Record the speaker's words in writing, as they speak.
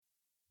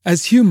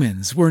As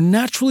humans, we're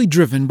naturally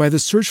driven by the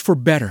search for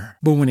better.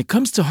 But when it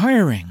comes to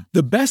hiring,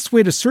 the best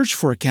way to search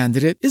for a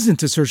candidate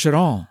isn't to search at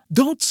all.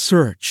 Don't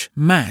search,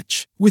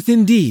 match with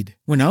Indeed.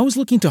 When I was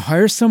looking to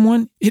hire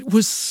someone, it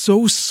was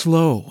so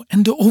slow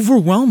and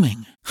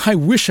overwhelming. I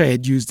wish I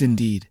had used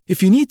Indeed.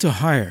 If you need to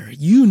hire,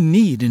 you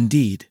need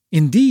Indeed.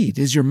 Indeed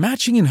is your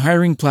matching and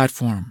hiring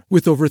platform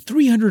with over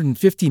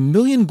 350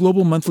 million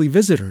global monthly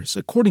visitors,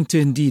 according to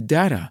Indeed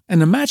data,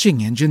 and a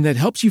matching engine that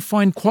helps you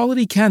find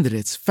quality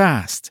candidates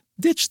fast.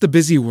 Ditch the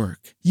busy work.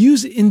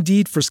 Use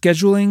Indeed for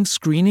scheduling,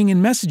 screening,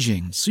 and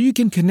messaging so you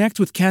can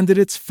connect with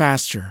candidates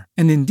faster.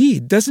 And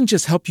Indeed doesn't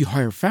just help you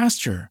hire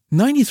faster.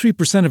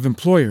 93% of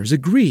employers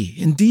agree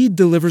Indeed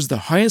delivers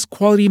the highest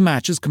quality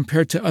matches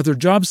compared to other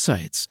job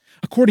sites,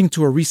 according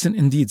to a recent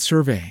Indeed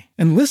survey.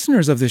 And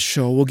listeners of this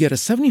show will get a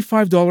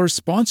 $75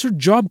 sponsored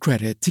job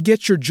credit to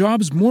get your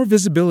jobs more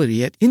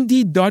visibility at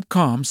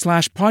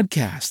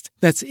Indeed.com/podcast.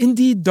 That's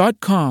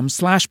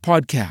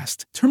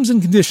Indeed.com/podcast. Terms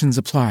and conditions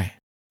apply.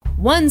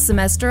 1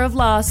 semester of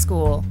law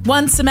school.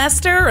 1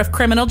 semester of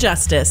criminal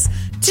justice.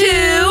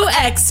 2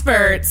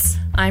 experts.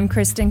 I'm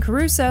Kristen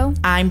Caruso.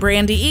 I'm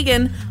Brandy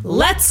Egan.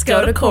 Let's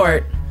go to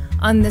court.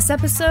 On this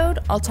episode,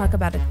 I'll talk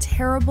about a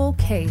terrible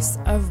case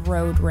of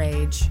road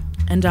rage.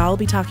 And I'll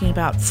be talking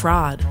about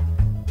fraud,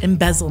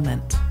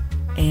 embezzlement,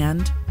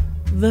 and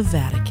the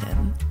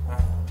Vatican.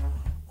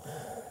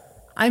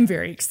 I'm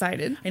very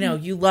excited. I know,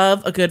 you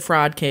love a good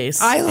fraud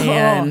case.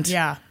 And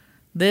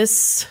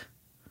this,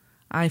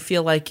 I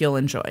feel like you'll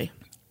enjoy.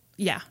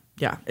 Yeah.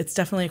 Yeah, it's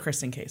definitely a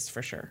Kristen case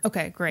for sure.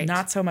 Okay, great.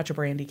 Not so much a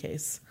Brandy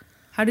case.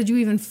 How did you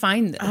even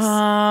find this?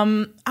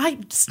 I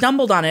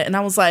stumbled on it and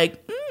I was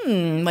like,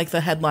 like the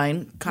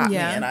headline caught me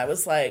and I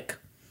was like,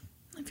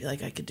 I feel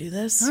like I could do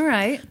this. All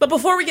right. But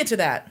before we get to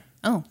that,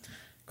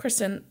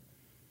 Kristen,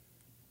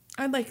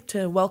 I'd like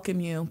to welcome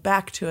you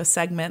back to a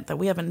segment that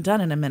we haven't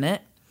done in a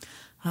minute.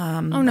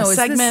 a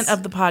segment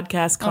of the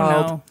podcast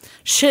called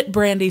Shit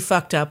Brandy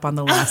Fucked Up on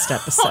the Last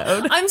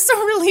Episode. I'm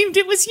so relieved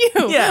it was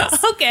you.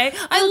 Yes. Okay.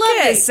 I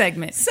love this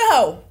segment.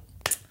 So,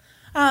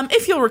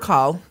 if you'll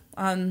recall,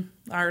 on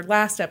our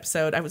last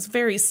episode, I was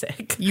very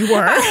sick. You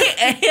were?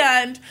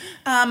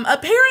 And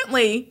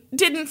apparently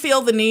didn't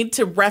feel the need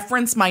to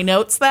reference my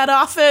notes that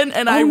often,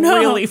 and I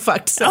really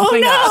fucked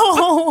something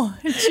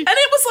up. And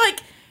it was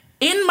like,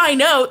 in my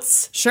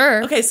notes.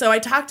 Sure. Okay, so I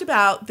talked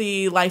about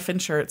the life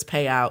insurance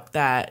payout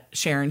that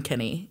Sharon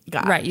Kinney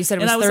got. Right, you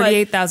said it was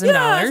 $38,000.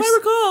 Yeah, if I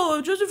recall,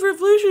 adjusted for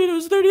inflation, it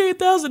was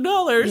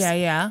 $38,000.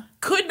 Yeah.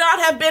 Could not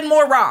have been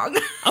more wrong.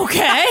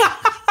 Okay.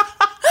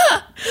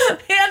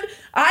 And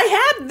I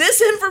had this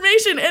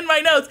information in my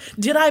notes.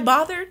 Did I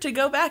bother to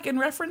go back and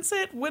reference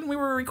it when we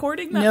were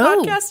recording that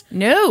podcast?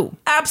 No.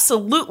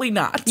 Absolutely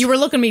not. You were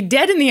looking me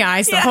dead in the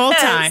eyes the whole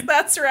time.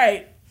 That's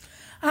right.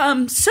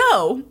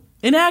 So,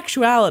 in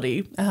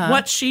actuality,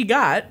 what she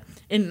got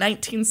in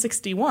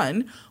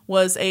 1961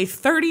 was a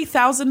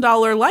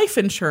 $30,000 life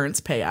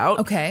insurance payout.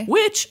 Okay.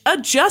 Which,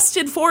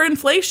 adjusted for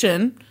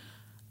inflation,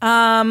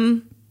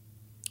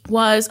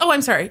 was... Oh,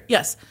 I'm sorry.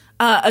 Yes.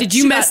 Did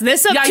you mess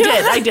this up too?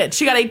 I did.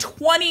 She got a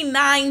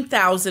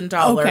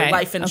 $29,000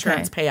 life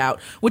insurance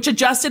payout, which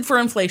adjusted for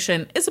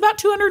inflation is about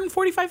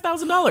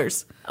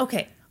 $245,000.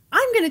 Okay.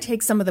 I'm going to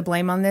take some of the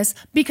blame on this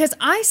because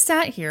I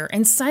sat here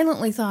and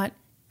silently thought,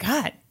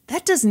 God,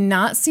 that does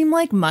not seem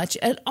like much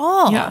at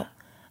all. Yeah.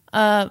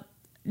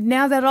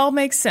 Now that all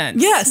makes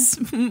sense. Yes.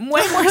 Way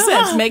more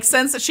sense. Makes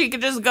sense that she could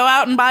just go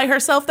out and buy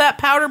herself that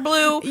powder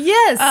blue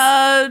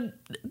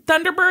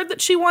Thunderbird that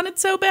she wanted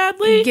so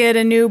badly. Get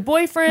a new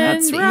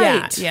boyfriend. That's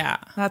right. Yeah.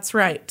 That's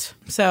right.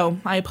 So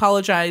I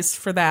apologize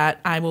for that.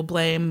 I will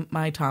blame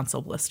my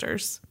tonsil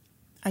blisters.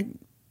 I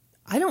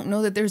don't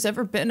know that there's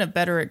ever been a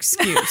better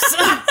excuse.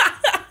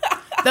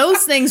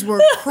 Those things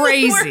were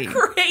crazy.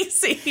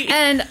 Crazy.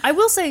 And I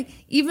will say,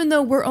 even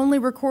though we're only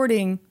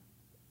recording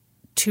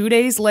 2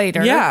 days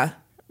later. Yeah.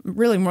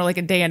 Really more like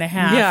a day and a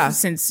half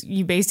since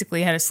you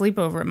basically had a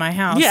sleepover at my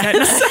house.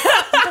 Yes.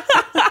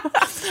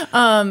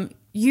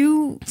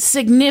 You...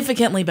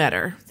 Significantly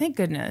better. Thank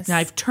goodness.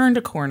 I've turned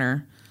a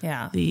corner.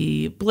 Yeah.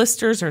 The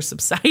blisters are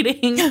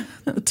subsiding.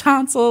 The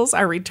tonsils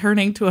are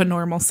returning to a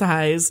normal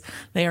size.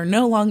 They are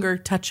no longer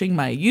touching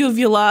my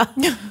uvula,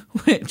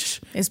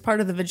 which is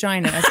part of the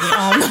vagina, as we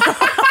all know.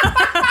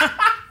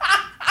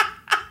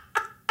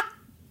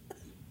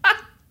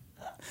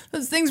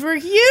 Those things were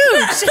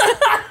huge.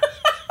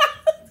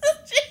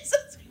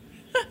 Jesus.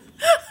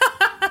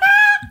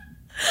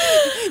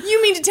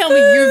 You mean to tell me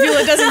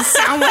uvula doesn't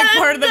sound like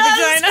part of the vagina?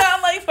 It doesn't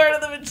sound like part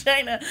of the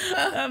vagina.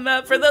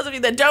 For those of you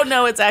that don't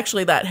know, it's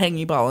actually that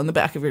hangy ball in the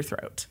back of your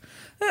throat.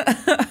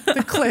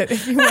 The clit,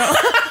 if you will.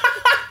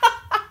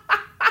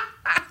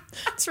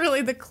 It's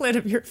really the clit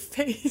of your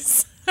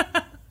face.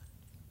 What'd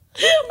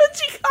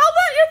you call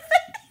that, your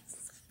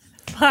face?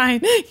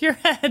 Fine, your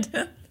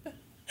head.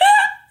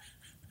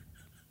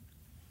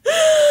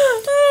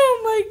 Oh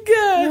my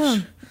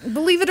gosh.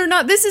 Believe it or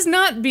not, this is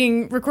not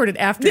being recorded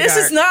after dark. This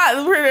is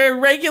not. We're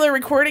regular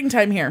recording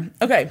time here.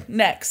 Okay,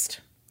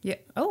 next. Yeah.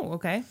 Oh,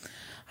 okay.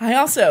 I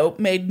also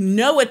made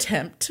no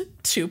attempt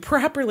to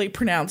properly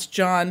pronounce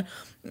John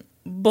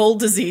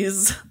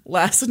Boldiz's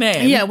last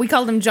name. Yeah, we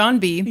called him John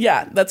B.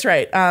 Yeah, that's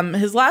right.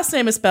 His last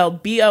name is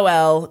spelled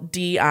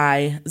Boldizs.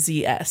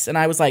 And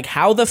I was like,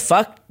 how the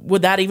fuck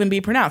would that even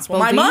be pronounced? Well,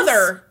 my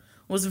mother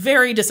was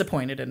very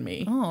disappointed in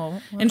me. Oh.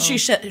 And she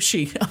said,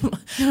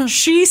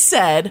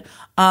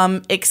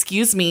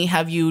 excuse me,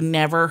 have you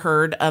never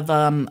heard of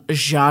Zsa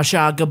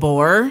Zsa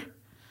Gabor?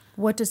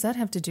 What does that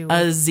have to do with?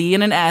 A Z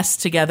and an S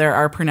together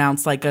are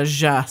pronounced like a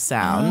zh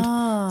sound.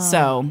 Oh.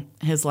 So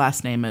his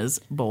last name is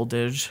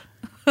Boldizh.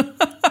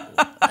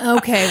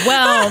 Okay,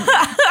 well,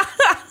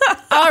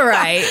 all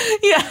right.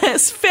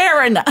 Yes,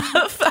 fair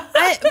enough.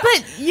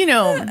 But, you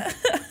know,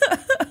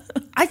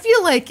 I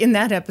feel like in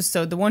that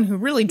episode, the one who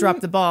really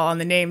dropped the ball on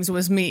the names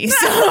was me. So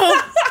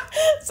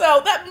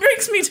that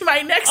brings me to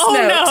my next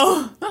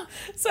note. No.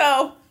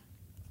 So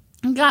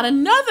I got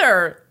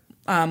another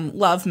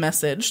love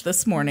message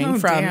this morning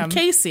from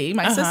Casey,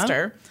 my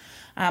sister,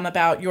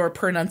 about your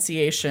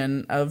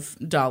pronunciation of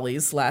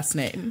Dolly's last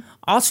name.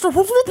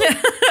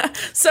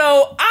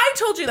 So I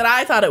told you that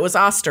I thought it was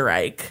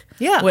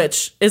Osterreich,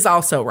 which is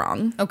also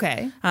wrong.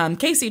 Okay.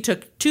 Casey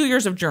took 2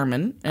 years of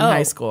German in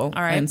high school,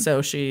 all right. and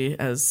so she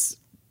has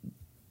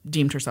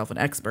deemed herself an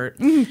expert.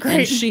 Great.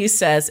 And she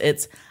says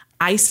it's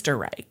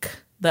Eisterreich.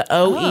 The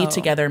O-E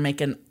together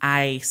make an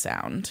I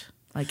sound,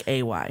 like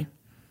A-Y.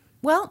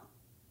 Well,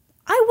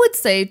 I would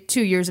say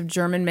 2 years of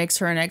German makes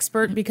her an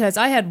expert because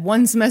I had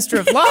 1 semester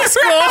of law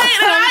school. Right,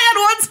 and I had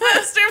 1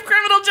 semester of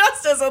criminal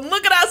justice, and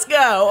look at us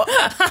go.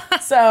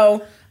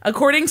 So,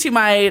 according to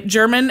my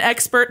German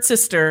expert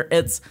sister,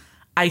 it's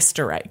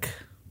Eisterreich.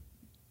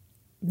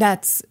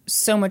 That's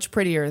so much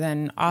prettier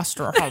than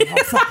Osterreich.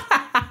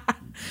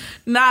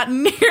 Not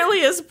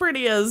nearly as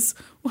pretty as,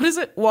 what is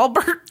it,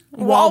 Wahlberga.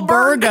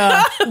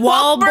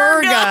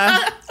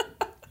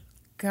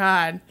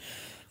 God.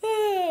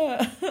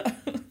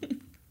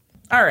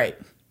 All right.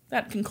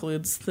 That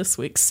concludes this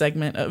week's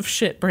segment of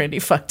Shit Brandy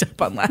Fucked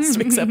Up on last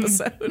week's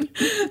episode.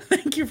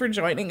 Thank you for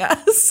joining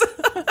us.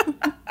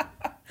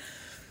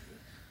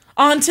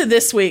 On to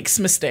this week's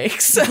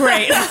mistakes.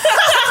 Great.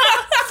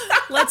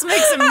 Let's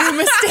make some new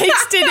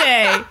mistakes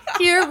today.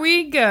 Here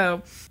we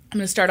go. I'm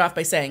going to start off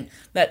by saying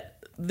that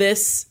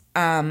this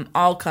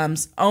all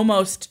comes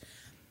almost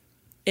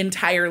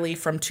entirely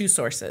from 2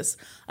 sources.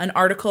 An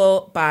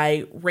article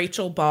by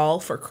Rachel Ball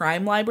for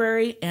Crime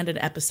Library and an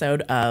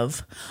episode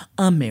of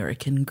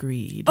American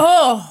Greed.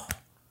 Oh,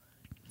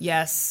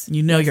 yes.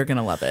 You know you're going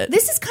to love it.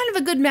 This is kind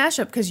of a good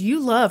mashup because you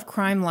love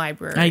Crime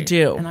Library. I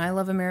do. And I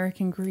love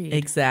American Greed.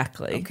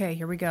 Exactly. Okay,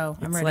 here we go.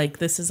 I'm ready. Like,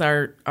 this is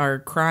our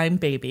crime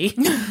baby.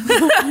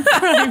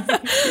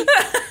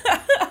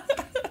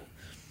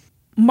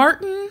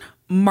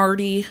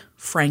 Marty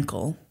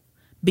Frankel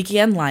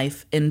began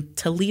life in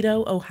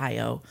Toledo,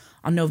 Ohio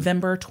on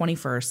November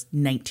 21st,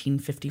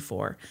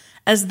 1954,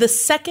 as the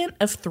second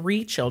of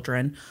 3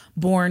 children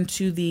born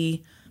to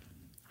the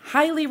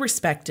highly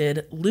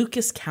respected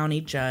Lucas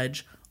County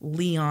Judge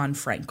Leon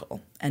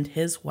Frankel and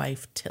his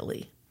wife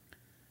Tilly.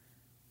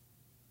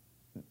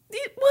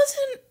 It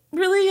wasn't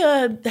really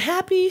a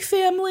happy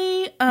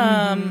family.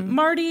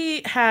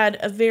 Marty had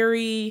a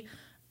very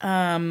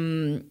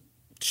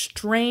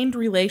strained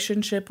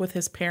relationship with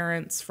his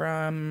parents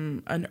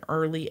from an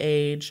early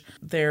age.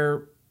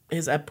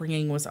 His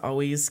upbringing was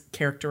always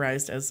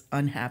characterized as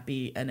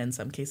unhappy and in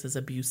some cases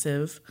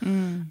abusive.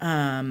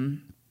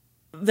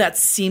 That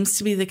seems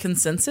to be the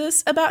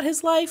consensus about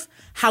his life.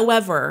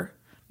 However,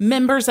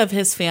 members of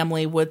his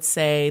family would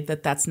say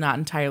that that's not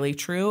entirely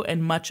true,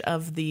 and much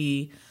of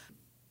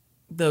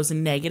those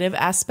negative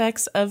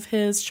aspects of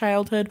his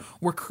childhood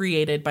were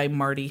created by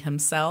Marty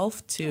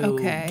himself to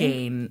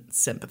gain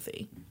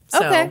sympathy.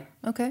 So,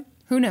 Okay.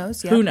 Who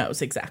knows? Yeah. Who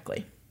knows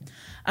exactly.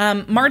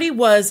 Marty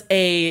was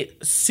a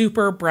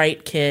super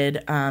bright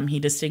kid. He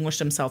distinguished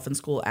himself in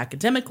school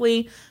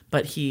academically,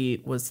 but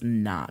he was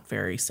not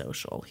very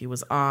social. He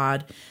was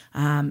odd,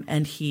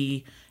 and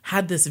he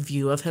had this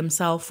view of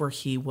himself where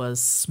he was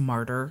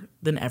smarter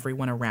than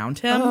everyone around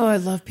him. Oh, I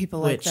love people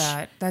like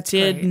that. That's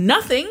did great.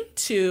 nothing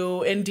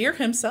to endear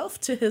himself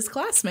to his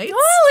classmates.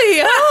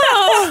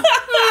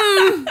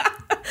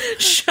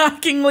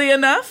 Shockingly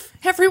enough.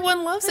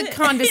 Everyone loves a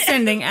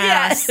condescending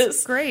ass.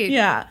 Yes. Great.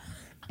 Yeah.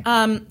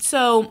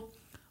 So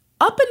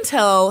up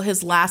until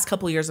his last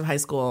couple years of high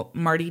school,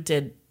 Marty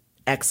did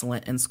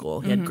excellent in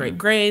school. He had great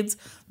grades,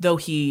 though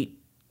he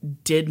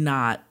did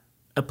not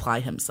apply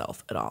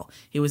himself at all.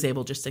 He was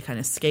able just to kind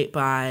of skate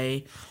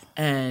by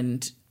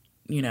and,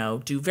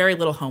 do very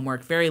little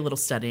homework, very little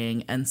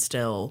studying, and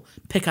still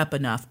pick up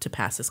enough to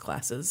pass his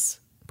classes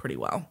pretty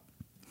well.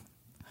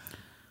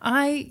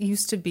 I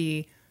used to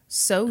be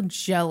so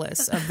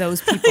jealous of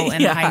those people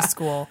in high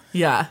school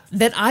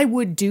that I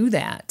would do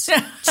that too.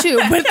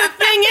 But the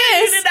thing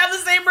is, you didn't have the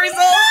same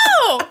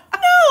result. No,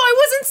 I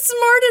wasn't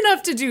smart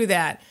enough to do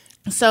that.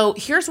 So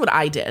here's what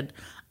I did.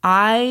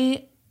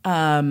 I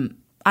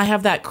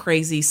have that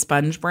crazy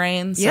sponge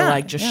brain,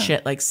 so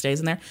shit stays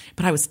in there.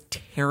 But I was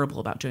terrible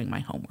about doing my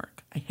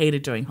homework. I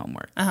hated doing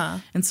homework.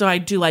 And so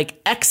I'd do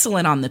like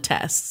excellent on the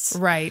tests.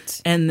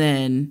 Right. And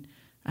then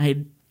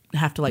I'd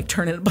have to like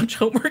turn in a bunch of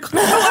homework on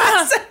the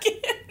last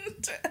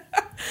second.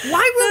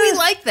 Why were we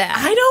like that?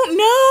 I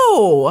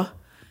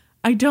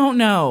don't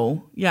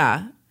know.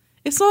 Yeah.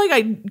 It's not like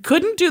I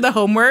couldn't do the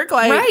homework.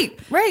 Like,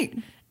 right.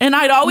 And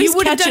I'd always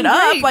catch it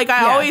up great. like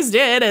I always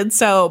did. And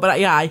so, but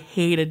yeah, I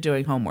hated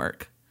doing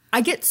homework.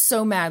 I get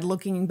so mad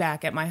looking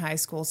back at my high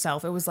school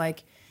self. It was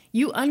like,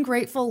 you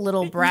ungrateful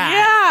little brat.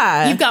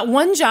 Yeah. You've got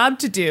one job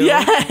to do.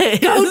 Yes.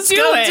 Go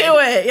do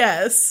it.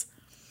 Yes.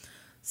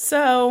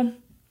 So,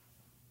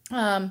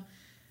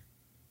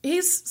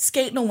 he's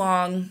skating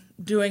along,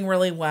 doing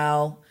really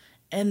well.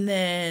 And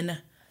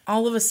then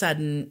all of a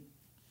sudden,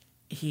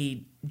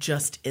 he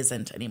just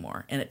isn't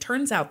anymore. And it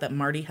turns out that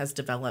Marty has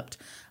developed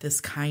this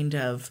kind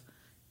of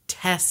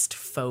test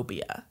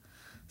phobia.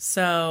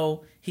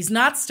 So he's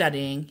not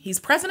studying. He's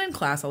present in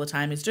class all the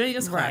time. He's doing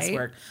his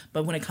classwork.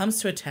 But when it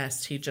comes to a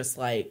test, he just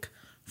like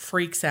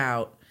freaks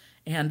out.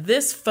 And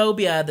this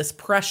phobia, this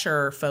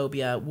pressure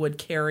phobia, would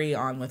carry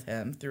on with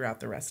him throughout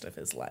the rest of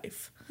his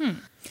life.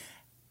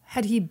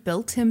 Had he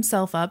built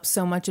himself up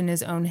so much in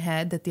his own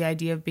head that the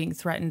idea of being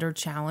threatened or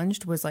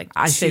challenged was like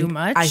too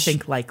much? I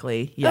think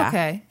likely. Yeah.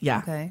 Okay. Yeah.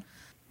 Okay.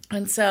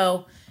 And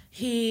so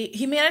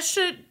he managed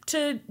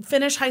to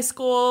finish high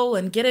school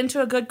and get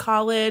into a good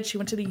college. He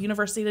went to the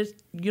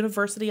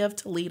University of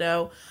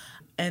Toledo.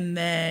 And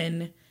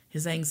then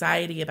his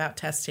anxiety about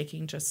test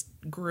taking just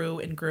grew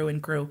and grew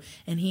and grew.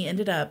 And he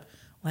ended up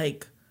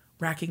like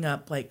racking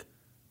up like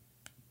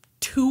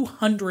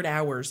 200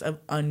 hours of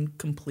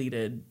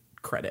uncompleted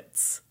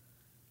credits.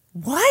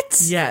 What?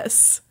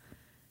 Yes.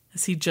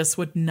 As he just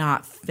would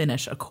not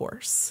finish a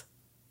course.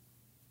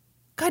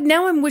 God,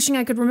 now I'm wishing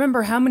I could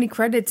remember how many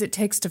credits it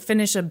takes to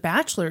finish a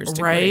bachelor's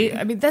degree. Right?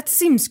 I mean, that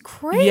seems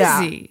crazy.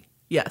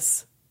 Yeah.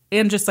 Yes.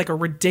 And just like a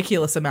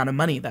ridiculous amount of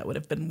money that would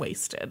have been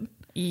wasted.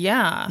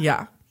 Yeah.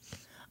 Yeah.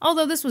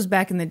 Although this was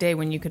back in the day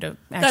when you could actually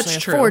That's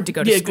true. afford to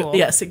go to school.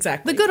 Yes,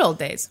 exactly. The good old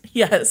days.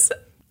 Yes.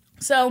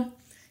 So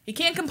he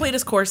can't complete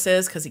his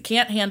courses because he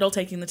can't handle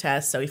taking the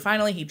test. So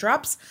he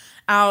drops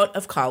out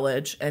of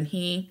college and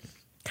he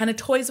kind of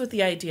toys with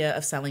the idea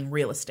of selling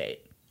real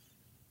estate.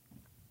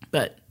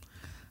 But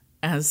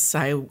as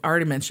I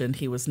already mentioned,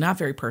 he was not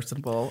very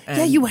personable. And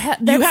yeah, you have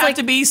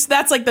to be.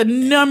 That's like the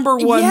number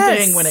one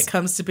thing when it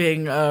comes to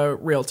being a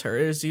realtor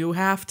is you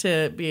have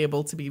to be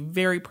able to be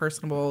very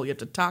personable. You have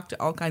to talk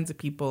to all kinds of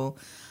people,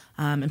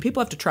 and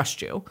people have to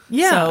trust you.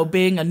 Yeah. So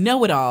being a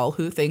know-it-all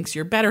who thinks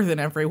you're better than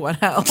everyone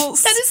else.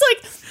 That is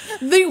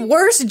like the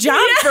worst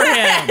job for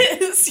him.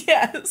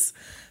 Yes.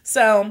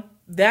 So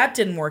that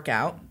didn't work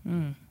out.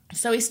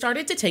 So he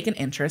started to take an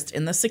interest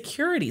in the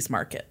securities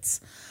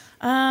markets.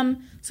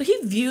 So he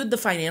viewed the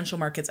financial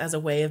markets as a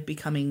way of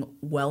becoming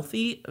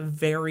wealthy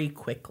very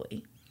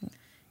quickly.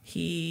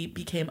 He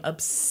became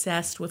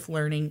obsessed with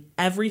learning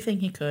everything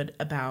he could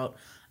about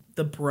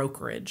the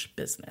brokerage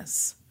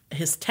business.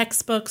 His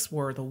textbooks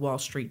were the Wall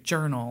Street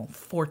Journal,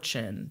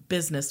 Fortune,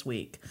 Business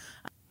Week.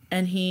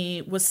 And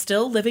he was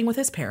still living with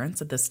his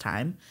parents at this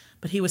time,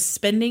 but he was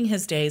spending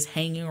his days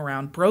hanging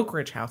around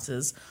brokerage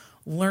houses,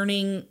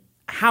 learning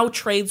how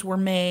trades were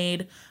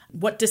made,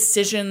 what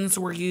decisions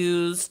were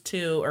used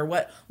to, or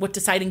what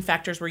deciding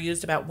factors were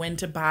used about when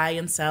to buy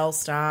and sell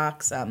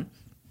stocks,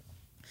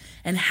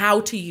 and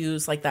how to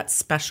use like that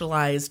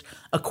specialized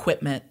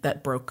equipment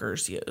that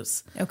brokers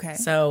use. Okay.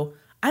 So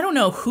I don't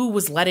know who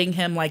was letting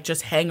him like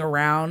just hang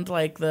around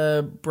like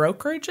the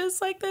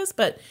brokerages like this,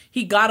 but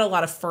he got a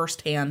lot of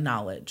firsthand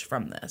knowledge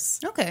from this.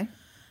 Okay.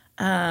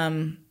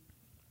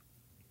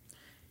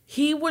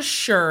 He was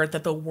sure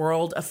that the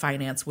world of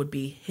finance would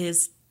be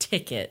his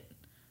ticket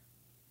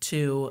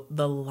to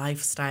the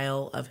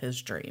lifestyle of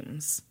his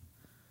dreams.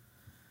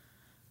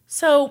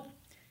 So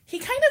he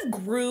kind of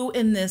grew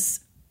in this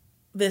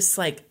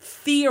like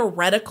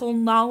theoretical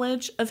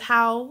knowledge of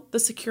how the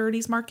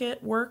securities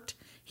market worked.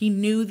 He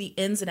knew the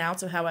ins and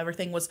outs of how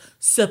everything was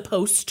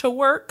supposed to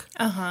work.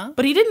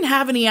 But he didn't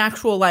have any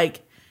actual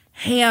like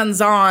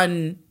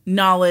hands-on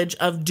knowledge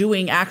of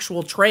doing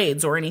actual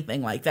trades or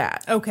anything like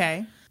that.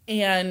 Okay.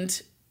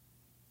 And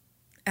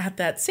at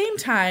that same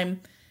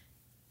time,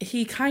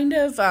 he kind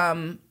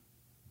of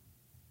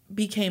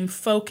became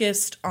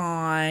focused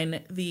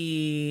on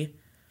the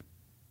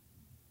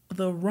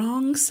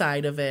wrong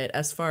side of it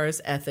as far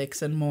as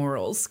ethics and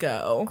morals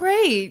go.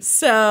 Great.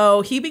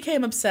 So he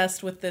became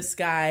obsessed with this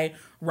guy,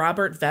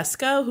 Robert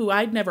Vesco, who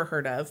I'd never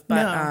heard of,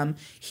 but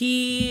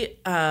he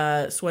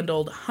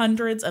swindled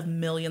hundreds of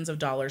millions of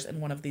dollars in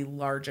one of the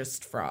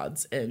largest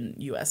frauds in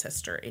U.S.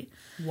 history.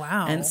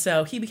 Wow. And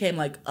so he became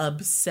like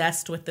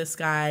obsessed with this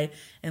guy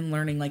and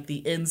learning like the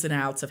ins and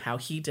outs of how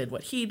he did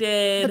what he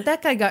did. But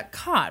that guy got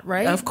caught,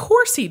 right? Of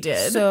course he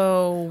did.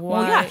 So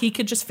why? Well, yeah, he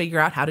could just figure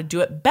out how to do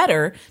it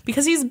better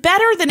because he's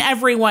better than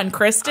everyone,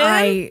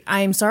 Kristen.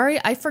 I'm sorry.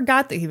 I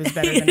forgot that he was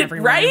better than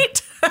everyone.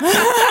 Right?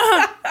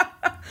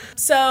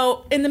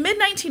 So in the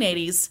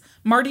mid-1980s,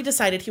 Marty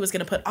decided he was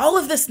going to put all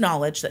of this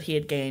knowledge that he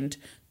had gained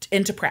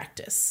into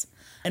practice.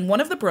 And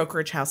one of the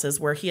brokerage houses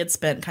where he had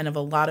spent kind of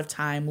a lot of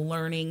time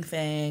learning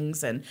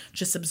things and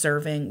just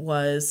observing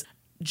was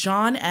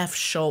John F.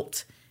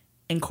 Schultz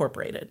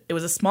Incorporated. It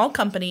was a small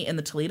company in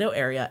the Toledo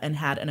area and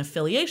had an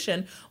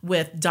affiliation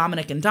with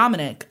Dominick and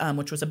Dominick,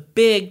 which was a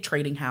big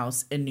trading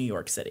house in New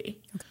York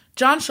City. Okay.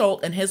 John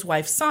Schultz and his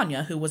wife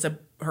Sonia, who was a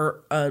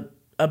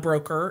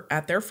broker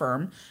at their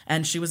firm,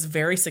 and she was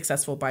very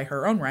successful by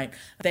her own right.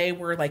 They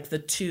were like the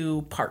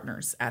two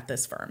partners at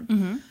this firm.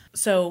 Mm-hmm.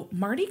 So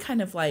Marty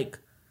kind of like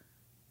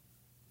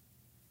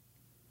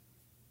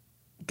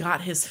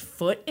got his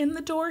foot in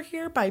the door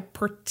here by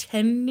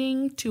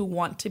pretending to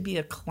want to be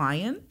a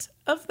client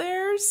of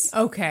theirs.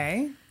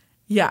 Okay.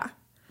 Yeah.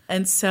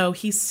 And so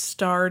he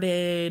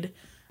started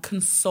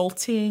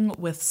consulting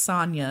with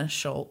Sonia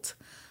Schultz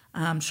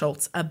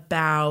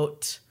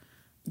about,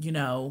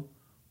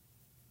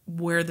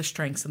 where the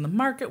strengths in the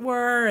market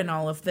were and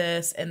all of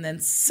this. And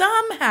then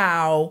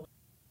somehow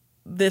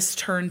this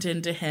turned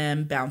into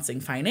him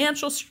bouncing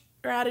financial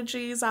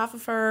strategies off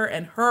of her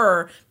and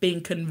her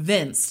being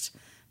convinced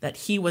that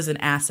he was an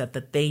asset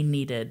that they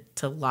needed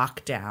to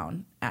lock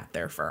down at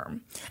their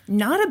firm.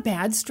 Not a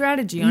bad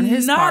strategy on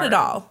his part. Not at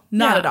all.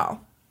 Not at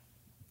all.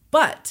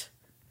 But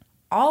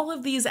all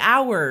of these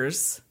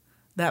hours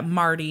that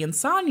Marty and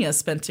Sonia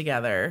spent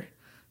together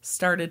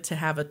started to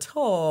have a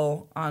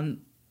toll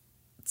on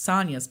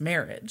Sonia's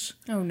marriage.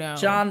 Oh, no.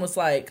 John was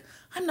like,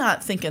 I'm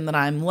not thinking that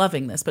I'm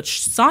loving this. But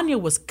Sonia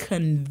was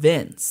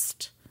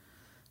convinced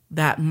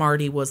that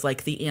Marty was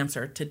like the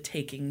answer to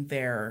taking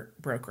their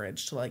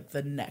brokerage to like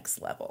the next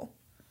level.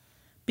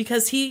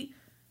 Because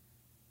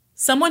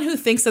someone who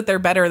thinks that they're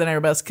better than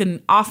everybody else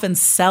can often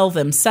sell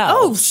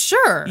themselves. Oh,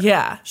 sure.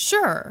 Yeah.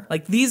 Sure.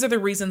 Like, these are the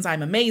reasons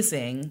I'm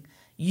amazing.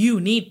 You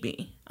need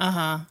me.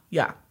 Uh-huh.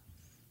 Yeah.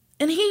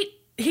 And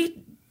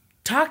he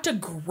talked a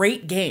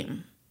great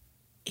game.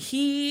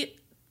 He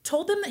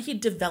told them that he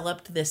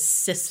developed this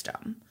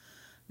system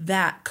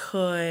that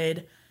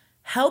could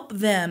help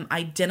them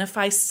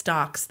identify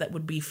stocks that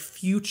would be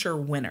future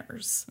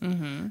winners.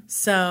 Mm-hmm.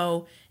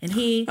 So, and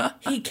he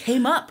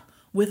came up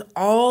with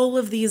all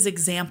of these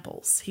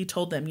examples. He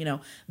told them,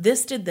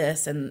 this did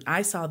this, and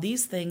I saw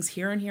these things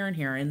here and here and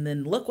here, and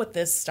then look what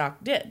this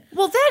stock did.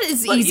 Well, that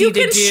is easy to do.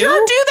 You can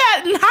sure do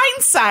that in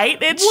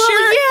hindsight.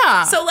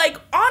 Yeah. So, like,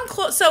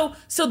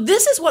 so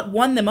this is what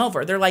won them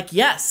over. They're like,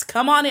 yes,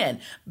 come on in.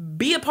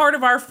 Be a part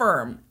of our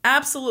firm.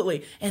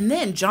 Absolutely. And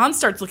then John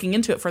starts looking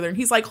into it further, and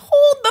he's like,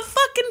 hold the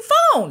fucking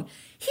phone.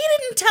 He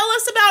didn't tell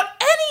us about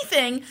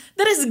anything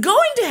that is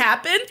going to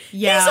happen.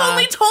 Yeah. He's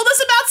only told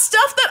us about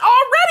stuff that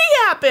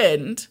already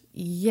happened.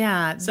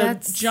 Yeah. So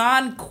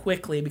John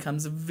quickly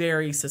becomes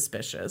very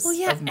suspicious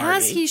of Marty.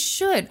 As he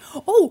should.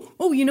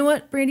 Oh, you know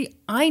what, Brandy?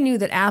 I knew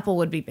that Apple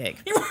would be big.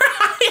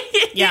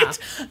 Right. Yeah.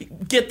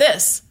 Get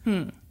this.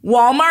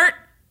 Walmart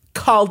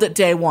called it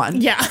day one.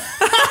 Yeah.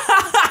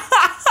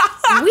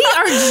 We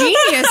are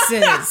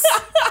geniuses.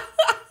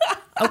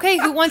 Okay,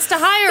 who wants to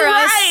hire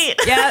us? Right.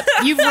 Yeah,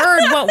 you've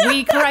heard what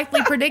we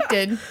correctly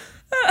predicted.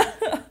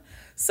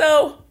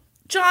 So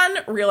John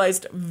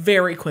realized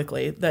very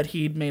quickly that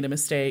he'd made a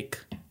mistake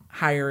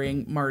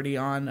hiring Marty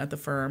on at the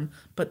firm,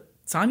 but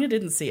Sonia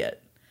didn't see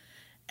it.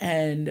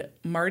 And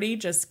Marty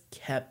just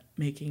kept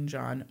making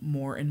John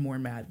more and more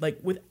mad. Like,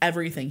 with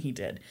everything he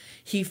did.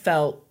 He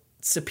felt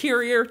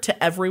superior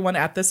to everyone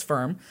at this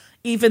firm,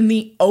 even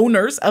the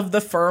owners of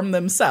the firm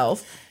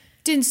themselves.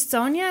 Did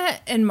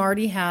Sonia and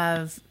Marty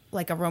have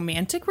like a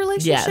romantic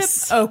relationship?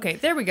 Yes. Okay,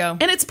 there we go.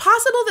 And it's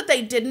possible that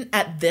they didn't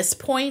at this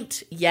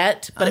point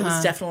yet, but it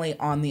was definitely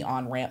on the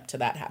on-ramp to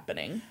that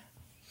happening.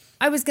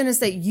 I was going to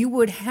say, you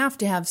would have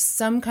to have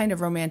some kind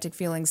of romantic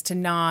feelings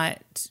to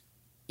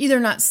either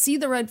not see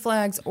the red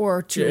flags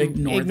or to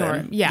ignore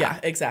them.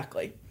 Yeah,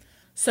 exactly.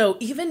 So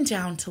even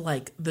down to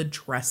like the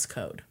dress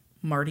code,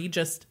 Marty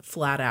just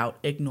flat out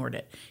ignored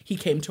it. He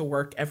came to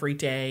work every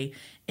day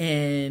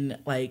in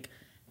like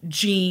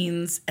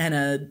jeans and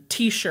a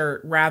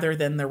t-shirt rather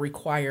than the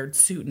required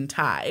suit and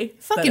tie.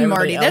 Fucking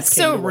Marty, that's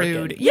so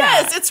rude.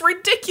 Yes, it's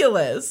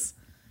ridiculous.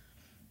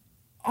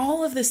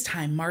 All of this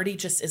time, Marty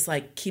just is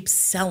like keeps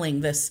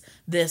selling this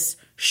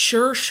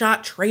sure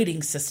shot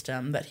trading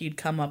system that he'd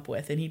come up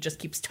with, and he just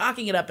keeps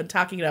talking it up and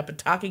talking it up and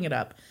talking it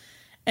up.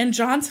 And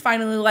John's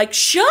finally like,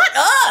 shut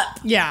up!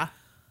 Yeah.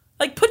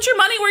 Like, put your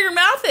money where your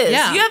mouth is.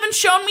 Yeah. You haven't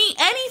shown me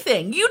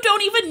anything. You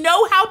don't even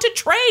know how to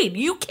trade.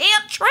 You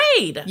can't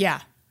trade.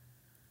 Yeah.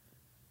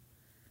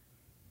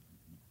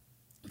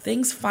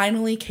 Things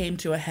finally came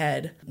to a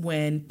head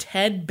when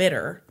Ted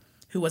Bitter,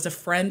 who was a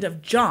friend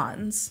of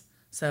John's,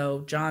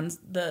 so John's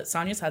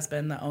Sonia's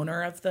husband, the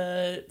owner of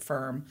the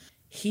firm,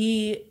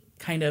 he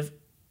kind of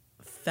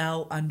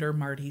fell under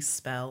Marty's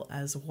spell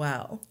as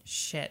well.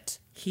 Shit.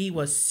 He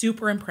was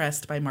super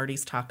impressed by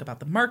Marty's talk about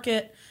the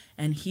market,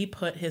 and he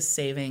put his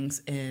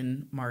savings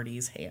in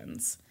Marty's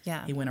hands.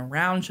 Yeah. He went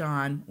around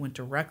John, went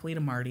directly to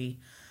Marty,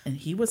 and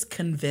he was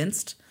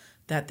convinced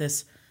that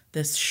this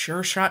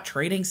sure shot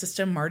trading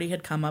system Marty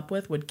had come up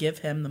with would give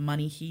him the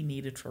money he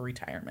needed for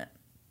retirement.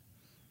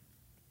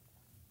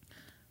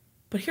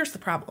 But here's the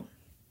problem.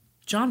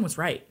 John was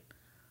right.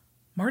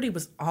 Marty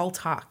was all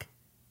talk.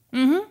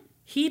 Mm-hmm.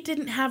 He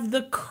didn't have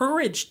the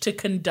courage to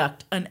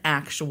conduct an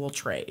actual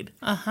trade.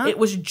 It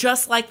was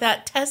just like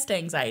that test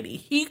anxiety.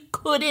 He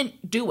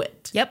couldn't do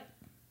it. Yep.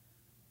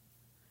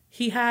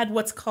 He had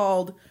what's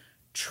called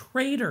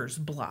trader's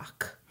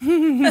block.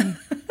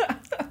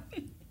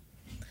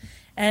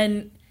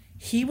 And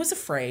he was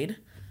afraid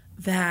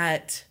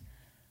that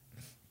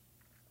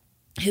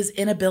his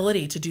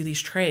inability to do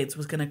these trades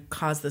was going to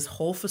cause this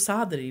whole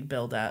facade that he'd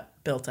built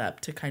up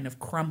to kind of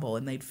crumble,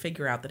 and they'd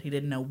figure out that he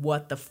didn't know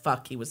what the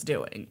fuck he was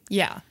doing.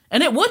 Yeah.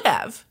 And it would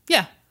have.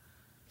 Yeah.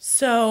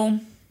 So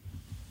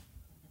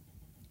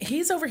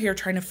he's over here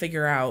trying to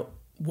figure out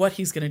what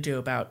he's going to do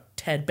about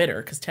Ted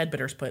Bitter, because Ted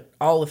Bitter's put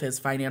all of his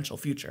financial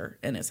future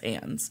in his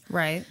hands.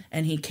 Right.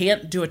 And he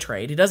can't do a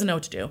trade. He doesn't know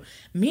what to do.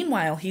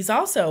 Meanwhile, he's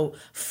also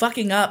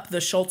fucking up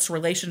the Schultz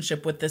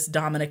relationship with this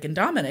Dominic and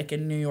Dominic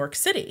in New York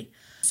City.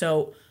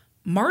 So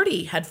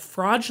Marty had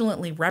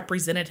fraudulently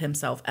represented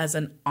himself as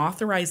an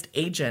authorized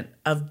agent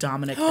of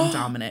Dominic and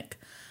Dominic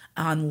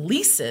on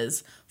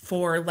leases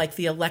for like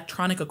the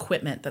electronic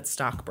equipment that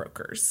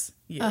stockbrokers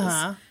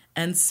use.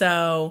 And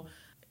so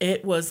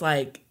it was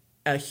like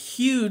a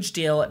huge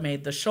deal. It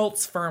made the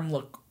Schultz firm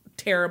look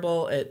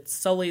terrible. It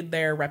sullied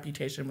their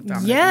reputation with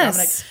Dominic and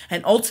Dominic.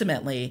 And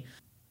ultimately,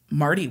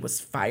 Marty was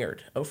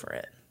fired over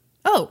it.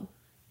 Oh.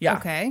 Yeah.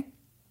 Okay.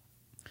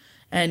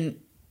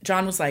 And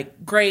John was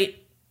like, great.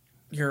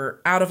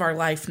 You're out of our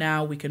life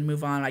now. We can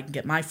move on. I can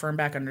get my firm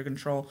back under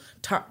control.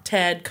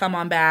 Ted, come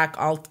on back.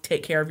 I'll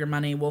take care of your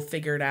money. We'll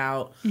figure it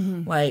out.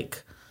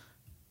 Like,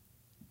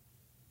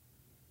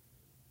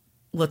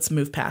 let's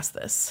move past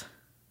this.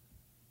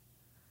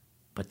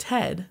 But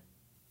Ted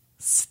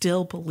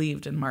still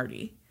believed in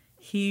Marty.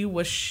 He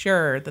was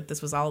sure that this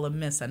was all a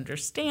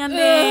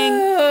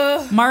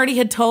misunderstanding. Marty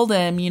had told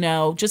him, you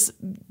know, just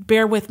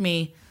bear with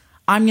me.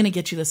 I'm going to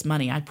get you this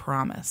money. I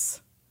promise.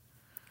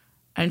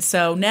 And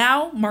so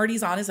now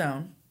Marty's on his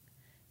own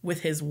with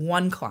his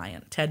one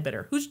client, Ted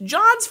Bitter, who's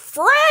John's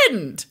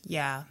friend.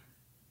 Yeah.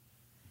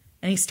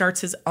 And he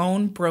starts his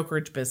own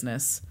brokerage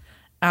business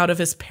out of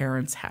his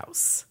parents'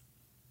 house.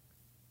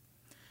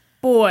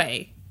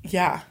 Boy.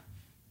 Yeah.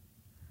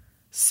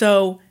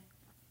 So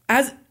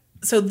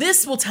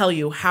this will tell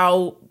you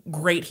how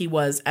great he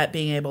was at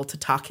being able to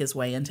talk his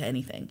way into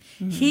anything.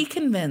 He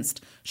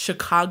convinced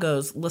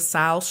Chicago's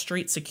LaSalle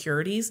Street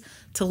Securities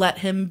to let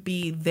him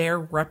be their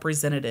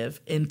representative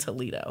in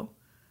Toledo.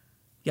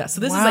 Yeah, so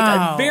this is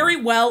like a very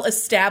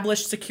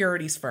well-established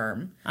securities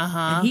firm.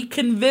 And he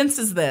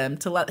convinces them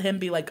to let him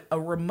be like a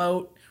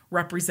remote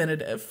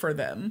representative for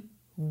them.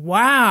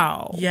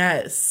 Wow.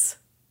 Yes.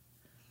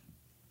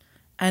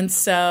 And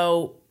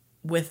so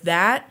with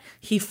that,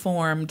 he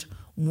formed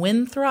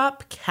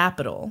Winthrop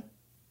Capital,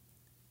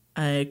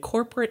 a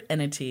corporate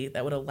entity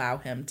that would allow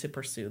him to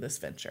pursue this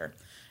venture.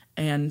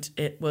 And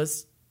it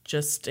was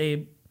just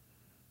a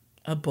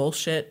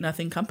bullshit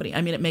nothing company.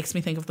 I mean, it makes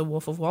me think of the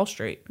Wolf of Wall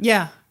Street.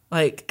 Yeah.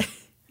 Like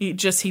he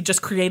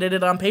just created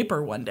it on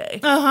paper one day.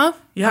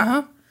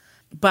 Yeah.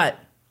 But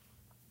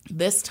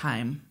this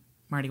time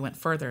Marty went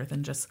further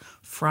than just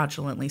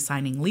fraudulently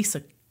signing lease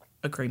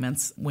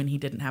agreements when he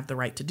didn't have the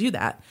right to do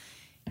that.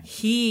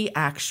 He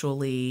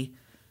actually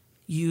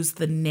used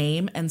the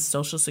name and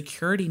social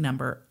security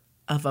number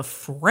of a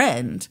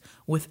friend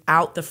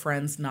without the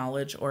friend's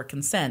knowledge or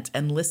consent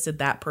and listed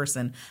that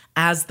person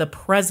as the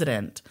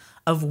president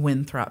of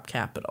Winthrop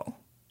Capital.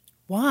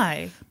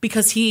 Why?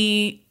 Because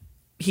he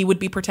would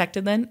be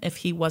protected then if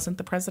he wasn't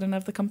the president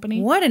of the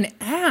company. What an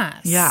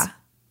ass. Yeah.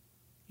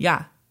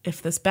 Yeah.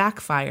 If this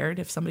backfired,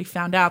 if somebody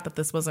found out that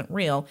this wasn't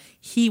real,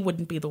 he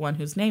wouldn't be the one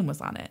whose name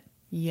was on it.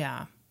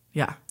 Yeah.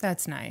 Yeah.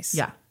 That's nice.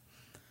 Yeah.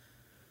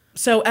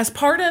 So as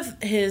part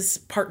of his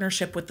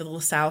partnership with the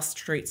LaSalle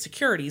Street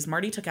Securities,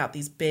 Marty took out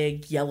these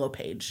big Yellow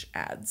Page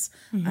ads.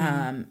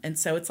 And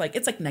so it's like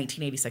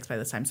 1986 by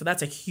this time. So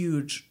that's a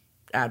huge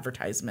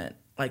advertisement,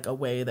 like a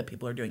way that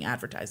people are doing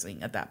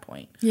advertising at that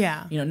point.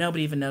 Yeah. You know,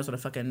 nobody even knows what a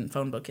fucking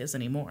phone book is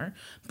anymore.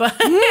 But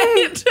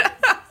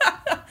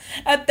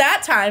at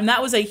that time,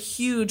 that was a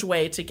huge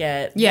way to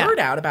get word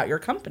out about your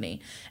company.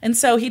 And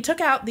so he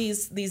took out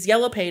these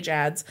Yellow Page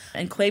ads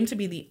and claimed to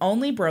be the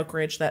only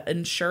brokerage that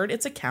insured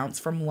its accounts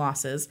from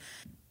losses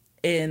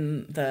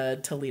in the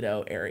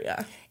Toledo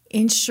area.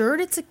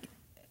 Insured its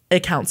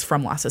accounts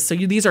from losses. So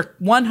these are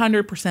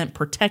 100%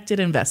 protected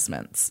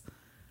investments.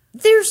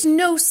 There's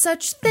no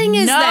such thing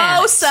as that.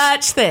 No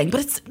such thing.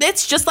 But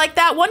it's just like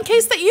that one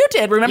case that you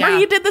did. Remember,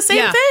 you did the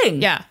same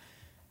thing. Yeah.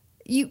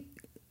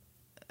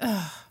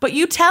 But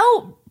you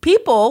tell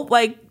people,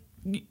 like,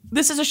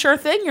 this is a sure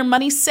thing. Your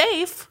money's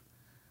safe.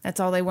 That's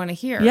all they want to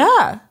hear.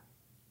 Yeah.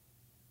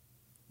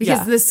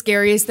 Because the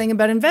scariest thing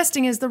about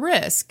investing is the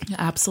risk.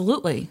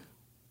 Absolutely.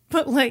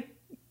 But, like,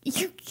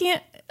 you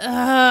can't...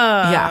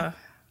 Yeah. Okay.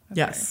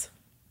 Yes.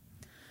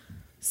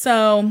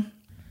 So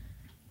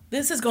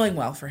this is going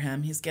well for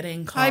him. He's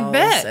getting calls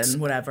and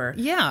whatever.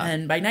 Yeah.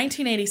 And by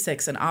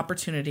 1986, an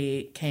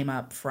opportunity came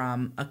up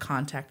from a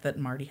contact that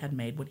Marty had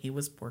made when he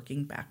was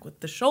working back with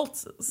the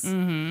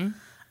Schultzes.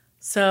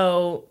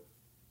 So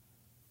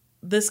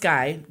this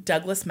guy,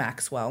 Douglas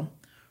Maxwell,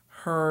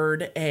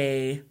 heard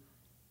a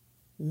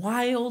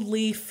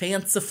wildly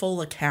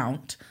fanciful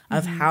account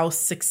of how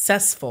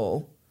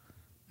successful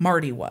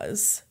Marty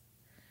was.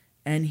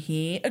 And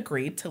he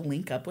agreed to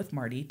link up with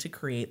Marty to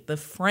create the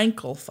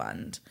Frankel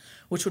Fund,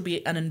 which would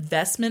be an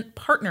investment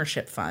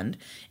partnership fund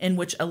in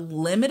which a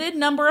limited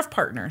number of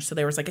partners, so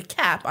there was like a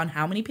cap on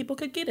how many people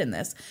could get in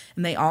this,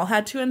 and they all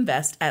had to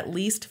invest at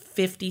least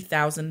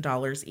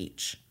 $50,000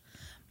 each.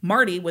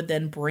 Marty would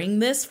then bring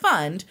this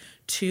fund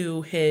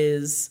to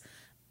his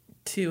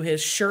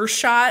sure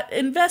shot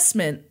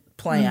investment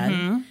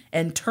plan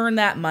and turn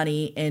that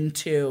money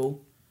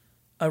into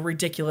a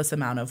ridiculous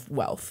amount of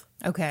wealth.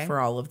 Okay. For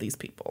all of these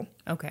people.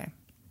 Okay.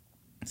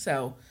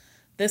 So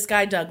this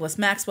guy, Douglas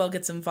Maxwell,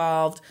 gets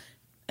involved,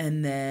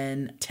 and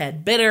then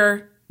Ted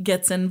Bitter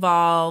gets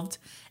involved,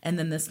 and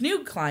then this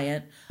new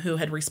client who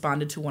had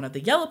responded to one of the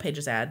Yellow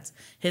Pages ads,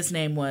 his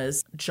name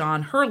was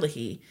John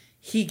Herlihy,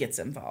 he gets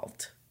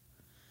involved.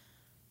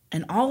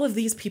 And all of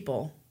these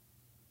people,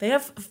 they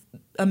have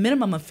a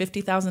minimum of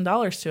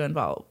 $50,000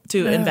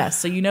 to invest.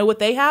 So you know what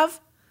they have?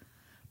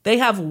 They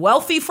have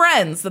wealthy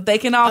friends that they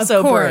can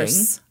also bring.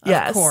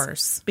 Yes, of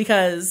course.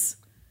 Because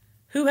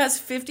who has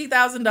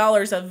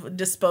 $50,000 of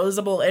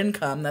disposable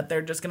income that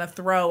they're just going to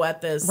throw at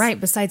this? Right,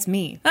 besides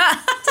me.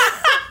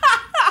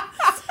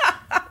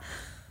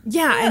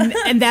 Yeah,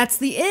 and that's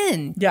the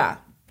end. Yeah.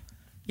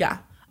 Yeah.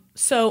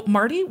 So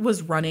Marty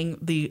was running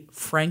the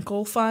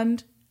Frankel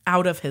Fund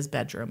out of his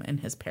bedroom in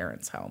his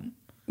parents' home.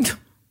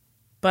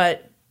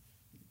 But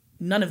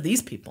none of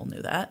these people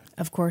knew that.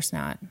 Of course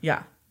not.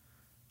 Yeah.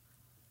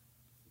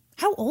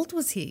 How old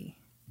was he?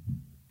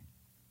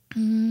 Gosh,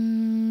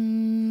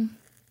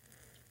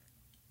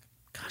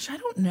 I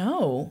don't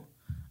know.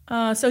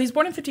 So he's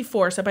born in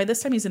 1954. So by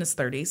this time he's in his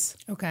 30s.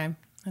 Okay.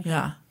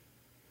 Yeah.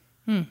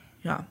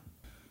 Yeah.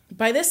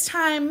 By this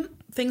time,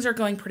 things are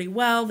going pretty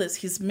well.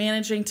 He's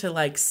managing to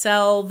like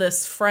sell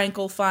this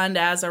Frankel Fund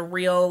as a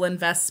real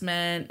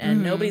investment,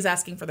 and nobody's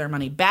asking for their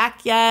money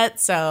back yet.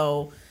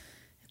 So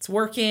it's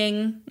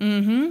working.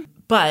 Mm-hmm.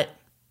 But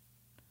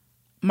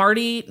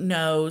Marty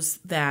knows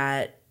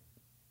that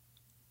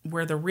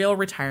where the real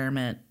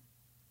retirement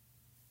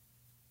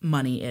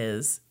money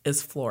is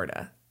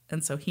Florida.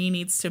 And so he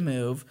needs to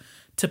move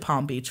to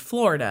Palm Beach,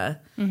 Florida,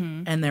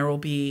 and there will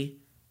be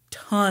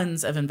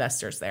tons of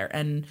investors there.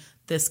 And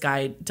this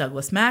guy,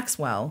 Douglas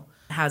Maxwell,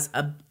 has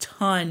a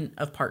ton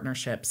of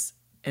partnerships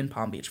in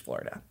Palm Beach,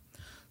 Florida.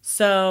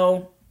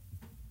 So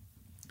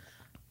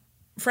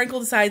Frankel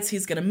decides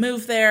he's going to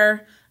move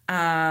there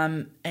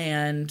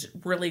and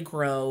really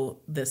grow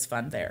this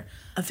fund there.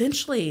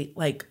 Eventually,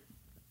 like,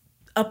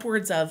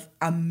 upwards of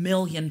 $1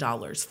 million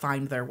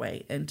find their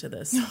way into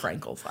this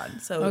Frankel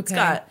Fund. So it's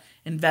got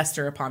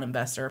investor upon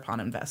investor upon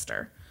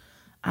investor.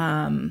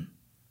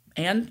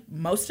 And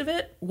most of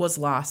it was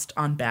lost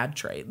on bad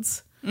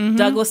trades.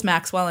 Douglas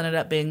Maxwell ended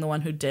up being the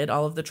one who did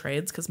all of the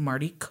trades because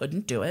Marty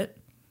couldn't do it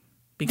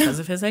because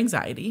of his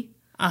anxiety.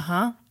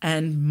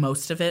 And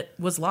most of it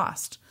was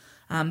lost.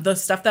 The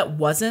stuff that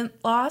wasn't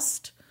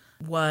lost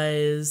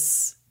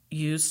was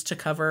used to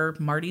cover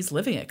Marty's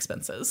living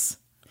expenses.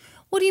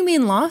 What do you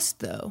mean lost,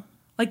 though?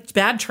 Like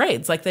bad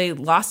trades. Like they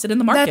lost it in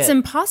the market. That's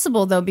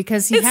impossible, though,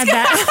 because he had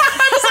that. I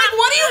was like,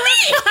 what do you mean?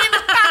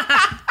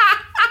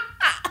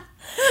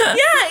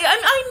 Yeah,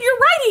 I mean, you're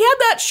right. He had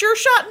that sure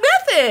shot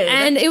method.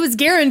 And it was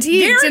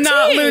guaranteed to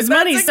not lose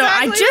money.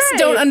 Exactly, so I just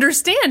don't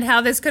understand how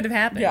this could have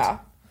happened. Yeah.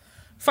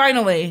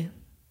 Finally,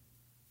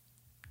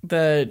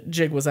 the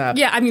jig was up.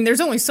 Yeah, I mean,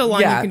 there's only so long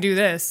you can do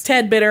this.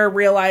 Ted Bitter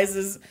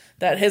realizes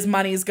that his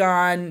money's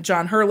gone.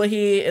 John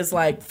Herlihy is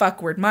like,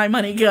 fuck, where'd my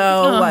money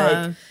go?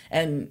 Like,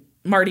 and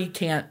Marty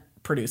can't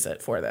produce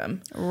it for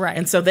them. Right.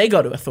 And so they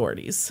go to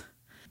authorities.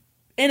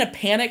 In a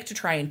panic to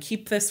try and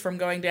keep this from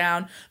going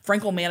down,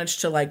 Frankel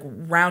managed to like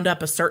round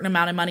up a certain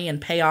amount of money and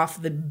pay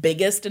off the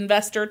biggest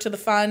investor to the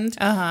fund.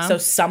 So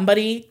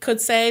somebody could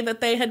say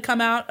that they had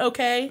come out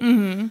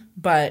okay.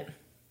 But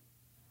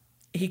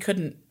he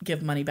couldn't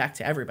give money back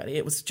to everybody.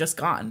 It was just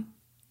gone.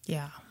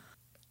 Yeah.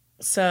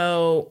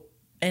 So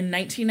in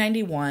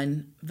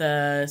 1991,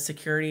 the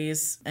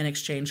Securities and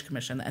Exchange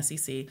Commission, the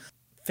SEC,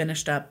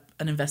 finished up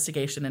an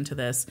investigation into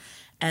this,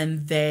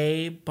 and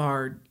they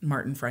barred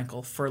Martin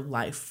Frankel for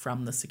life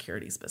from the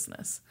securities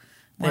business.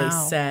 They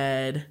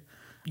said,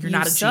 he's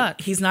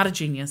not a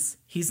genius.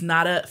 He's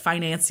not a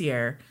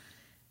financier.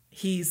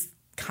 He's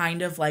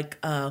kind of like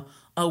a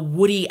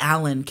Woody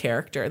Allen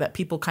character that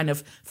people kind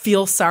of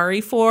feel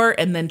sorry for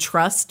and then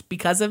trust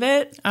because of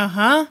it.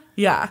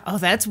 Yeah. Oh,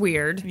 that's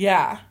weird.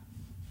 Yeah.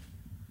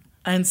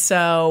 And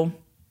so,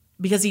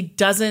 because he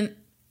doesn't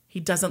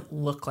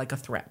look like a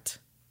threat.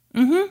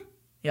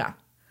 Yeah.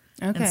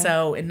 Okay. And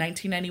so in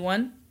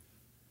 1991,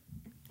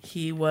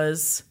 he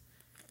was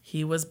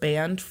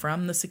banned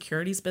from the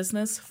securities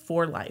business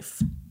for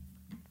life.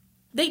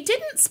 They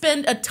didn't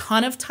spend a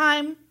ton of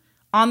time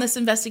on this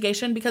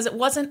investigation because it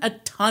wasn't a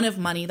ton of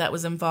money that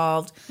was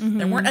involved.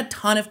 There weren't a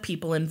ton of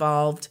people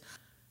involved.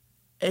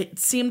 It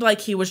seemed like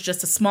he was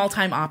just a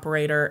small-time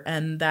operator,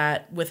 and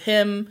that with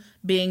him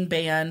being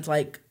banned,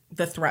 like,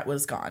 the threat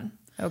was gone.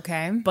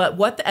 Okay. But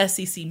what the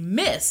SEC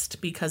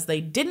missed, because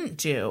they didn't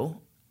do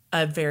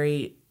a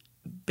very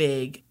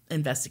big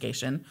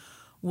investigation,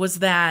 was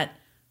that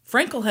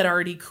Frankel had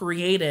already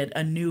created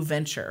a new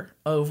venture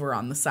over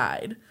on the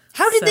side.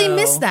 How did they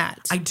miss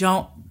that?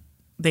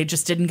 They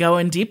just didn't go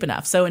in deep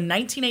enough. So in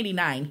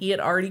 1989, he had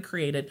already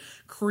created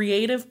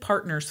Creative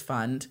Partners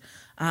Fund,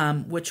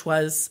 which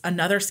was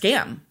another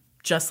scam,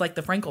 just like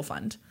the Frankel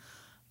Fund.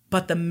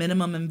 But the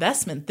minimum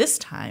investment this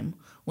time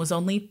was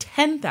only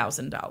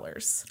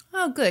 $10,000.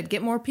 Oh, good.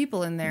 Get more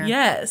people in there.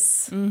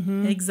 Yes,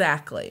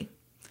 exactly.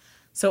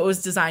 So it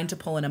was designed to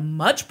pull in a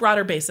much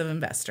broader base of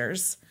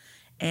investors,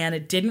 and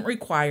it didn't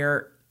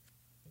require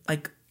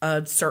like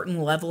a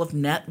certain level of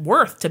net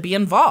worth to be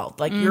involved.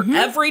 Like your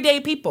everyday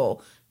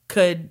people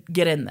could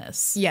get in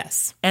this.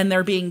 Yes. And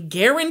they're being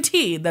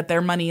guaranteed that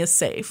their money is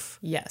safe.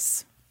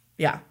 Yes.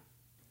 Yeah.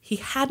 He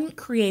hadn't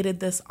created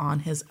this on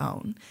his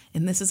own.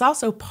 And this is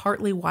also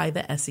partly why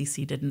the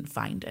SEC didn't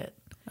find it.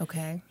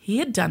 Okay. He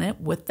had done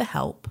it with the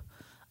help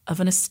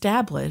of an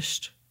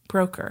established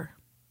broker.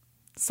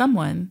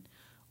 Someone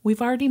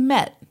we've already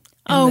met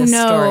in this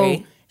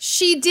story.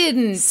 She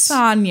didn't.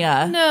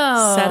 Sonia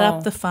set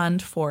up the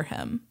fund for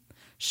him.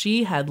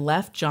 She had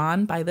left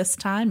John by this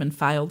time and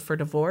filed for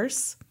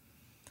divorce.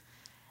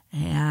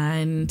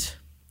 And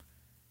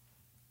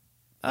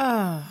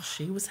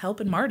she was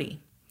helping Marty.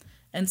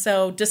 And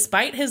so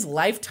despite his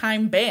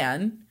lifetime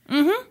ban,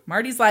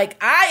 Marty's like,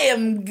 I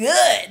am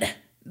good.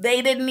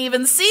 They didn't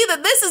even see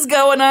that this is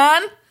going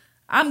on.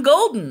 I'm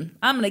golden.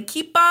 I'm going to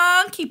keep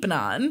on keeping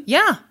on.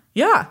 Yeah.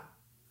 Yeah.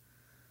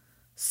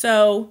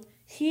 So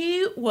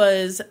he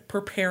was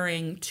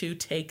preparing to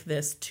take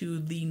this to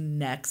the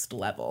next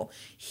level.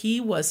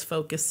 He was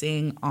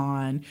focusing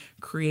on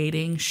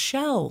creating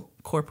shell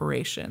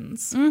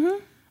corporations,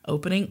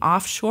 opening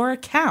offshore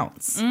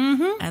accounts,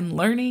 and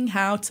learning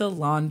how to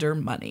launder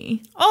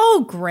money.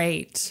 Oh,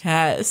 great.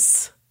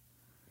 Yes.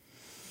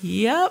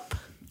 Yep.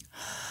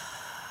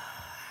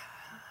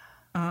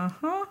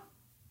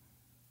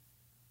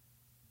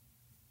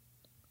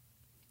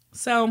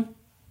 So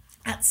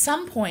at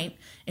some point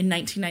in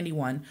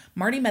 1991,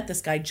 Marty met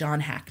this guy, John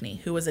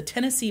Hackney, who was a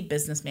Tennessee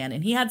businessman,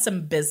 and he had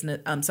some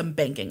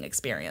banking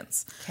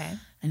experience. Okay.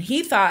 And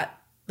he thought,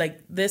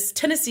 like, this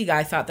Tennessee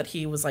guy thought that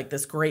he was like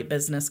this great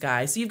business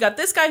guy. So you've got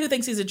this guy who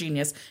thinks he's a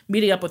genius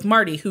meeting up with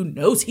Marty, who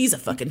knows he's a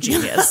fucking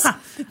genius.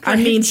 I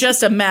mean,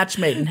 just a match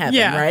made in heaven,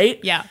 right?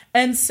 Yeah.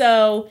 And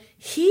so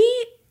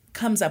he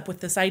comes up with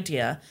this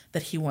idea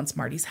that he wants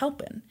Marty's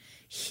help in.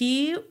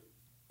 He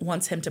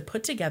wants him to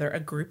put together a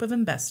group of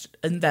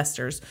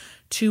investors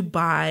to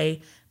buy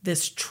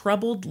this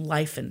troubled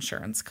life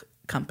insurance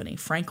company,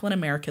 Franklin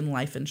American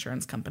Life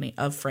Insurance Company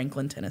of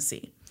Franklin,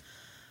 Tennessee.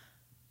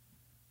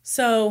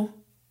 So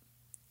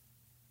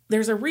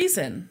there's a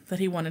reason that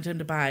he wanted him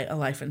to buy a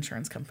life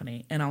insurance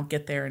company, and I'll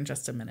get there in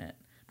just a minute.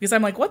 Because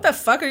I'm like, what the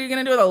fuck are you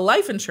going to do with a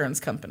life insurance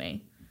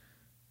company?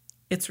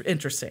 It's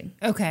interesting.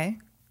 Okay.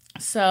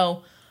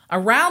 So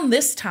around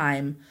this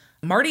time,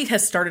 Marty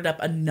has started up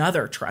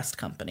another trust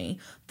company,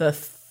 the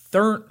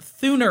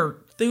Thuner.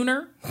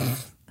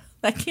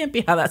 That can't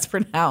be how that's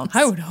pronounced.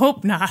 I would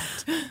hope not.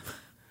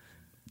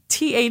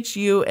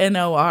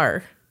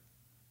 Thunor.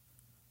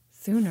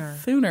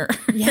 Thuner.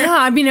 Yeah,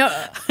 I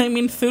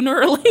mean, sooner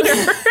or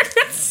later.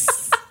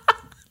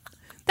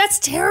 That's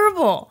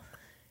terrible.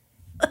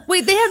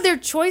 Wait, they had their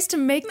choice to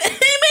make... They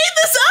made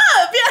this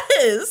up,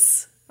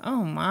 yes.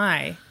 Oh,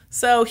 my.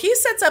 So he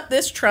sets up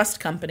this trust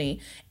company,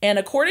 and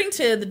according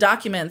to the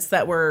documents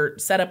that were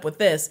set up with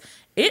this,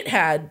 it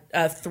had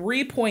a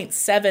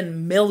 $3.7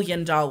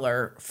 million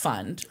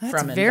fund from investors.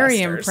 That's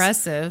very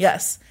impressive.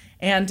 Yes.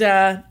 And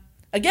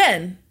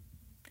again,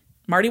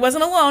 Marty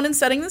wasn't alone in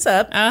setting this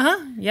up.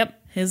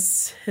 Yep.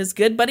 His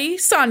good buddy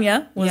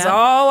Sonia was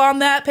all on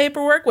that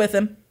paperwork with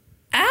him,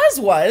 as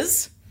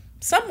was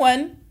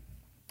someone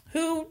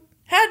who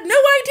had no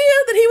idea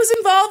that he was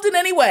involved in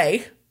any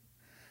way.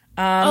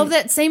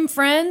 That same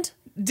friend?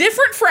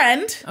 Different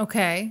friend.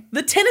 Okay.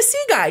 The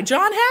Tennessee guy,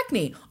 John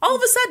Hackney. All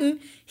of a sudden,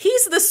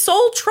 he's the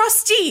sole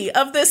trustee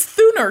of this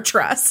Thuner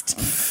Trust.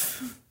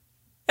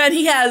 And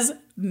he has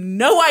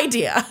no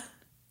idea.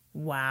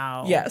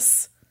 Wow.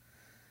 Yes.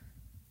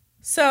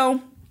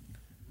 So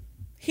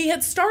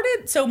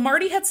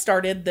Marty had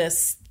started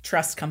this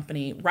trust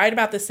company right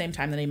about the same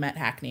time that he met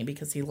Hackney,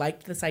 because he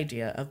liked this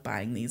idea of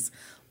buying these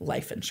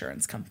life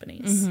insurance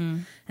companies.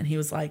 And he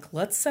was like,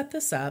 let's set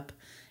this up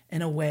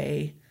in a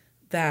way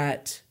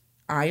that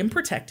I am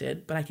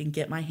protected, but I can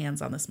get my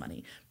hands on this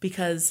money.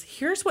 Because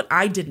here's what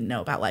I didn't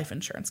know about life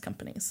insurance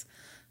companies.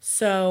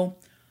 So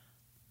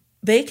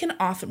they can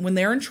often, when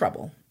they're in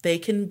trouble, they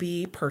can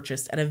be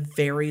purchased at a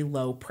very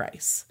low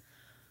price.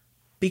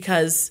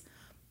 Because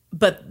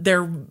But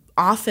they're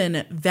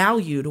often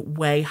valued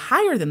way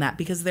higher than that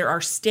because there are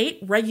state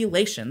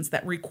regulations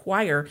that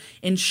require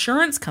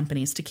insurance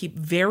companies to keep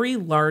very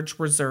large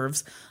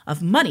reserves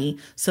of money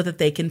so that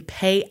they can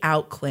pay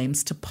out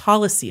claims to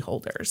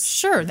policyholders.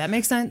 Sure, that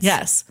makes sense.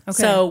 Yes. Okay.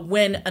 So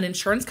when an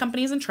insurance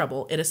company is in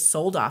trouble, it is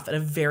sold off at a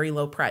very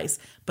low price,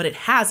 but it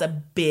has a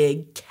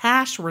big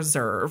cash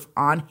reserve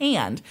on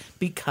hand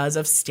because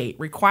of state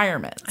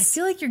requirements. I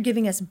feel like you're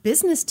giving us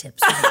business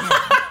tips right now.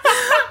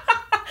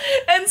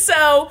 And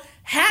so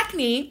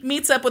Hackney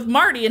meets up with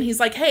Marty and he's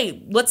like,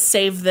 hey, let's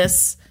save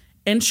this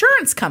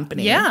insurance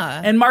company.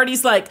 Yeah. And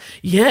Marty's like,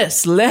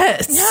 yes,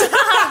 let's.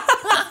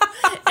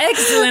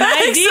 Excellent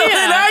idea.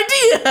 Excellent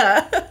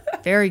idea.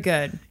 Very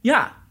good.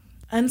 Yeah.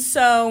 And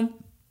so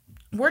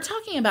we're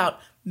talking about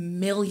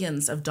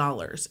millions of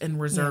dollars in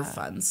reserve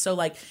funds. So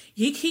like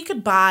he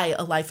could buy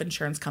a life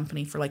insurance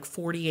company for like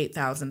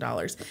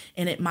 $48,000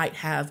 and it might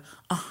have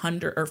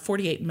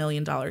 $48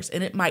 million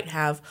and it might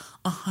have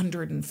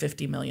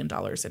 $150 million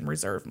in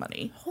reserve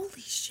money.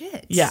 Holy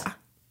shit. Yeah.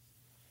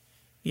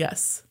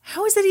 Yes.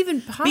 How is that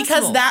even possible?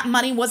 Because that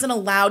money wasn't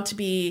allowed to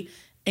be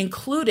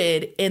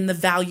included in the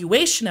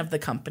valuation of the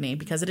company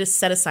because it is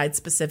set aside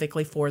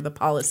specifically for the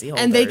policyholders.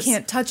 And they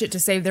can't touch it to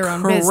save their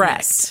own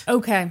business.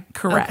 Okay.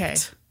 Correct. Okay.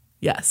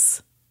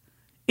 Yes.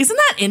 Isn't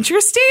that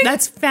interesting?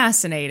 That's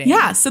fascinating.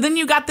 Yeah. So then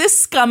you got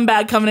this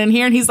scumbag coming in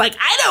here and he's like,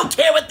 I don't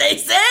care what they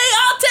say.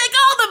 I'll take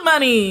all the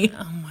money.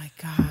 Oh my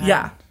God.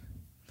 Yeah.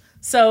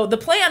 So the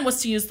plan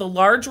was to use the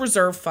large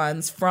reserve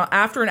funds from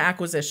after an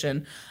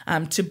acquisition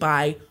to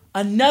buy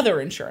another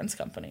insurance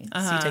company.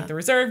 So you take the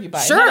reserve, you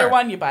buy another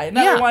one, you buy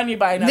another one, you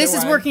buy another one. This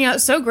is working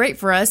out so great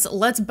for us.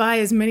 Let's buy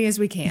as many as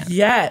we can.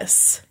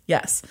 Yes.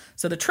 Yes.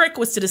 So the trick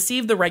was to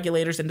deceive the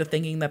regulators into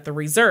thinking that the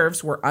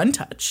reserves were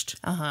untouched,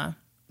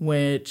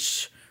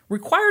 which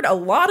required a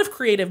lot of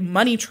creative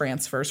money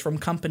transfers from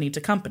company to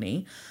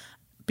company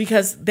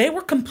because they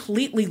were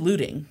completely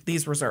looting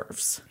these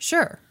reserves.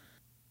 Sure.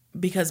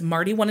 Because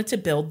Marty wanted to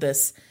build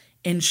this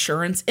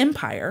insurance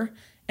empire.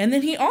 And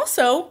then he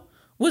also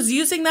was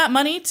using that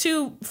money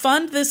to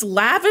fund this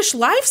lavish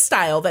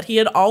lifestyle that he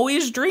had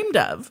always dreamed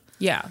of.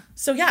 Yeah.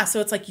 So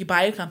it's like you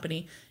buy a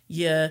company,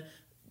 he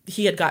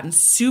had gotten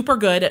super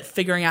good at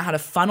figuring out how to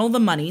funnel the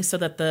money so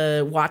that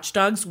the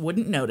watchdogs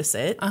wouldn't notice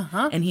it.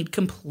 And he'd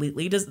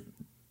completely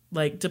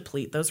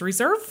deplete those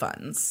reserve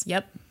funds.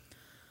 Yep.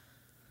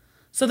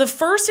 So the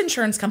first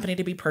insurance company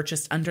to be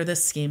purchased under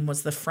this scheme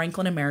was the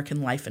Franklin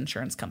American Life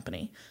Insurance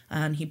Company.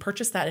 And he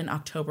purchased that in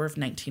October of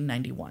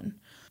 1991.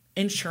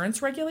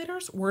 Insurance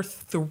regulators were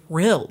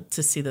thrilled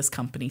to see this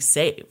company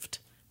saved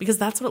because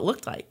that's what it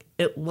looked like.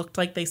 It looked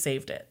like they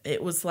saved it.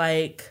 It was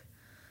like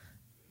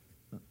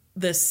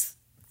this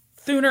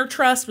Thuner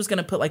Trust was going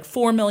to put like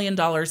 $4 million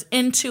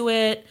into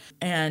it.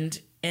 And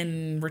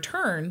in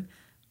return,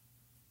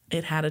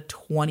 it had a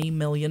 $20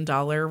 million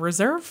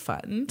reserve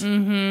fund.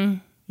 Mm-hmm.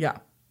 Yeah.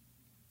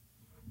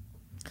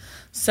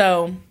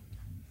 So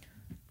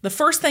the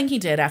first thing he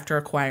did after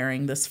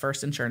acquiring this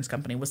first insurance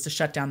company was to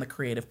shut down the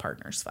Creative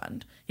Partners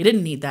Fund. He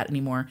didn't need that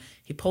anymore.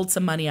 He pulled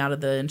some money out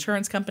of the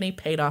insurance company,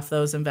 paid off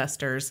those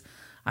investors.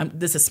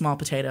 This is small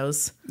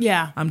potatoes.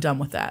 Yeah. I'm done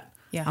with that.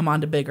 Yeah. I'm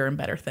on to bigger and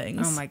better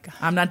things. Oh, my God.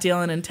 I'm not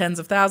dealing in tens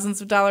of thousands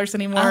of dollars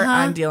anymore.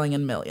 I'm dealing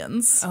in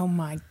millions. Oh,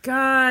 my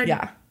God.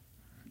 Yeah.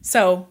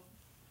 So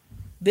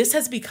this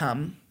has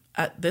become,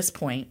 at this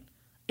point,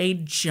 a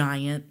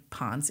giant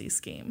Ponzi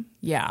scheme.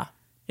 Yeah.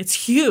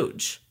 It's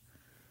huge.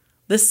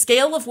 The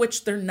scale of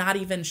which they're not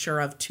even sure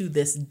of to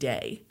this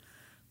day.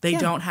 They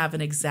don't have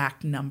an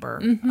exact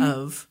number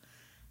of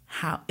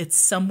how. It's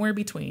somewhere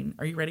between,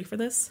 are you ready for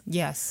this?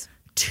 Yes.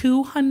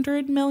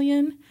 $200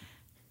 million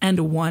and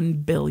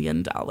 $1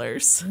 billion.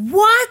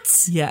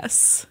 What?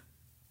 Yes.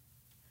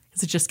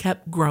 Because it just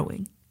kept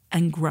growing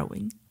and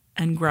growing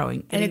and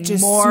growing. And it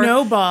just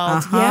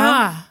snowballed.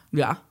 Yeah.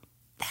 Yeah.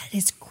 That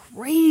is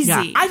crazy.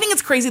 Yeah. I think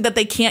it's crazy that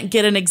they can't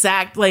get an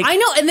exact, like. I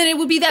know. And then it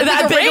would be that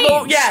big big range.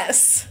 of a,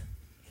 yes.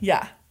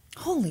 Yeah.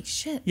 Holy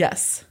shit.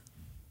 Yes.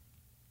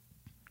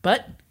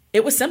 But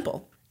it was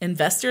simple.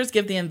 Investors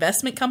give the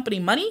investment company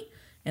money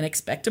and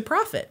expect a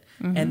profit.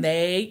 And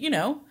they,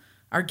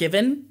 are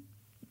given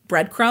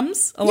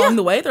breadcrumbs along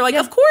the way. They're like,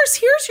 of course,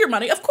 here's your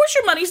money. Of course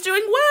your money's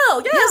doing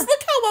well. Yes,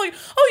 look how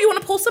well you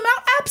want to pull some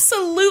out?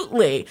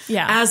 Absolutely.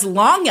 Yeah. As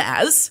long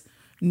as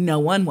no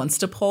one wants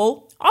to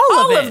pull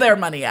all of their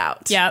money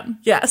out. Yep.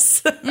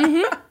 Yes.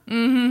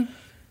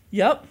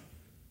 Yep.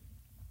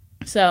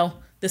 So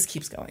this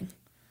keeps going.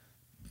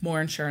 More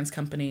insurance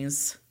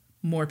companies,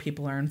 more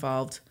people are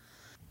involved.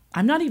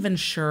 I'm not even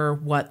sure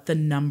what the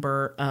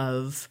number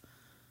of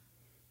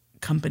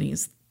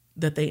companies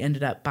that they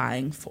ended up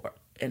buying for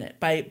in it.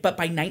 But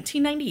by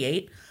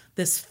 1998,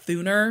 this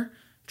Thuner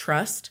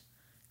Trust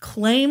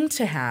claimed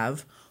to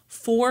have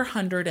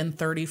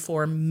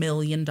 $434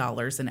 million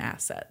in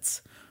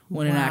assets,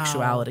 when in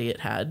actuality it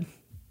had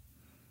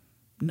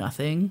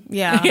nothing.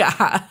 Yeah.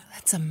 Yeah.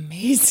 That's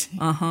amazing.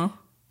 Uh-huh.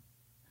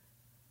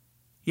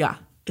 Yeah.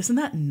 Isn't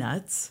that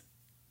nuts?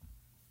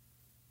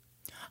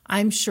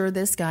 I'm sure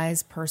this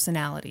guy's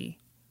personality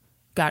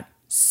got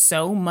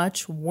so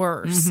much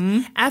worse.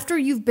 After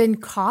you've been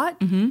caught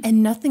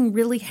and nothing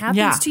really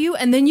happens to you,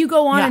 and then you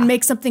go on and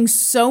make something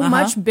so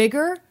much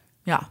bigger.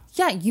 Yeah.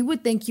 Yeah, you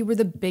would think you were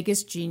the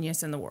biggest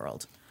genius in the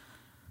world.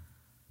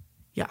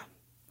 Yeah.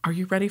 Are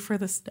you ready for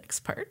this next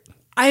part?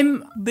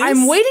 I'm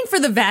waiting for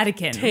the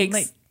Vatican.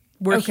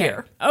 We're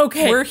here.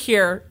 Okay. We're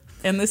here.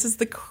 And this is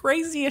the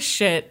craziest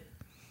shit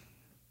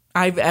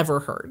I've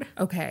ever heard.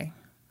 Okay.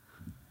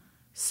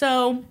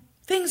 So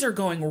things are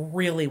going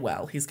really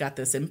well. He's got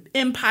this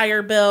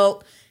empire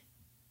built,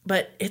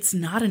 but it's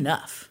not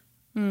enough.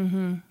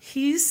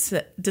 He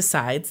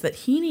decides that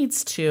he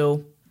needs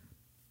to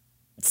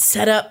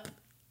set up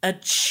a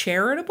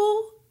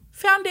charitable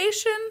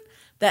foundation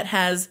that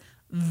has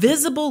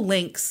visible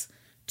links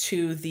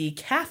to the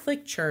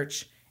Catholic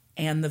Church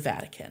and the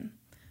Vatican.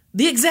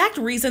 The exact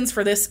reasons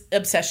for this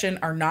obsession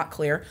are not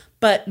clear,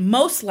 but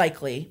most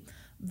likely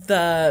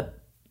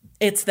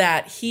it's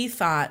that he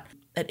thought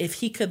that if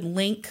he could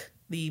link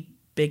the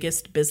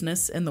biggest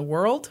business in the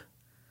world,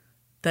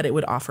 that it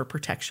would offer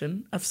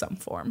protection of some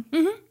form.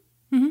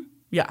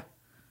 Yeah.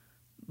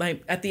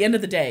 Like at the end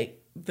of the day,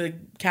 the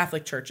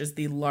Catholic Church is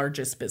the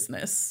largest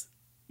business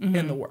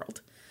in the world.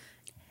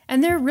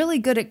 And they're really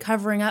good at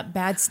covering up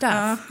bad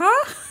stuff.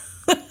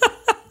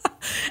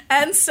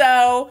 And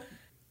so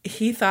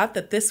he thought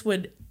that this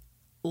would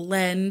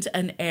lend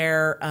an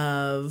air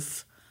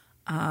of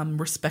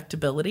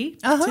respectability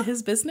to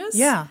his business.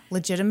 Yeah.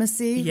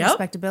 Legitimacy,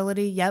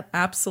 respectability. Yep.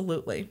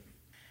 Absolutely.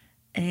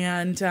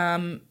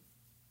 And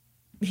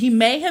he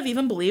may have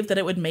even believed that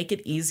it would make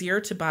it easier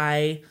to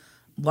buy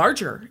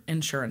larger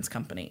insurance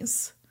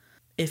companies.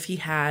 If he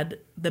had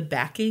the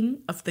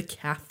backing of the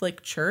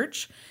Catholic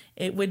Church,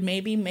 it would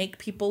maybe make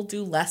people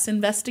do less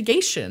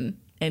investigation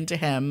into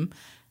him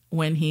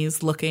when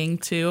he's looking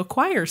to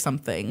acquire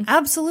something.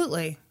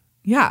 Absolutely.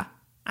 Yeah.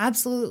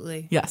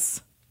 Absolutely.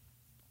 Yes.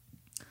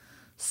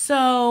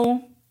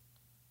 So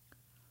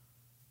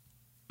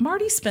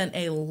Marty spent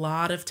a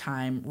lot of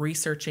time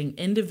researching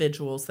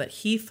individuals that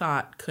he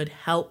thought could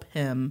help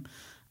him,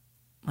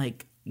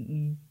 like,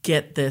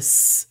 get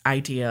this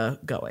idea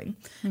going.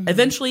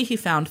 Eventually, he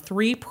found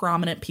 3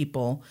 prominent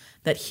people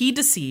that he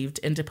deceived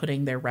into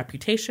putting their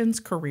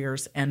reputations,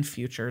 careers, and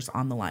futures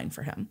on the line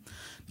for him.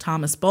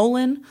 Thomas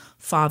Bolin,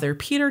 Father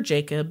Peter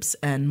Jacobs,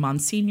 and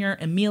Monsignor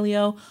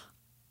Emilio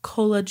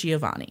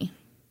Colagiovanni.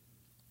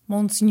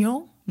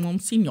 Monsignor?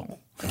 Monsignor.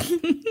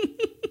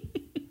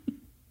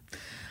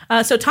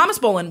 So Thomas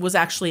Bolin was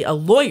actually a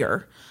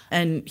lawyer,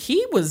 and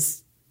he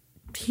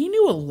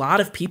knew a lot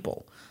of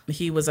people.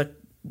 He was a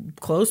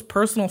close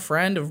personal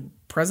friend of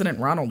President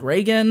Ronald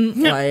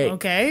Reagan.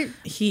 Okay.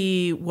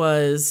 He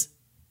was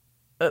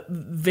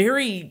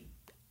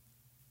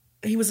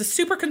he was a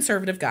super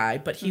conservative guy,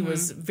 but he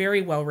was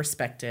very well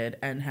respected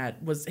and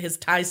his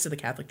ties to the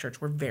Catholic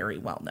Church were very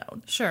well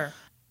known. Sure.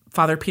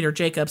 Father Peter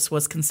Jacobs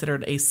was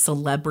considered a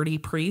celebrity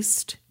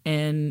priest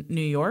in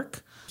New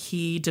York.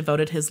 He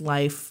devoted his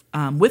life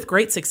with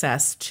great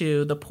success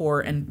to the poor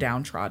and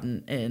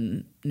downtrodden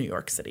in New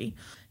York City.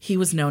 He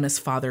was known as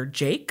Father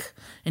Jake,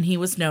 and he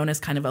was known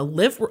as kind of a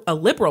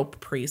liberal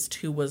priest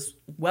who was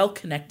well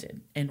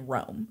connected in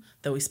Rome,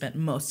 though he spent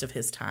most of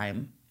his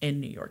time in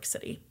New York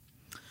City.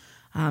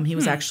 He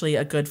was actually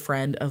a good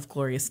friend of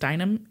Gloria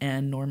Steinem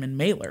and Norman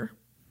Mailer.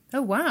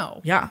 Oh,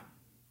 wow. Yeah.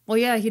 Well,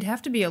 yeah, he'd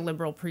have to be a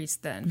liberal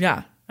priest then.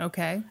 Yeah.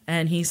 Okay.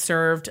 And he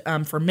served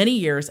for many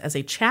years as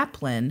a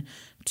chaplain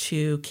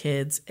to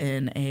kids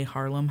in a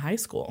Harlem high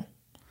school.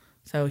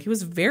 So he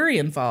was very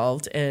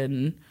involved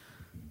in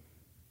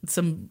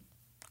some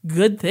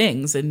good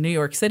things in New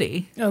York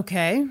City.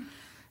 Okay.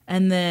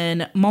 And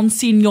then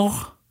Monsignor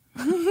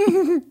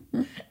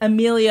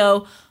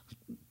Emilio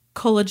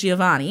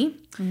Colagiovanni,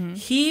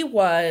 he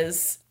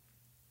was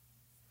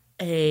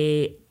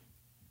a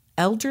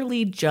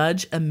elderly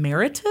judge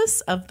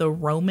emeritus of the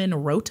Roman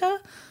Rota,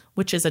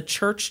 which is a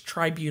church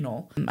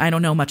tribunal. I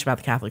don't know much about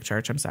the Catholic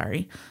Church, I'm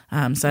sorry. So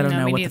I don't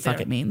know what the fuck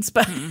it means.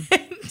 But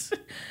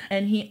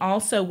and he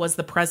also was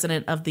the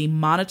president of the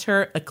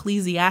Monitor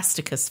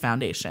Ecclesiasticus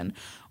Foundation,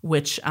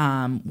 which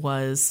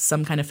was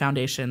some kind of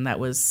foundation that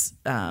was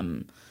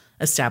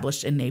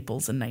established in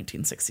Naples in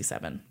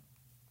 1967.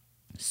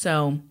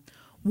 So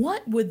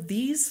what would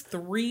these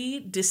 3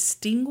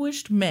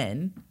 distinguished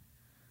men...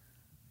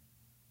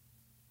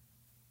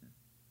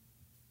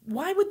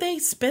 Why would they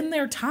spend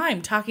their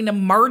time talking to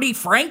Marty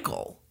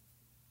Frankel?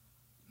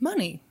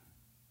 Money.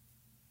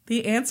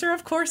 The answer,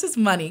 of course, is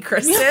money,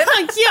 Kristen.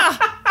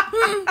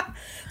 Yeah.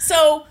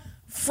 So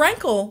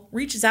Frankel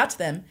reaches out to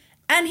them,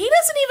 and he's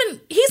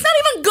not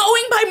even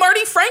going by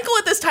Marty Frankel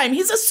at this time.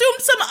 He's assumed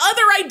some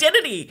other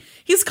identity.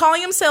 He's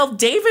calling himself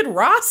David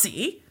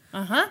Rossi,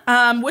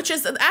 which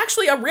is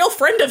actually a real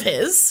friend of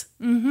his.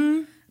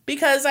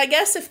 Because I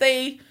guess if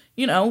they...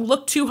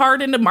 look too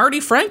hard into Marty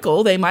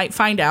Frankel, they might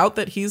find out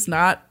that he's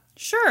not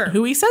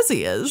who he says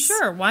he is.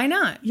 Sure, why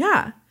not?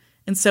 Yeah.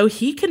 And so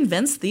he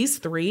convinced these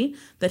 3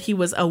 that he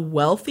was a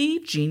wealthy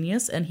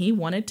genius and he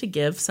wanted to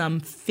give some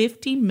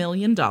 $50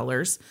 million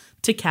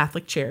to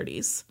Catholic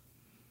charities.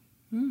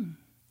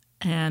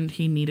 And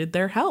he needed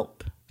their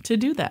help to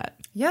do that.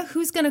 Yeah,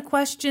 who's going to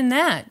question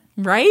that?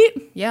 Right?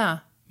 Yeah.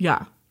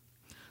 Yeah.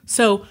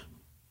 So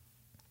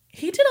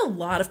he did a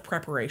lot of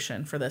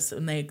preparation for this,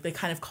 and they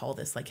kind of call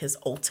this like his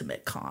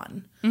ultimate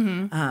con.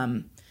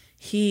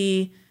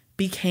 He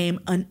became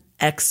an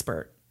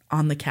expert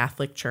on the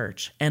Catholic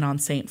Church and on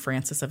St.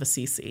 Francis of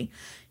Assisi.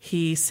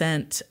 He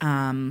sent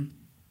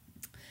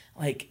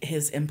like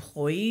his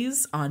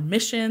employees on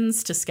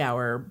missions to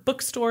scour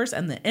bookstores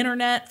and the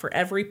internet for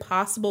every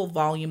possible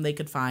volume they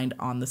could find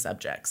on the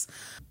subjects.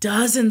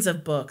 Dozens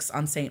of books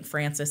on St.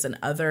 Francis and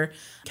other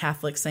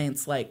Catholic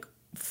saints like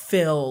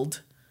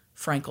filled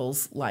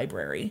Frankel's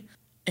library.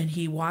 And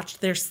he watched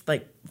there's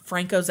like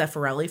Franco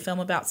Zeffirelli film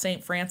about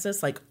St.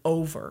 Francis like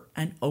over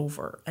and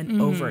over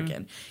and over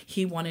again.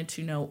 He wanted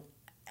to know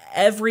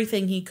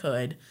everything he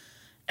could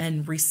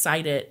and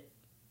recite it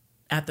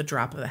at the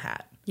drop of the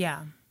hat.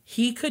 Yeah.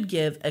 He could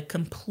give a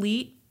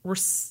complete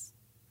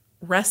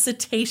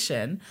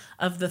recitation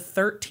of the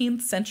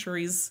 13th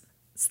century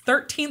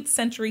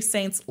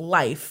saint's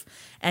life,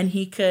 and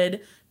he could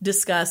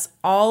discuss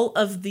all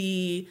of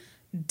the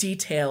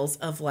details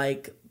of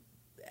like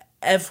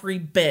every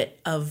bit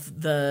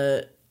of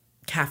the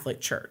Catholic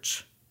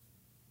Church.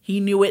 He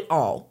knew it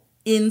all,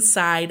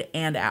 inside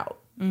and out.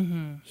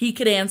 He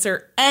could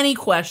answer any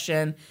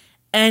question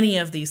any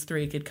of these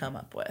three could come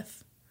up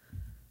with.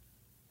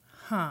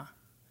 Huh.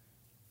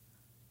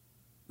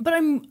 But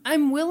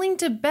I'm willing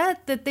to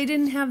bet that they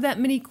didn't have that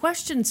many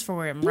questions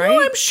for him, right?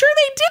 No, I'm sure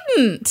they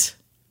didn't.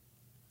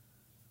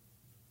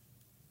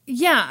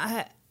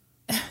 Yeah.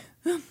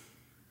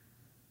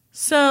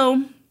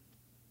 So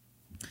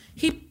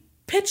he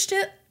pitched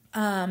it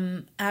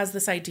as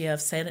this idea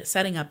of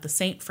setting up the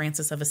St.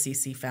 Francis of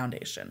Assisi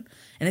Foundation.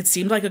 And it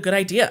seemed like a good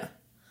idea.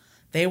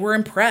 They were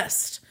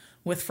impressed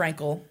with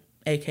Frankel,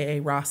 a.k.a.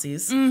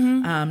 Rossi's,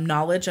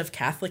 knowledge of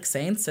Catholic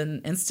saints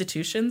and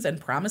institutions, and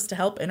promised to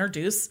help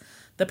introduce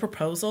the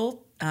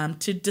proposal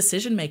to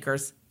decision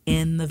makers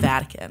in the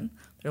Vatican.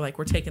 They're like,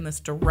 we're taking this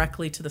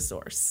directly to the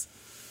source.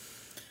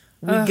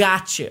 We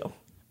got you.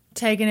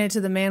 Taking it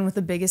to the man with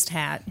the biggest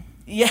hat.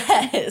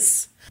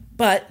 Yes.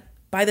 But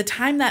by the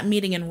time that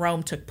meeting in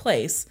Rome took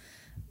place,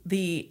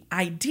 the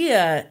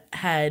idea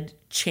had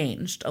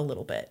changed a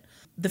little bit.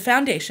 The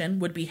foundation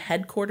would be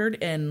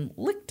headquartered in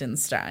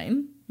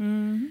Liechtenstein,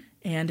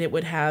 and it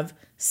would have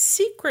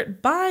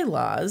secret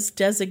bylaws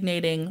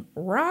designating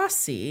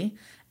Rossi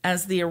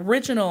as the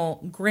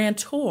original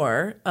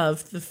grantor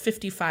of the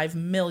 $55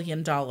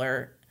 million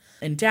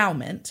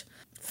endowment.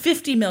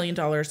 $50 million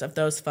of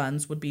those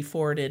funds would be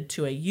forwarded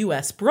to a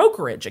U.S.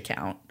 brokerage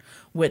account,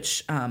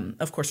 which,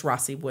 of course,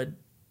 Rossi would,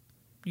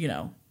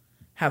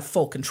 have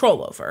full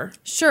control over.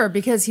 Sure,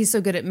 because he's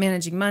so good at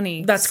managing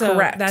money. That's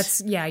correct.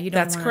 That's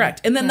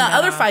correct. And then the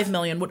other $5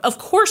 million would, of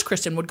course,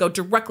 Kristen, would go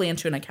directly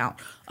into an account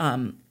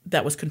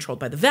that was controlled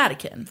by the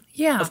Vatican.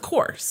 Yeah. Of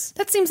course.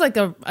 That seems like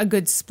a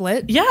good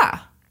split. Yeah.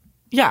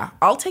 Yeah.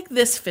 I'll take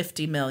this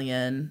 $50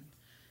 million,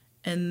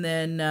 and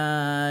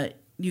then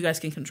you guys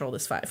can control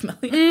this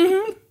 $5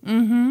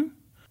 million.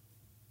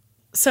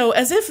 So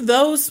as if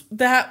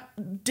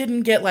that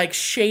didn't get like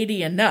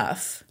shady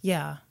enough.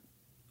 Yeah.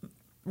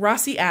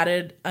 Rossi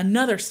added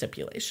another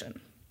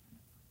stipulation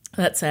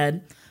that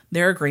said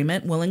their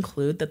agreement will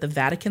include that the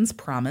Vatican's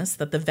promise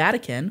that the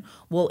Vatican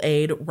will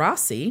aid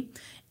Rossi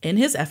in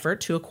his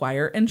effort to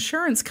acquire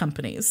insurance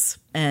companies,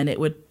 and it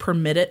would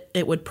permit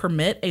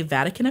a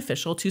Vatican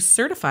official to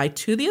certify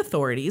to the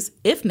authorities,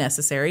 if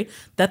necessary,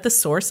 that the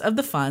source of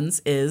the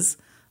funds is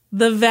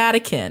the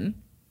Vatican.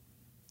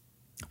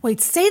 Wait,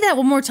 say that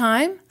one more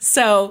time.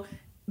 So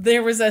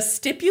there was a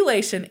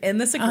stipulation in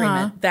this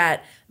agreement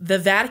that the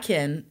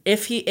Vatican,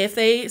 if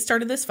they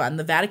started this fund,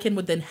 the Vatican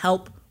would then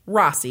help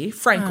Rossi,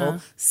 Frankel,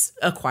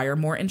 acquire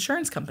more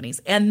insurance companies.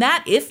 And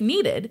that, if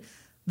needed,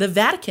 the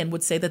Vatican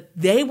would say that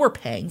they were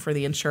paying for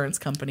the insurance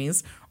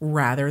companies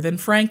rather than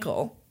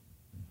Frankel.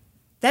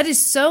 That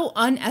is so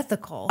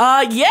unethical.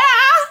 Yeah.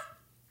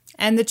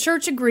 And the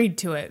church agreed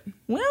to it.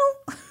 Well,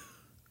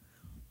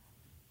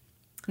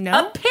 no.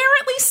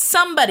 Apparently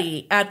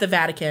somebody at the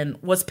Vatican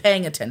was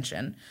paying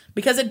attention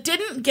because it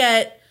didn't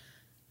get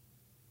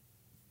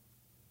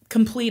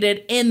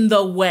completed in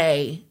the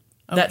way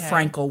that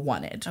Frankel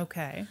wanted.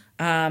 Okay.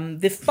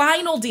 The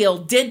final deal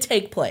did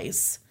take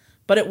place,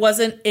 but it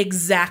wasn't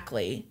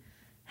exactly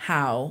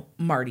how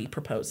Marty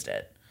proposed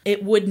it.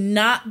 It would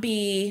not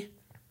be,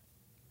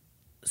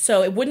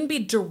 so it wouldn't be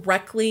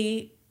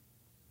directly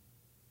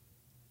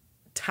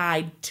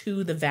tied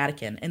to the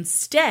Vatican.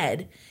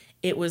 Instead,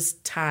 it was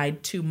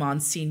tied to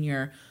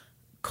Monsignor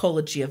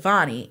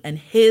Colagiovanni and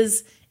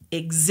his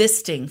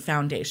existing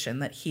foundation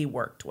that he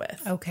worked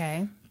with.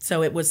 Okay.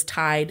 So it was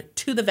tied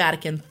to the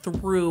Vatican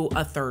through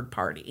a third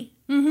party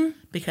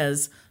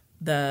because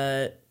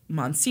the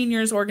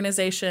Monsignor's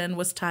organization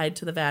was tied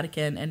to the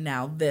Vatican, and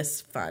now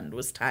this fund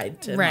was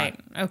tied to right.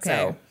 Okay.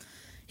 So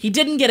he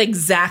didn't get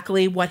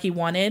exactly what he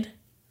wanted,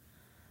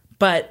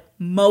 but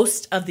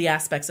most of the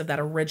aspects of that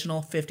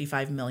original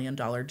 $55 million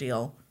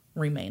deal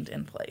remained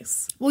in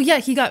place. Well, yeah,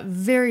 he got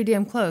very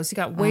damn close. He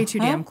got way too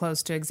damn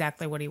close to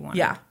exactly what he wanted.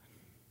 Yeah.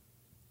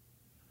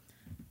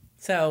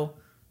 So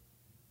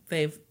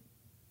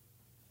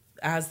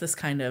as this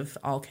kind of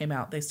all came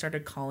out, they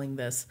started calling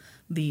this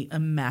the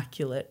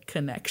Immaculate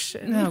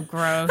Connection. Oh,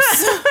 gross.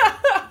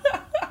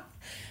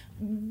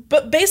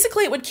 But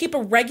basically, it would keep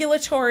a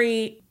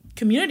regulatory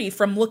community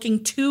from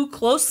looking too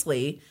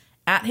closely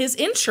at his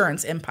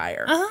insurance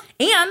empire.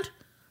 And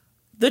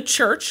the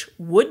church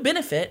would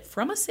benefit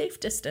from a safe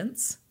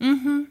distance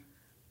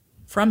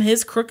from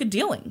his crooked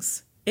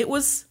dealings. It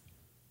was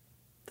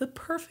the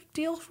perfect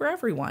deal for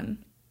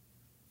everyone.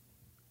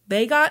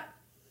 They got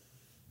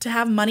to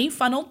have money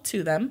funneled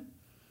to them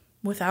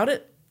without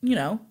it,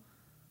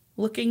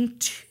 looking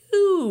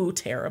too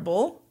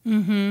terrible.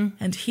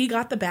 And he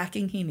got the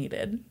backing he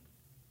needed.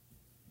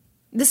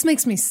 This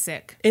makes me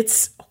sick.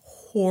 It's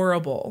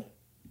horrible.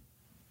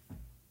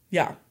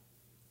 Yeah.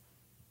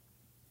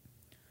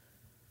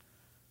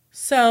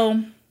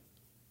 So,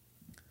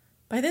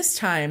 by this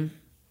time,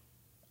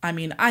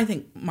 I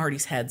think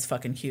Marty's head's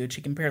fucking huge.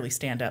 He can barely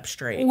stand up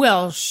straight.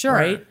 Well, sure.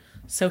 Right?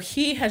 So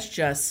he has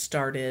just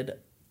started...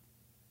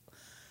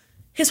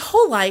 His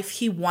whole life,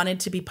 he wanted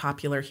to be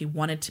popular. He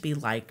wanted to be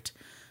liked.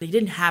 He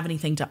didn't have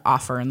anything to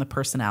offer in the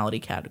personality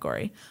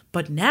category.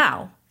 But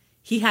now,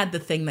 he had the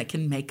thing that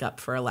can make up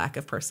for a lack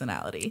of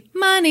personality.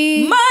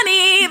 Money!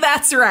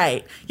 That's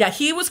right. Yeah,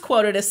 he was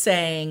quoted as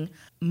saying,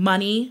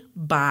 "Money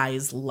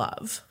buys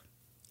love."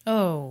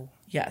 Oh.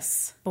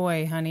 Yes.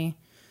 Boy, honey.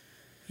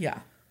 Yeah.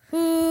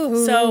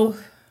 Ooh. So,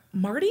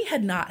 Marty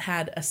had not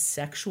had a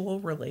sexual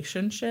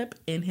relationship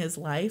in his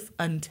life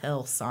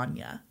until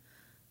Sonia.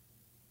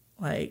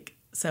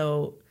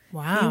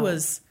 Wow.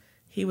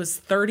 He was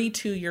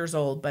 32 years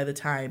old by the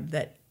time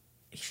that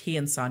he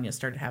and Sonia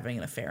started having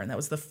an affair. And that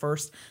was the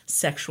first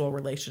sexual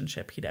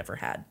relationship he'd ever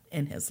had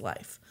in his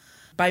life.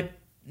 By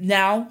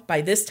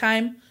this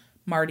time,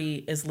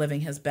 Marty is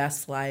living his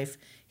best life.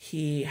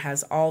 He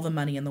has all the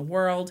money in the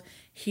world.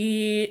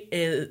 He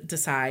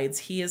decides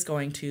he is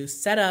going to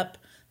set up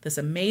this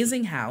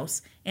amazing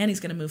house, and he's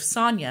going to move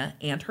Sonia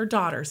and her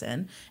daughters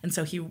in. And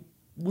so he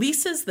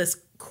leases this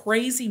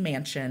crazy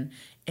mansion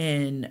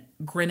in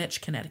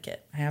Greenwich,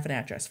 Connecticut. I have an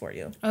address for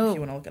you if you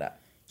want to look it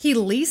up. He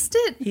leased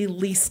it? He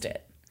leased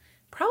it.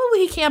 Probably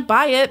he can't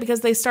buy it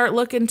because they start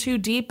looking too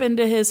deep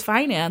into his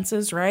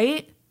finances,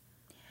 right?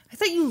 I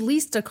thought you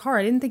leased a car.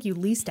 I didn't think you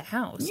leased a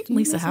house. You can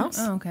lease a house.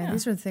 Oh, okay. Yeah.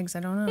 These are the things I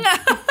don't know.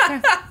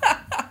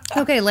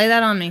 Okay, lay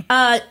that on me.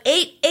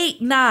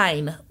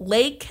 889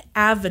 Lake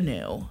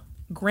Avenue,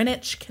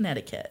 Greenwich,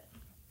 Connecticut.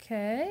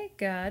 Okay,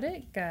 got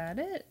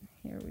it.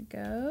 Here we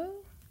go.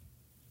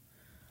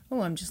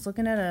 Oh, I'm just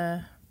looking at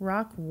a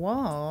rock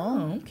wall.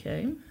 Oh,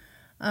 okay.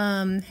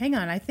 Hang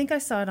on. I think I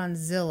saw it on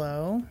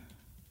Zillow.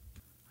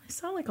 I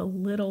saw like a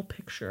little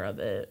picture of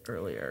it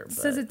earlier. It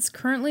says it's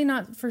currently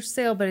not for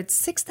sale, but it's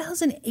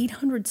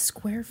 6,800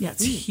 square feet. Yeah,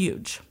 it's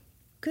huge.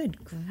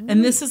 Good grief.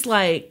 And this is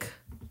like,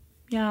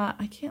 yeah,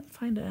 I can't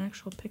find an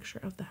actual picture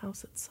of the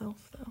house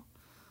itself, though.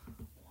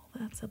 Well,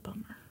 that's a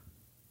bummer.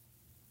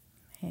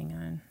 Hang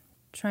on.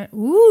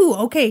 Ooh,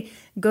 okay.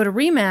 Go to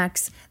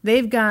Remax.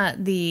 They've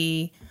got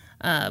the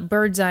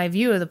bird's eye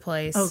view of the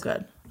place. Oh,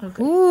 good.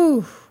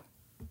 Ooh.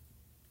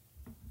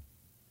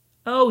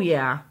 Oh,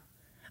 yeah.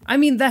 I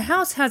mean, the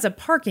house has a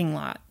parking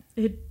lot.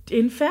 It,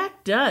 in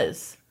fact,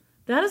 does.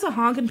 That is a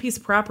honking piece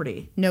of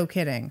property. No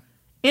kidding.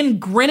 In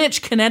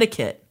Greenwich,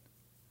 Connecticut.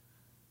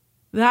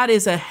 That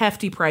is a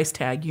hefty price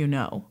tag, you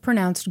know.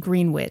 Pronounced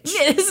Greenwich.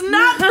 It is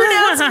not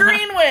pronounced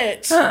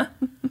Greenwich.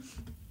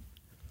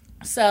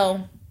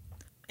 So,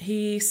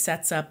 he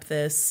sets up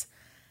this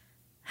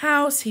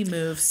house. He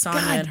moves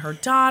Sonia and her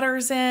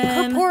daughters in.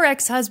 Her poor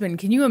ex-husband.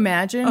 Can you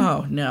imagine?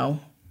 Oh,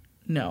 no.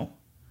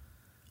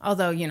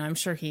 Although, I'm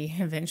sure he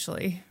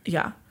eventually...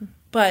 Yeah.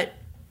 But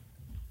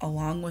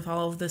along with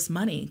all of this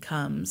money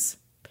comes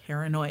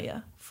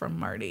paranoia from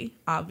Marty,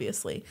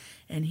 obviously.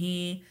 And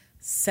he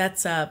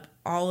sets up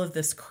all of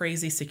this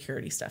crazy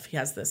security stuff. He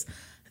has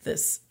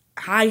this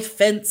high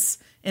fence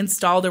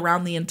installed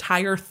around the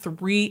entire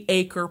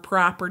 3-acre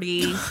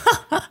property,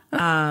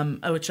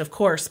 which, of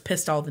course,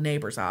 pissed all the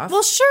neighbors off.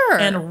 Well, sure.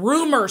 And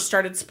rumors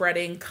started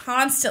spreading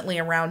constantly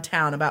around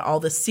town about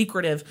all the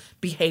secretive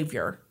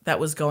behavior that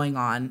was going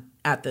on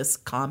at this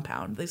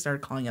compound. They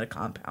started calling it a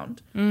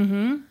compound.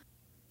 Mm-hmm.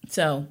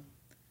 So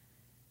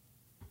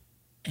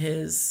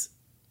his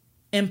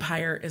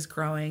empire is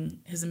growing.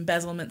 His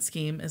embezzlement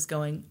scheme is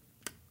going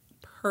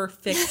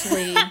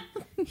perfectly.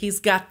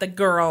 He's got the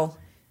girl.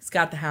 He's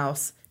got the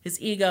house.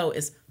 His ego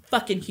is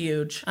fucking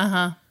huge.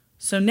 Uh-huh.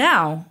 So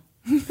now...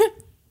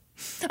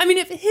 I mean,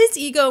 if his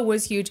ego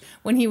was huge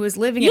when he was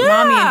living at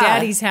Mommy and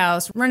Daddy's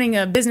house, running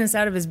a business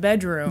out of his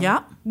bedroom,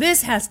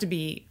 this has to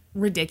be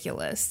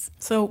ridiculous.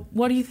 So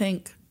what do you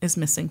think is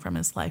missing from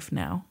his life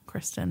now,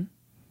 Kristen?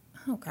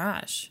 Oh,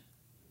 gosh.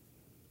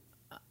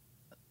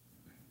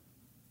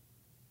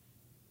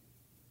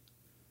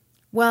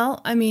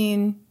 Well, I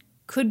mean,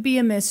 could be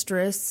a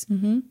mistress.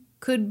 Mm-hmm.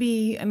 Could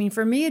be, I mean,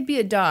 for me, it'd be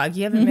a dog.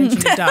 You haven't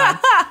mentioned a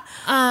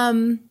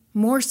dog.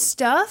 More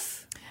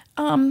stuff?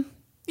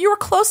 You were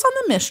close on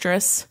the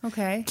mistress.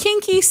 Okay.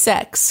 Kinky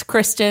sex,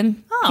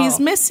 Kristen. Oh. He's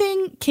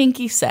missing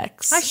kinky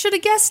sex. I should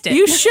have guessed it.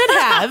 You should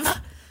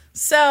have.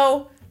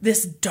 So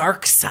this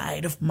dark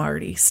side of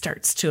Marty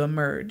starts to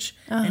emerge.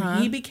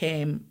 And he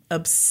became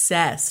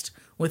obsessed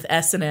with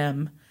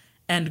S&M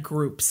and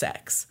group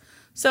sex.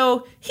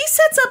 So he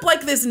sets up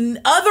like this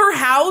other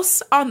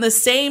house on the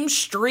same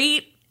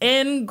street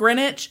in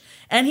Greenwich.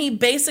 And he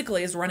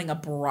basically is running a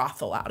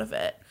brothel out of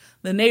it.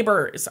 The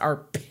neighbors are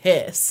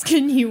pissed.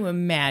 Can you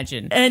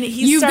imagine? And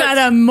you've got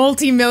a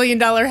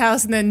multi-million-dollar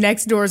house, and then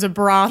next door is a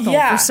brothel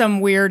for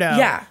some weirdo.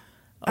 Yeah.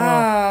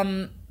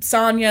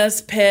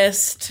 Sonya's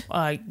pissed.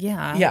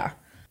 Yeah. Yeah.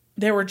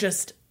 There were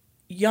just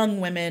young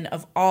women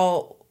of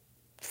all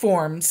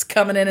forms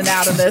coming in and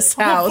out of this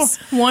house.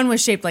 One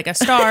was shaped like a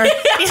star.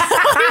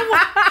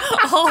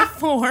 All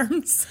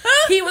forms.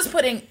 He was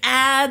putting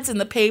ads in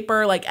the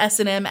paper, like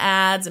S&M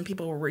ads, and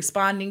people were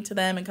responding to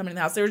them and coming to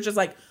the house. There was just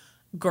like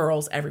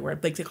girls everywhere.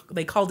 Like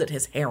they called it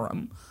his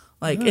harem.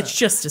 Like it's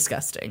just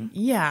disgusting.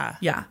 Yeah.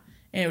 Yeah.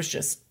 And it was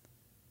just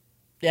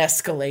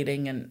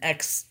escalating and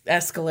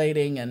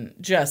escalating and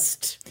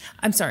just.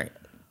 I'm sorry.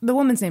 The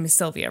woman's name is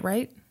Sylvia,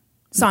 right?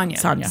 Sonia.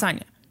 Sonia.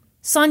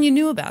 Sonia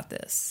knew about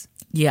this.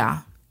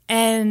 Yeah.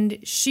 And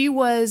she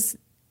was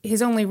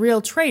his only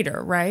real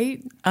traitor,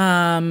 right?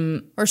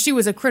 Or she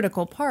was a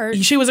critical part.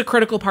 She was a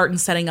critical part in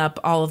setting up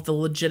all of the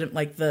legitimate,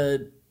 like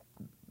the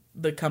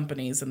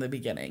companies in the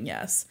beginning.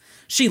 Yes.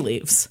 She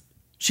leaves.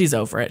 She's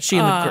over it. She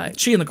and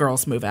the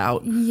girls move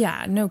out.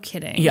 Yeah, no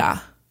kidding. Yeah.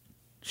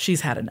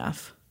 She's had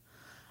enough.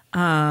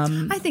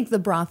 I think the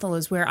brothel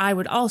is where I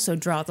would also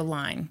draw the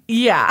line.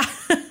 Yeah.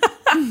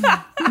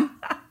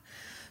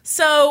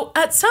 So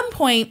at some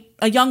point,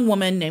 a young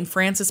woman named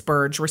Frances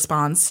Burge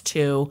responds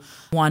to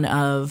one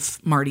of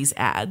Marty's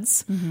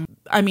ads. Mm-hmm.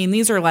 I mean,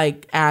 these are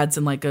like ads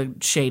in like a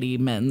shady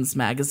men's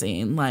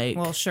magazine. Like,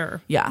 well,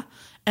 sure. Yeah.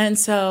 And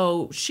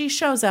so she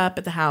shows up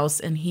at the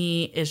house and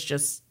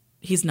he's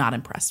not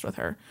impressed with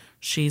her.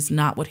 She's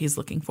not what he's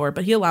looking for,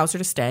 but he allows her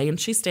to stay and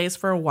she stays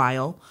for a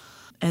while.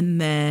 And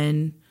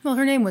then. Well,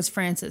 her name was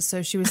Frances,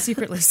 so she was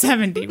secretly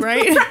 70,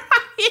 right?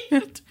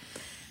 Right.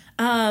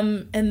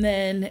 And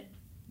then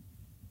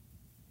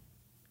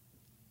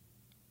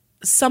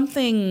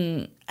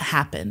something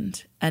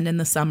happened. And in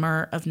the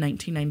summer of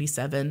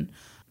 1997,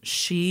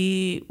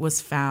 she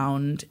was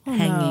found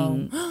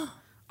hanging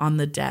on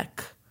the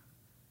deck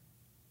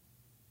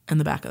in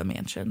the back of the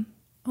mansion.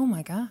 Oh,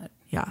 my God.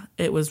 Yeah,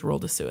 it was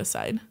ruled a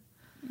suicide.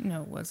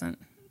 No, it wasn't.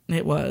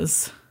 It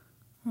was.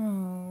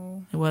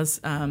 Oh. It was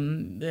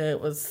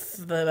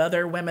the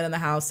other women in the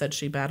house said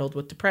she battled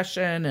with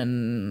depression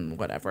and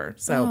whatever.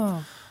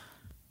 So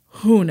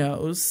who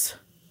knows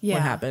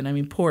what happened? I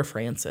mean, poor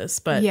Frances.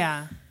 But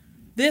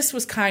this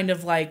was kind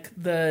of like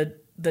the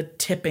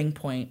tipping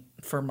point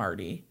for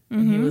Marty.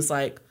 Mm-hmm. And he was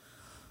like,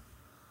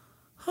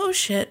 oh,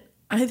 shit.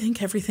 I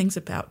think everything's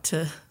about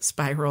to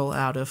spiral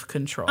out of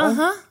control.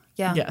 Uh-huh.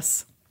 Yeah.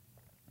 Yes.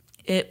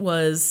 It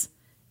was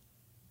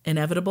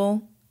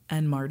inevitable,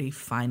 and Marty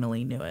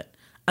finally knew it.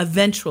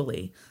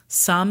 Eventually,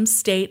 some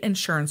state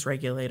insurance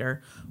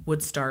regulator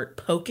would start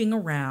poking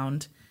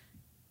around,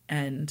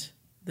 and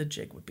the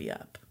jig would be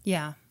up.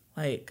 Yeah.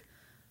 Like,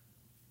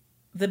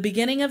 the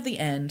beginning of the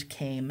end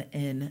came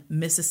in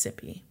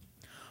Mississippi.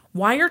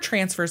 Wire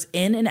transfers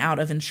in and out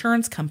of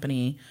insurance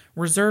company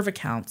reserve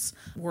accounts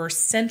were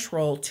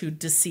central to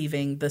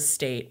deceiving the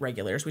state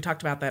regulators. We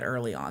talked about that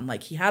early on.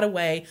 Like, he had a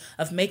way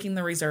of making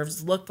the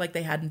reserves look like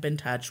they hadn't been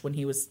touched when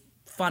he was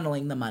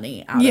funneling the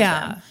money out of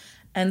them.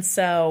 And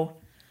so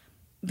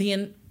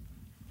the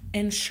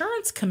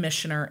insurance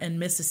commissioner in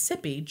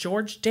Mississippi,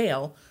 George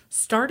Dale,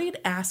 started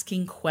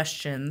asking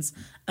questions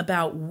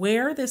about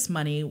where this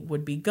money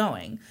would be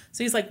going.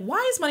 So he's like,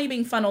 why is money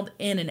being funneled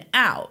in and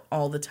out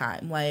all the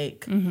time?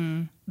 Like,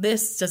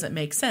 this doesn't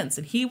make sense.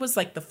 And he was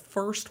like the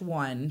first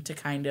one to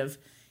kind of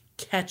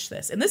catch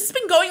this. And this has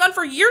been going on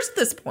for years at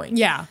this point.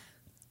 Yeah.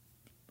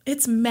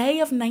 It's May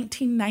of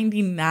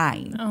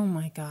 1999. Oh,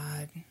 my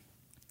God.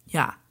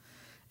 Yeah.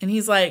 And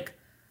he's like,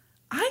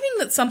 I think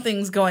that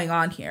something's going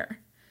on here.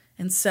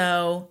 And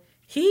so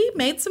he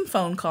made some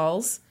phone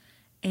calls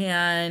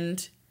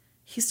and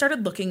he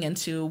started looking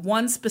into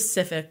one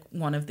specific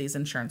one of these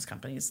insurance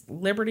companies,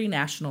 Liberty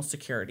National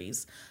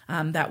Securities.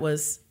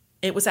 Liberty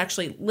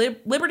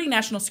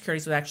National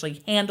Securities was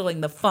actually handling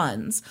the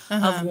funds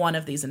of one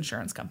of these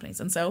insurance companies.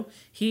 And so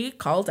he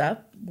called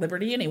up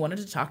Liberty and he wanted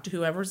to talk to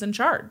whoever's in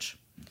charge.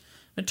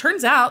 It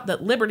turns out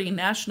that Liberty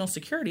National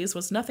Securities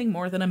was nothing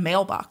more than a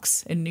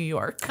mailbox in New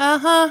York.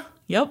 Uh-huh.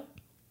 Yep.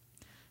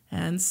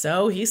 And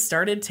so he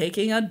started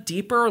taking a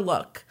deeper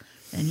look.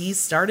 And he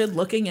started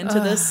looking into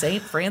the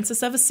St.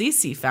 Francis of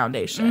Assisi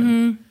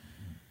Foundation.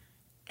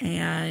 Mm-hmm.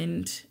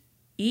 And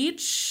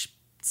each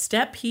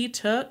step he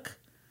took,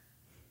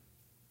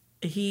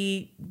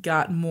 he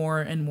got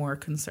more and more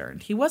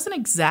concerned. He wasn't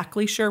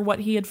exactly sure what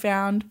he had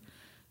found,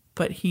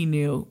 but he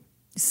knew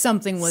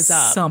something was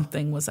up.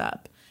 Something was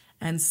up.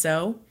 And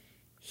so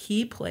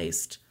he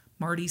placed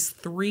Marty's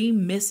 3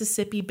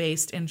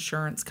 Mississippi-based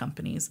insurance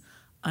companies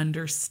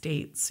under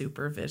state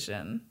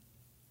supervision.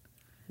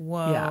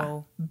 Whoa.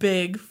 Yeah.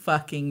 Big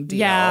fucking deal.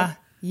 Yeah.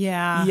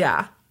 Yeah.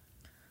 Yeah.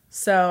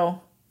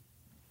 So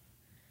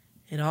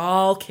it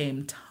all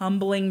came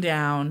tumbling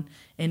down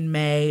in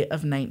May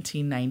of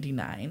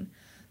 1999.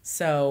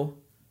 So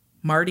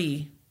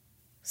Marty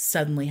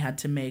suddenly had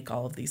to make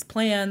all of these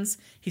plans.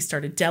 He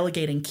started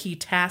delegating key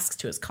tasks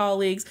to his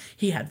colleagues.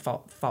 He had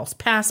false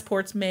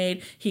passports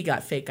made. He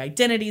got fake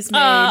identities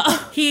made.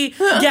 He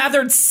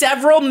gathered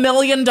several $1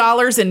 million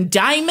in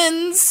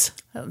diamonds.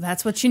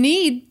 That's what you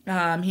need.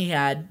 He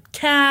had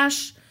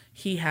cash.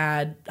 He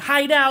had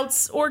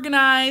hideouts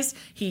organized.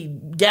 He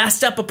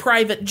gassed up a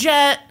private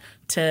jet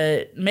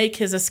to make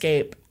his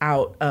escape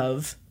out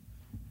of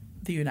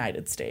the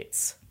United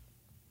States.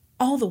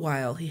 All the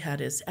while, he had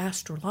his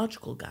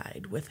astrological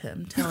guide with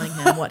him, telling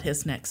him what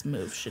his next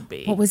move should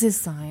be. What was his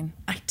sign?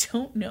 I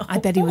don't know. I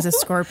bet he was a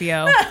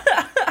Scorpio.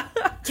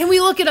 Can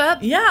we look it up?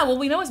 Yeah, well,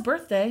 we know his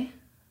birthday.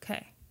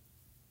 Okay.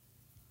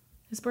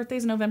 His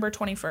birthday's November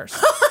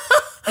 21st.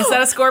 Is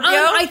that a Scorpio?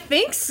 I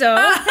think so.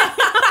 Shut up!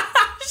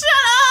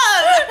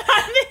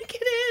 I think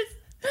it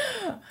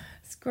is.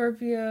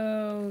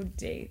 Scorpio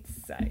date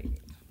site.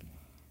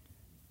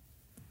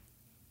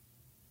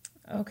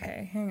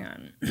 Okay, hang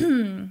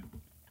on.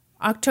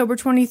 October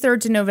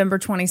 23rd to November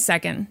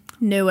 22nd.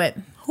 Knew it.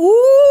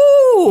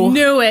 Ooh.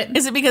 Knew it.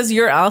 Is it because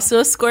you're also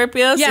a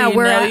Scorpio? Yeah, so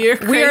we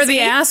are the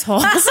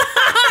assholes.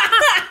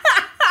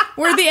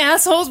 We're the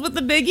assholes with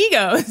the big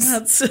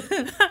egos.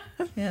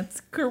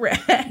 That's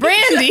correct.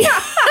 Brandy.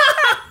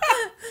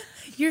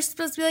 You're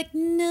supposed to be like,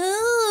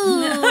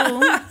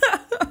 no.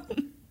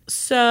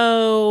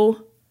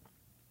 So,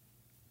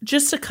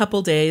 just a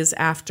couple days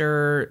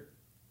after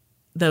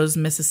those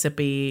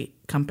Mississippi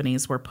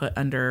companies were put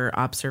under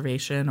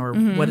observation, or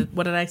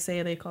what did I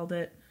say they called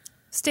it?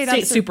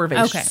 State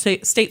supervision.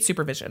 Okay. State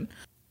supervision.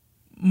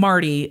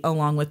 Marty,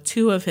 along with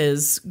two of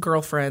his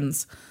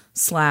girlfriends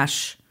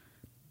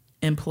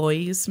 /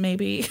 employees,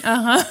 maybe.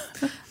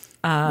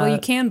 Well, you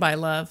can buy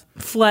love.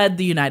 Fled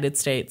the United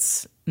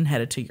States and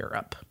headed to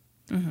Europe.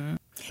 Mm-hmm.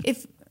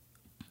 If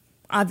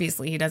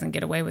obviously he doesn't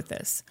get away with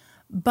this,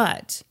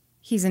 but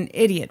he's an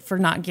idiot for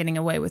not getting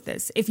away with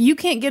this. If you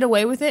can't get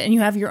away with it and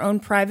you have your own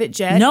private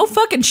jet, no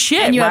fucking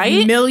shit, and you right?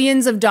 have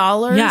millions of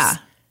dollars, yeah,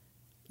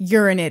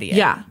 you're an idiot.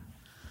 Yeah.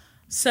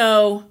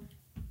 So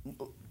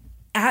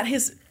at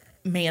his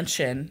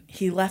mansion,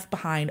 he left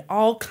behind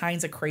all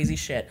kinds of crazy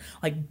shit,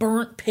 like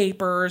burnt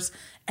papers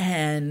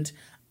and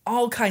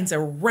all kinds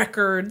of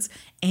records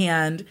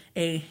and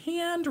a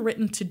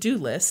handwritten to-do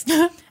list.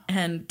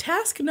 And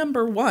task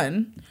number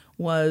 1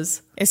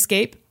 was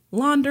escape,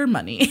 launder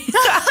money.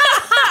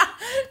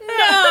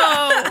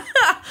 No.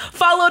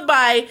 Followed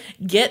by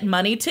get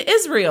money to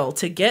Israel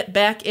to get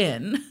back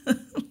in.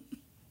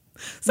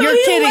 So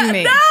you're kidding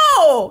me.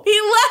 No! He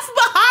left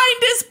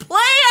behind his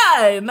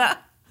plan.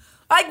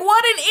 Like,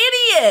 what an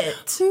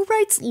idiot. Who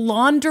writes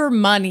launder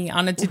money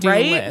on a to-do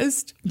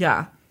list?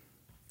 Yeah.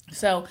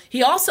 So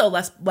he also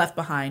left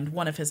behind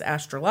one of his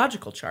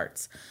astrological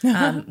charts,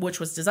 which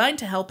was designed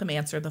to help him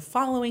answer the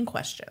following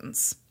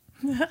questions.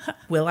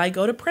 Will I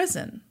go to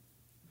prison?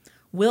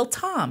 Will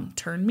Tom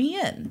turn me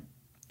in?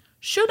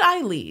 Should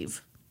I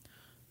leave?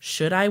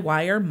 Should I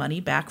wire money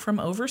back from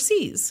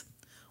overseas?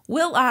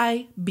 Will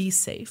I be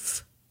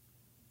safe?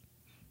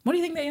 What do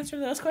you think the answer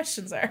to those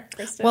questions are,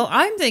 Kristen? Well,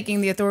 I'm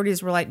thinking the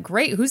authorities were like,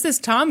 great, who's this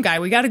Tom guy?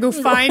 We got to go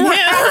find him.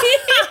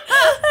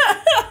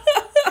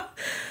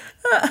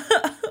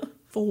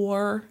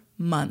 4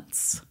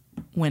 months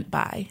went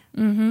by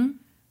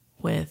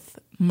with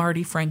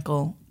Marty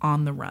Frankel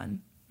on the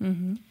run.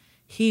 Mm-hmm.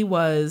 He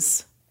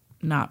was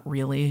not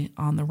really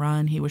on the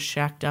run. He was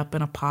shacked up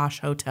in a posh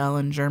hotel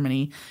in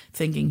Germany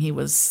thinking he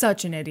was...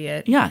 such an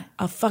idiot. Yeah,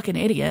 a fucking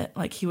idiot.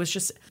 Like, he was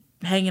just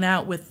hanging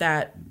out with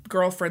that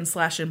girlfriend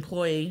 /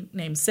 employee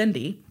named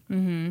Cindy.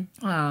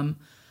 Mm-hmm.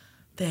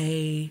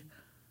 They...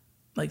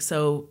 Like,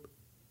 so...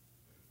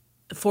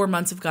 4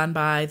 months have gone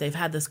by. They've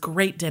had this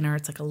great dinner.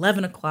 It's like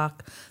 11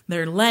 o'clock.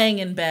 They're laying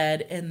in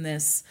bed in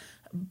this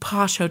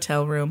posh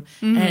hotel room.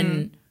 Mm-hmm.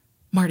 And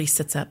Marty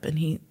sits up and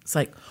he's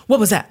like, what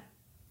was that?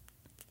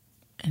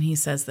 And he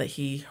says that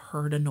he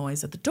heard a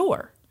noise at the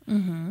door.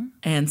 Mm-hmm.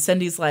 And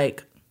Cindy's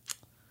like,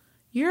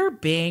 you're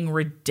being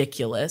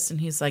ridiculous. And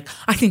he's like,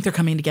 I think they're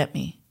coming to get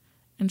me.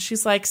 And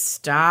she's like,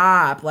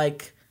 stop.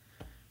 Like,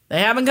 they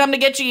haven't come to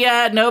get you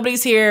yet.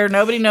 Nobody's here.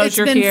 Nobody knows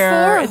you're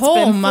here. It's been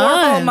 4 whole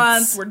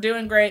months. We're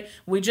doing great.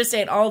 We just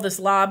ate all this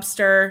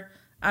lobster.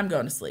 I'm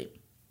going to sleep.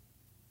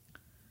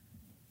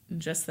 And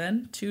just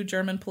then, 2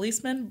 German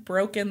policemen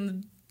broke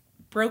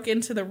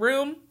into the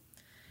room,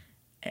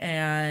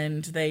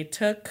 and they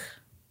took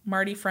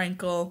Marty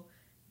Frankel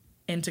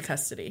into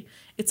custody.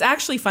 It's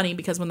actually funny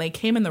because when they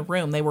came in the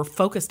room, they were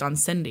focused on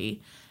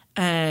Cindy,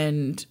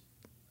 and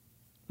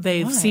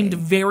they seemed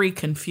very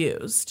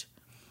confused.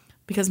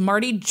 Because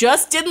Marty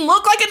just didn't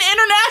look like an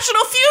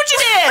international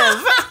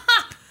fugitive.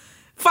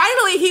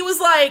 Finally, he was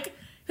like,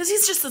 because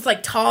he's just this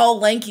like tall,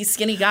 lanky,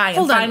 skinny guy.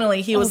 And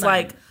finally, he was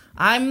like,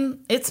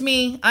 it's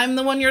me. I'm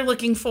the one you're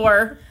looking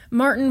for.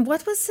 Martin,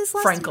 what was his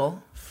last name?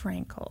 Frankel.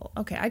 Frankel.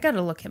 Okay, I got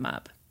to look him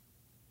up.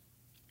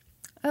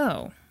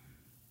 Oh.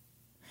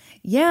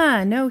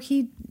 Yeah, no,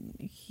 he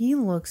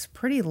looks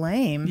pretty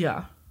lame.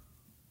 Yeah.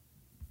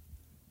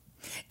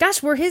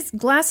 Gosh, were his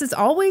glasses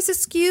always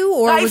askew,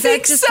 or I was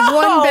think that just so.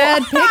 one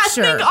bad picture? I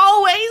think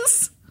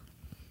always.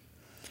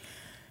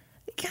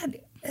 God,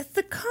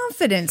 the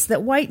confidence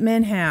that white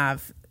men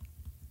have.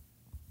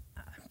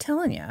 I'm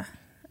telling you.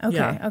 Okay,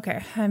 Yeah.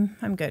 okay,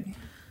 I'm good.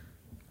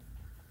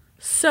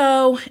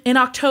 So in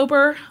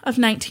October of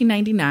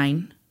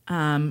 1999,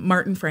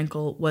 Martin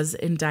Frankel was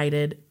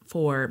indicted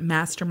for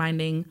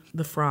masterminding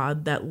the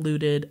fraud that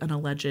looted an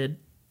alleged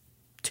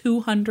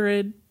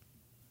 $200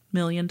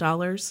 million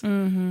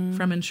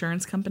from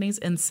insurance companies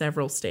in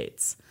several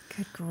states.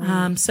 Good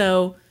grief.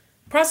 So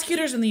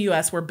prosecutors in the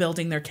U.S. were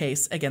building their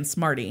case against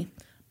Marty,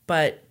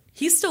 but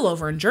he's still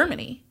over in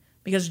Germany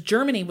because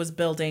Germany was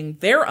building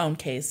their own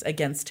case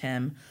against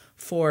him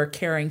for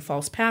carrying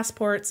false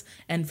passports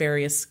and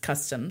various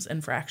customs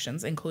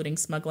infractions, including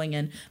smuggling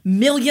in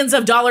millions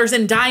of dollars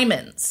in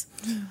diamonds.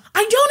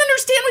 I don't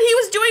understand what he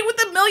was doing with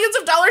the millions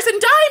of dollars in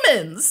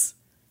diamonds.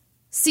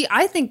 See,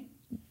 I think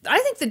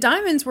the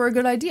diamonds were a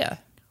good idea.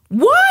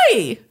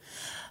 Why?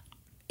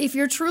 If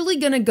you're truly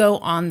going to go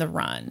on the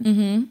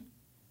run,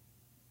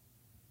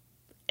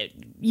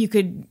 you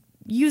could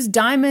use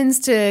diamonds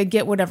to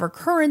get whatever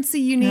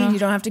currency you need. Yeah. You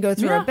don't have to go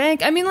through Yeah. a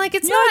bank. I mean, like,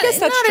 it's Yeah, I guess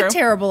not, that's not true. a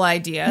terrible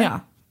idea. Yeah.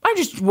 I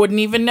just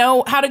wouldn't even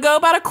know how to go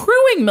about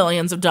accruing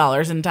millions of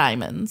dollars in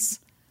diamonds.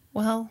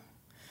 Well,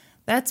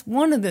 that's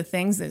one of the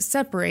things that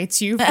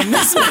separates you from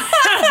this.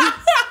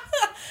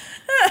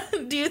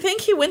 Do you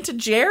think he went to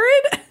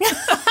Jared?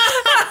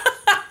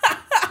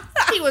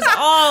 He was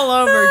all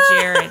over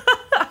Jared.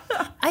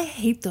 I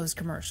hate those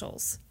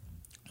commercials.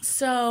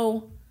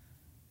 So,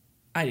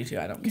 I do too.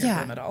 I don't care Yeah.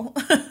 for him at all.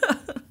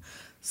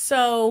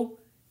 So,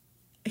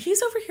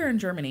 he's over here in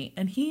Germany,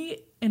 and he,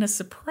 in a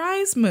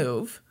surprise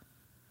move,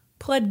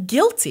 pled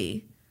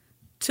guilty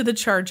to the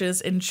charges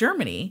in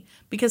Germany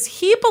because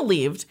he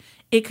believed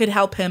it could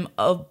help him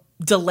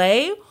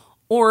delay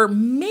or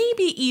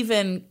maybe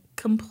even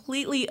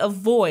completely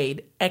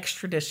avoid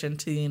extradition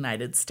to the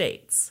United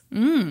States.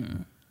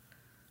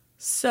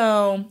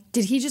 So,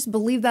 Did he just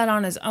believe that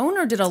on his own,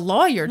 or did a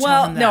lawyer tell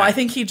well, him that? no, I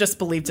think he just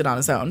believed it on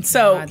his own.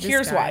 So God, this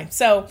here's guy. why.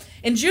 So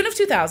in June of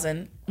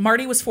 2000,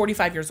 Marty was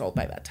 45 years old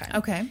by that time.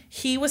 Okay.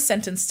 He was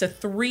sentenced to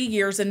 3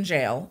 years in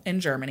jail in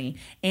Germany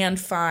and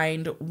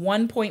fined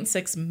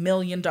 $1.6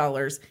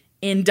 million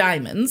in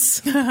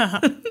diamonds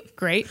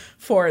Great.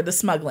 for the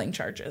smuggling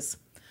charges.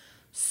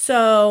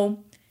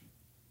 So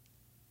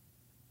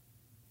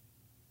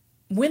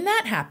when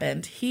that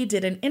happened, he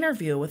did an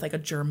interview with like a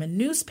German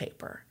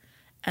newspaper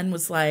and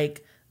was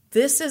like,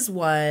 this is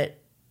what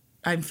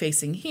I'm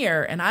facing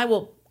here, and I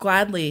will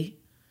gladly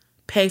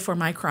pay for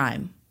my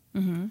crime.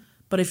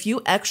 But if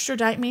you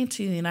extradite me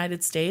to the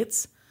United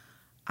States,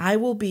 I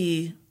will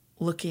be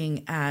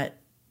looking at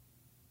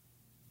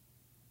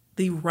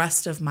the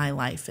rest of my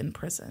life in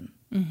prison,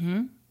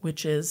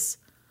 which is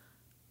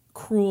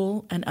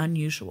cruel and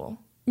unusual.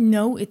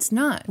 No, it's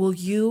not. Will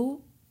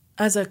you,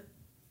 as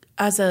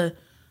a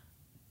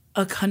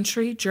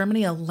country,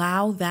 Germany,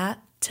 allow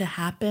that to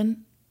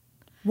happen?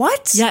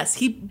 What? Yes,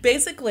 he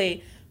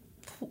basically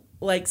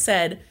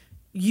said,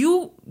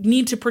 you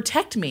need to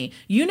protect me.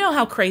 You know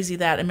how crazy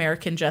that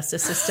American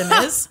justice system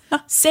is.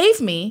 Save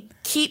me.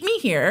 Keep me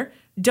here.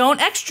 Don't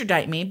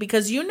extradite me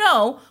because you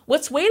know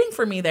what's waiting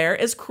for me there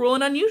is cruel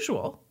and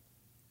unusual.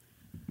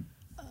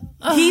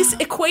 He's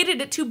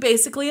equated it to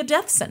basically a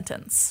death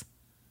sentence.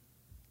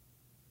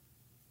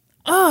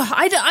 Oh,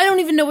 I don't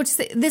even know what to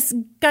say. This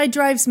guy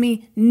drives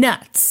me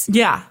nuts.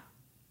 Yeah.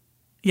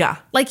 Yeah.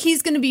 Like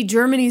he's going to be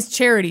Germany's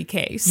charity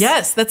case.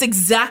 Yes, that's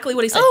exactly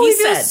what he said. Oh, he we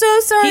feel said, so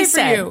sorry he for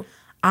said, you.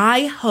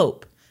 I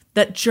hope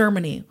that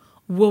Germany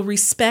will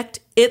respect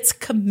its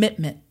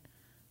commitment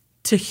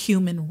to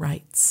human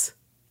rights.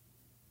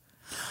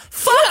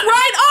 Fuck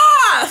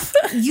right off!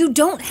 You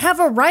don't have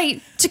a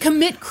right to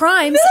commit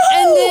crimes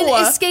and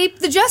then escape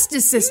the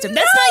justice system.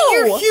 That's not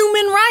your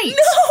human right.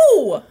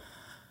 No!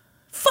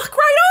 Fuck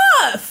right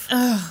off!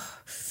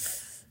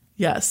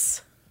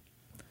 Yes.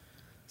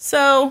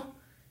 So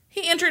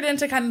he entered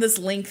into kind of this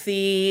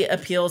lengthy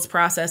appeals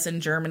process in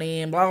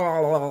Germany and blah,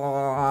 blah, blah, blah,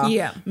 blah.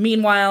 Yeah.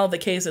 Meanwhile, the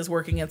case is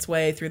working its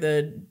way through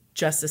the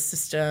justice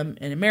system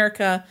in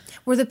America.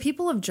 Were the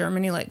people of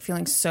Germany like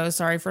feeling so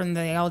sorry for him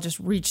that they all just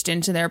reached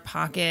into their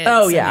pockets?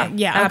 Oh, yeah. And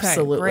yeah. Okay,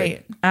 Absolutely.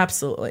 great.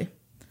 Absolutely.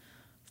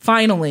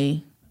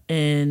 Finally,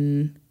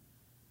 in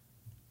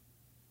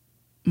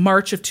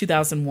March of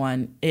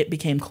 2001, it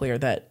became clear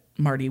that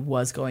Marty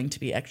was going to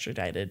be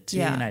extradited to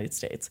the United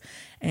States.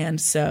 And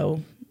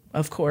so,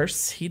 of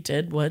course, he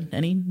did what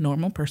any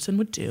normal person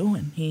would do,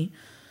 and he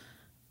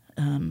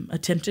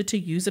attempted to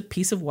use a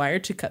piece of wire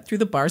to cut through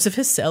the bars of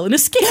his cell and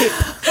escape.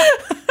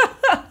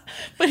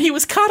 But he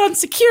was caught on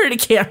security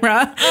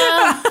camera.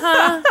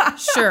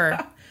 Sure.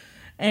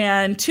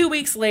 And 2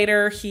 weeks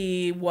later,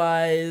 he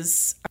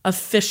was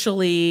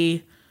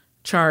officially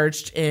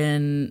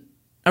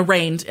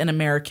arraigned in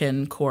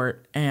American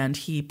court, and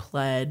he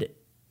pled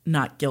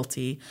not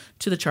guilty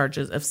to the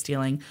charges of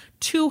stealing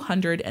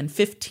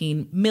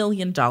 $215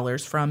 million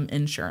from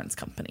insurance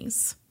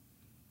companies.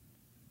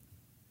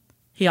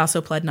 He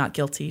also pled not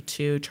guilty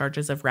to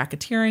charges of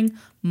racketeering,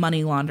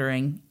 money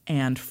laundering,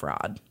 and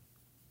fraud.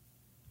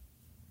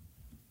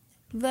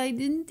 Why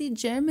didn't the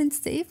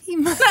Germans save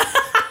him?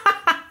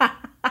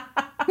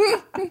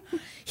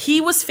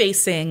 He was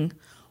facing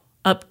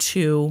up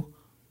to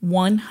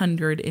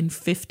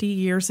 150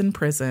 years in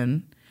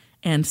prison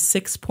and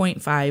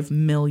 $6.5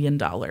 million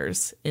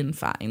in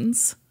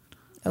fines.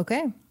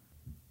 Okay.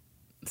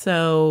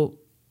 So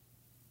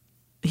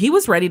he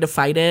was ready to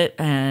fight it,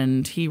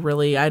 and he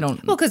really, Well,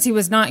 because he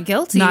was not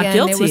guilty. Not and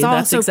guilty. It was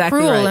That's also exactly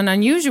cruel right. and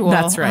unusual.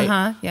 That's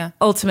right. Yeah.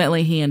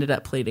 Ultimately, he ended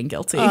up pleading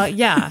guilty.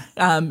 Yeah.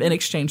 In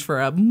exchange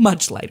for a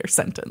much lighter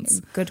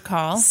sentence. Good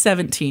call.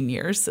 17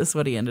 years is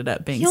what he ended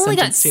up being He only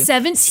got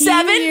sentenced to.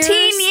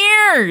 17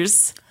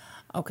 years?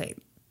 Okay.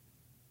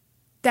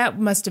 That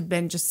must have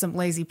been just some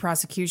lazy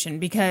prosecution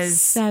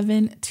because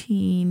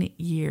 17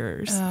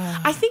 years.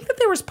 I think that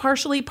there was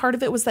partially part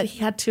of it was that he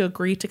had to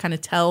agree to kind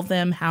of tell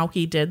them how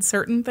he did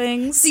certain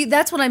things. see,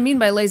 that's what I mean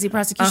by lazy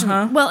prosecution.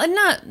 Well, and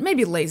not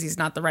maybe lazy is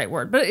not the right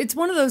word, but it's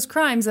one of those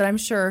crimes that I'm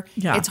sure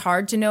it's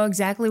hard to know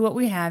exactly what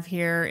we have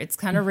here. It's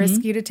kind of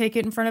risky to take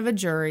it in front of a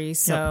jury.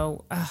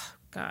 So, oh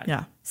God.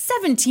 Yeah.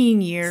 17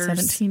 years.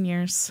 17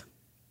 years.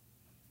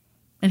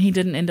 And he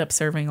didn't end up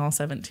serving all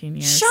 17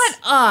 years. Shut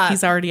up.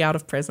 He's already out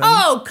of prison.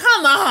 Oh,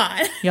 come on.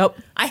 Yep.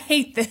 I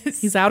hate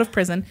this. He's out of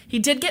prison. He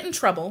did get in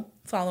trouble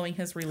following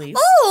his release.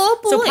 Oh,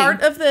 boy.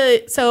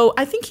 So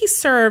I think he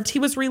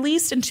was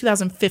released in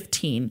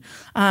 2015.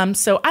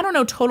 So I don't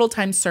know total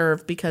time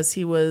served because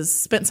he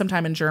spent some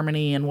time in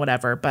Germany and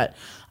whatever, but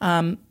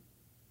I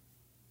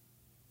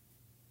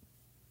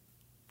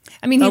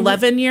mean,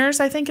 11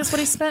 years, I think, is what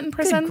he spent in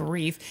prison. Good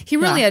grief. He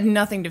really had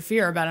nothing to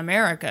fear about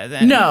America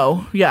then.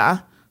 No, yeah.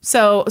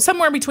 So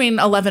somewhere between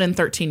 11 and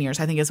 13 years,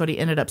 I think, is what he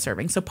ended up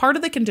serving. So part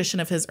of the condition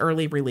of his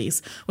early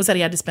release was that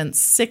he had to spend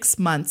 6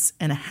 months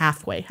in a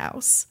halfway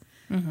house.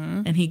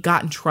 Mm-hmm. And he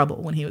got in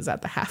trouble when he was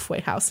at the halfway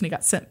house, and he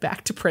got sent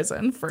back to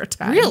prison for a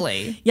time.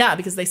 Really? Yeah,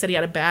 because they said he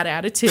had a bad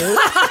attitude.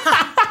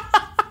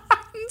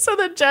 So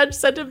the judge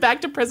sent him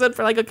back to prison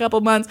for like a couple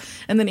months,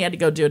 and then he had to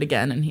go do it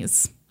again, and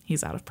he's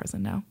out of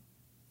prison now.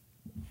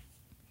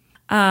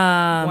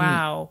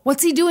 Wow.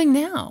 What's he doing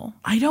now?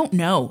 I don't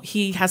know.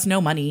 He has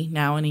no money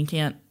now, and he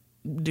can't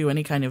do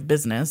any kind of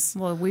business.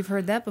 Well, we've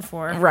heard that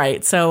before.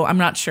 Right. So I'm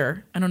not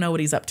sure. I don't know what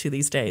he's up to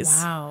these days.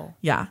 Wow.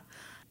 Yeah.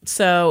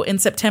 So in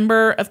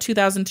September of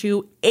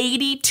 2002,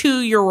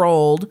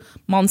 82-year-old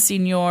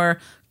Monsignor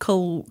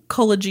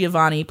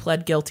Colagiovanni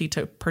pled guilty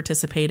to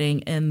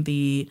participating in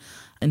the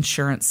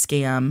insurance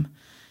scam.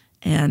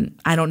 And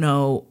I don't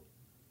know,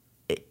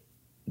 it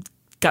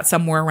got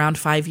somewhere around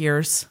 5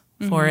 years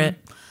for it.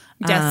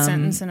 Death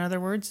sentence, in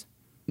other words.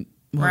 Well,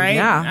 right?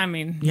 Yeah. I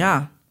mean.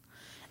 Yeah.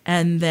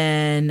 And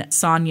then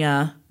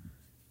Sonia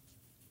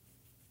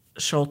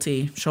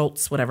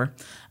Schultz, whatever,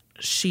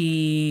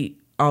 she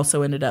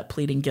also ended up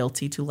pleading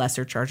guilty to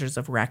lesser charges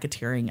of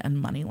racketeering and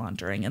money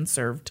laundering and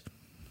served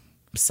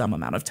some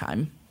amount of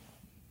time.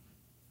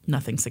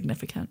 Nothing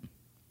significant.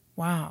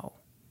 Wow.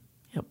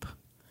 Yep.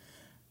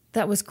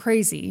 That was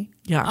crazy.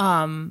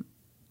 Yeah.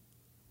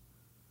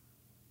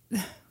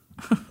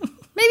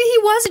 Maybe he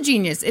was a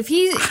genius. If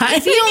he only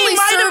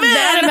served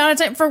that amount of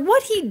time for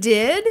what he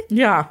did.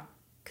 Yeah.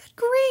 Good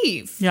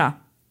grief. Yeah.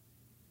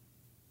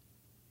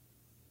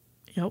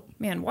 Yep.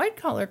 Man, white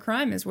collar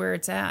crime is where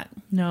it's at.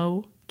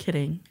 No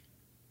kidding.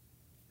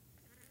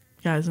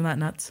 Yeah, isn't that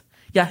nuts?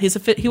 Yeah,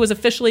 he was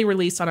officially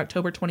released on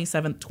October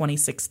 27th,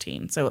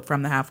 2016. So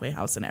from the halfway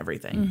house and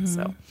everything. Mm-hmm.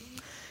 So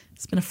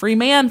he's been a free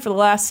man for the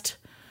last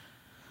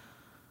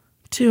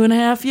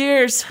 2.5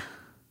 years.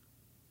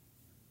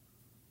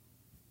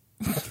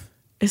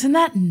 Isn't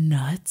that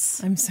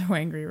nuts? I'm so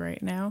angry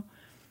right now.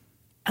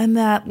 And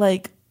that,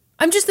 like,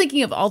 I'm just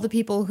thinking of all the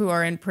people who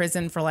are in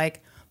prison for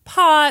like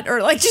pot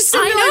or like just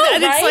something like that.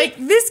 Right? It's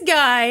like this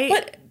guy.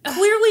 But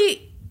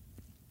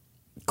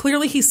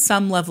clearly he's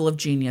some level of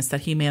genius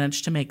that he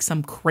managed to make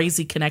some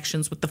crazy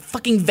connections with the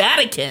fucking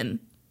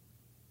Vatican.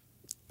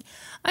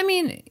 I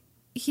mean,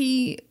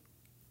 I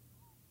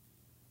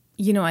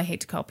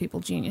hate to call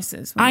people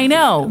geniuses. I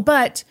know.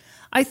 But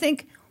I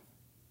think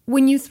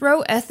when you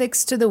throw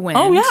ethics to the wind.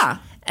 Oh, yeah.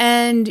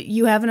 And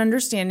you have an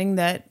understanding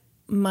that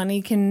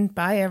money can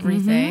buy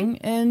everything.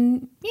 Mm-hmm.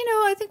 And,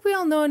 I think we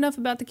all know enough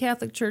about the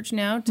Catholic Church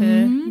now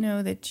to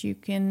know that you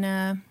can,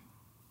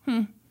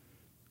 they're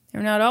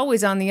not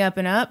always on the up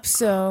and up.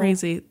 So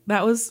Crazy.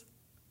 That was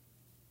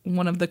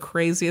one of the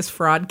craziest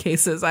fraud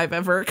cases I've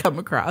ever come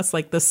across.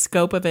 Like, the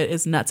scope of it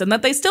is nuts. And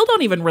that they still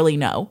don't even really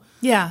know.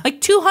 Yeah. Like,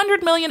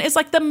 $200 million is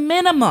like the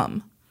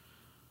minimum.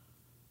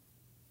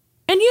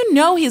 And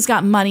he's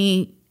got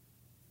money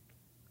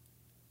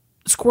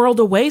squirreled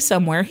away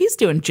somewhere. He's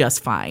doing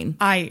just fine.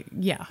 I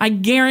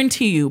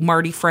guarantee you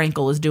Marty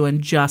Frankel is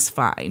doing just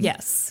fine.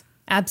 Yes,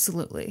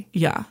 absolutely.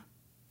 Yeah.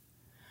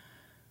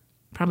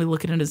 Probably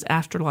looking at his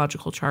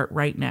astrological chart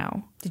right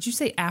now. Did you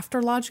say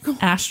astrological?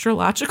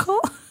 Astrological?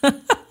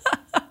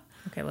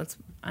 Okay, Okay,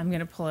 I'm going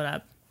to pull it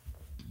up.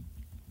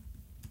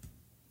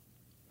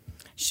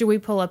 Should we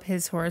pull up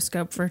his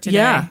horoscope for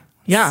today?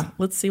 Yeah.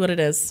 Let's see what it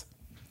is.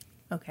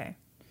 Okay.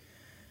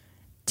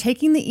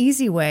 Taking the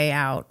easy way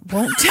out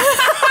won't...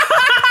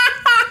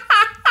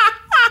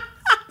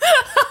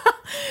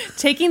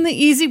 Taking the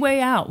easy way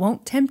out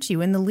won't tempt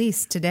you in the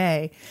least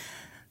today.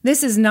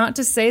 This is not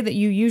to say that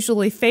you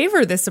usually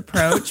favor this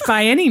approach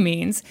by any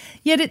means,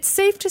 yet it's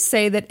safe to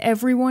say that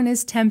everyone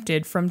is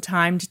tempted from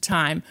time to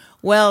time.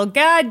 Well,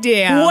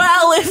 goddamn.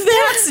 Well, if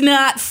that's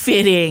not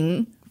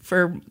fitting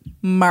for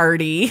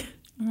Marty.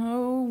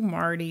 Oh,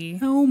 Marty.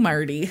 Oh,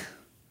 Marty.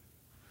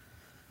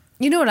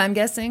 You know what I'm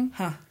guessing?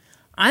 Huh.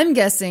 I'm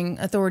guessing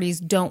authorities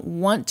don't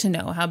want to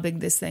know how big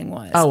this thing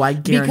was. Oh, I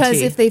guarantee.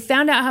 Because if they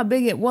found out how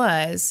big it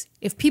was,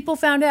 if people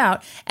found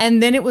out,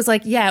 and then it was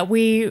like, yeah,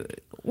 we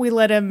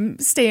let him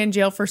stay in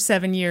jail for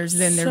 7 years,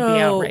 then there'd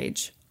be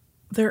outrage.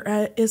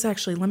 There is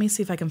actually, let me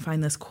see if I can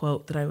find this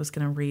quote that I was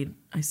going to read.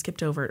 I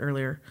skipped over it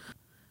earlier.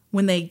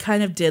 When they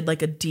kind of did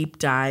like a deep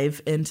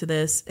dive into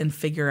this and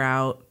figure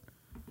out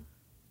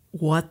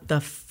what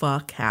the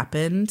fuck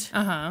happened.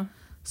 Uh-huh.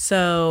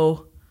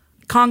 So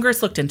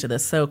Congress looked into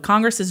this. So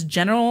Congress's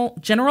General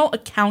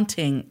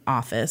Accounting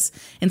Office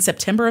in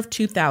September of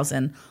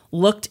 2000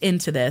 looked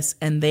into this,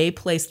 and they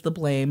placed the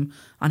blame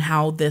on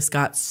how this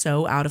got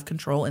so out of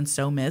control and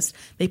so missed.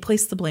 They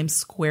placed the blame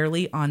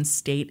squarely on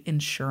state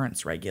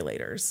insurance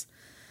regulators.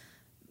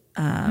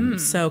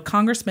 So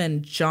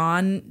Congressman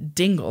John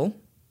Dingell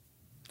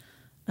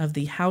of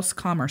the House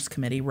Commerce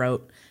Committee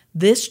wrote,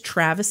 "This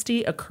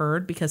travesty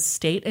occurred because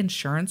state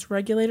insurance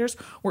regulators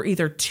were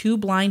either too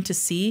blind to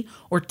see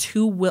or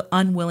too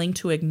unwilling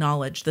to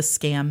acknowledge the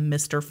scam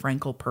Mr.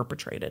 Frankel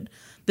perpetrated.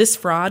 This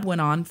fraud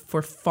went on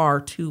for far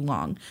too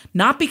long,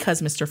 not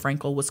because Mr.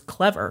 Frankel was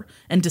clever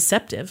and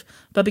deceptive,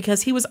 but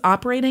because he was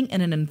operating in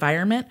an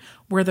environment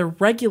where the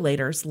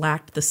regulators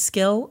lacked the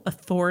skill,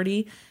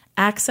 authority,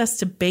 access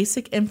to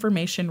basic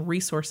information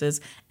resources,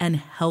 and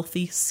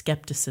healthy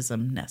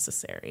skepticism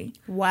necessary."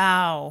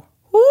 Wow.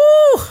 Woo!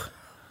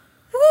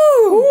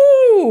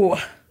 Woo!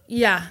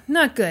 Yeah,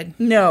 not good.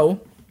 No.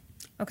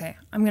 Okay,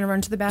 I'm going to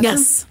run to the bathroom.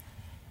 Yes.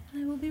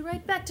 I will be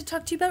right back to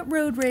talk to you about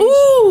road rage.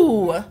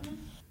 Ooh!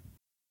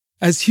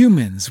 As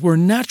humans, we're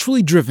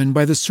naturally driven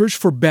by the search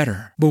for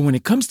better. But when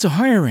it comes to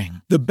hiring,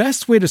 the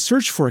best way to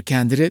search for a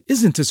candidate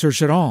isn't to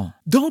search at all.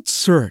 Don't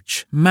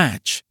search,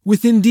 match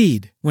with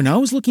Indeed. When I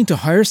was looking to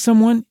hire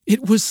someone,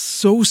 it was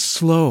so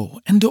slow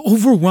and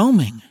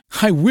overwhelming.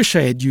 I wish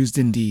I had used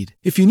Indeed.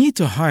 If you need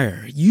to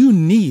hire, you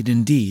need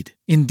Indeed.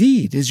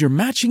 Indeed is your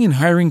matching and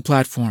hiring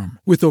platform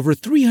with over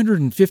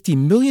 350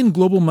 million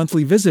global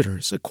monthly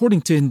visitors,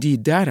 according to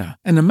Indeed data,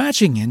 and a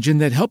matching engine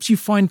that helps you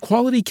find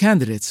quality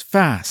candidates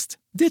fast.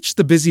 Ditch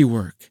the busy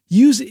work.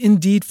 Use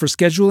Indeed for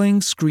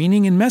scheduling,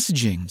 screening, and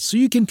messaging so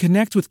you can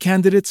connect with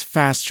candidates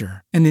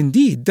faster. And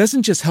Indeed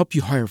doesn't just help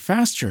you hire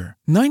faster.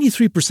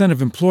 93%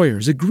 of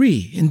employers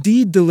agree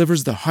Indeed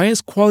delivers the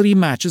highest quality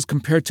matches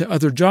compared to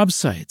other job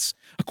sites,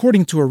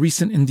 according to a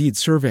recent Indeed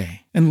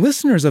survey. And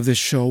listeners of this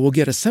show will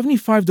get a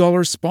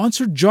 $75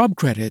 sponsored job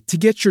credit to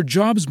get your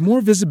jobs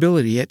more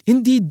visibility at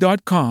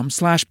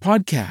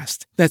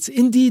Indeed.com/podcast. That's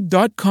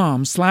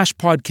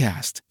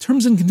Indeed.com/podcast.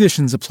 Terms and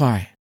conditions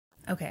apply.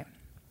 Okay.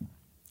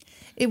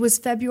 It was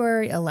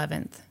February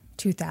 11th,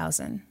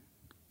 2000.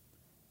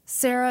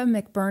 Sarah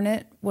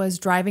McBurnett was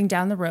driving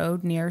down the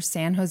road near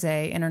San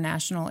Jose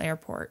International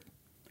Airport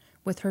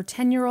with her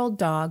 10-year-old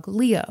dog,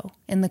 Leo,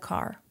 in the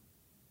car.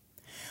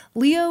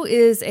 Leo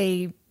is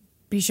a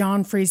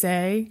Bichon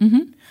Frise,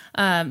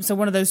 so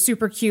one of those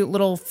super cute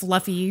little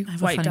fluffy I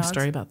have white a funny dogs.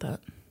 story about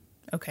that.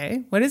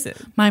 Okay, what is it?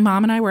 My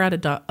mom and I were at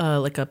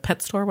a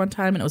pet store one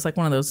time, and it was like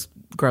one of those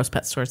gross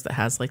pet stores that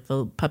has like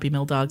the puppy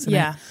mill dogs in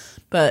it.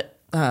 But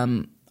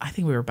I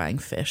think we were buying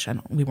fish.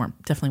 We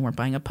definitely weren't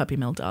buying a puppy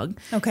mill dog.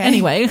 Okay.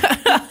 Anyway,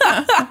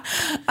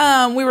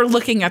 we were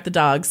looking at the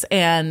dogs,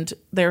 and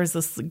there was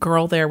this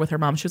girl there with her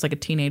mom. She was like a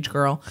teenage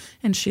girl,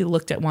 and she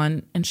looked at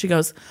one, and she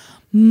goes,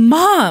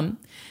 "Mom,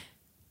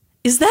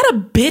 is that a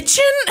bitchin'?"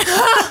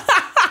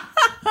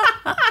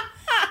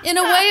 In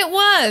a way, it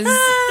was.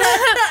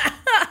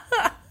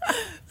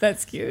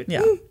 That's cute.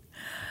 Yeah.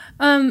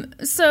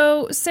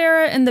 So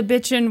Sarah and the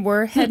bitchin'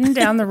 were heading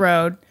down the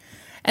road,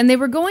 and they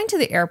were going to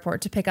the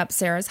airport to pick up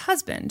Sarah's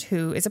husband,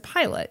 who is a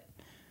pilot,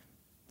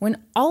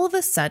 when all of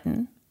a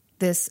sudden,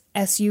 this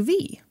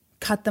SUV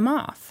cut them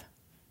off.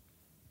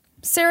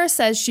 Sarah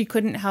says she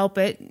couldn't help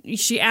it.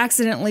 She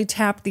accidentally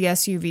tapped the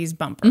SUV's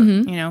bumper.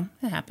 You know,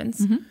 it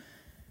happens.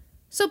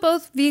 So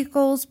both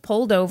vehicles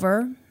pulled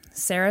over.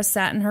 Sarah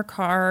sat in her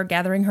car,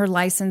 gathering her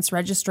license,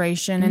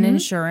 registration, and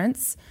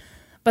insurance.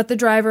 But the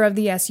driver of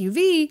the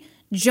SUV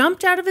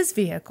jumped out of his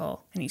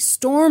vehicle, and he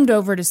stormed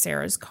over to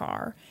Sarah's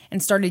car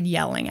and started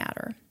yelling at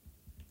her.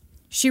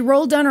 She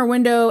rolled down her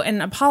window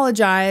and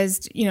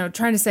apologized,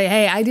 trying to say,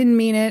 "Hey, I didn't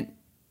mean it."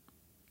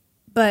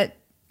 But,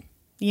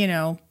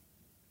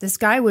 this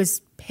guy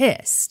was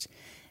pissed.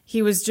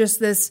 He was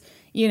just this,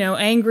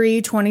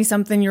 angry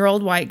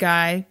 20-something-year-old white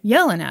guy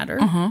yelling at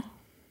her.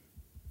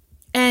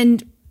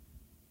 And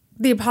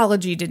The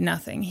apology did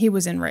nothing. He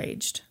was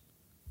enraged.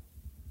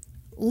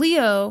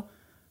 Leo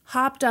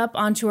hopped up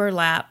onto her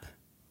lap,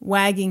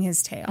 wagging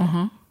his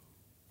tail.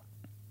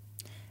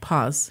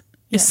 Pause.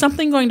 Yeah. Is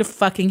something going to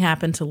fucking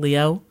happen to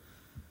Leo?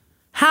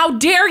 How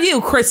dare you,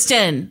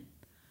 Kristen?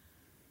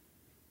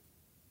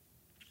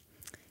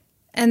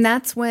 And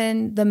that's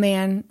when the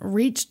man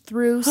reached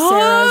through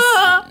Sarah's...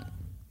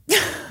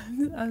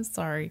 I'm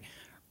sorry.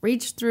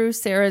 Reached through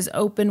Sarah's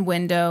open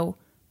window,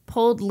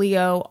 pulled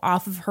Leo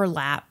off of her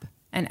lap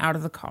and out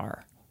of the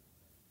car.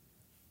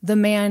 The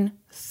man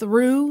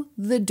threw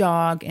the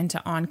dog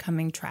into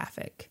oncoming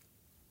traffic.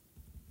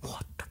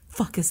 What the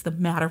fuck is the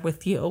matter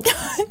with you?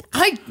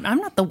 I'm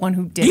not the one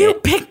who did You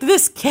it. picked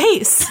this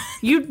case.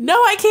 You know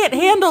I can't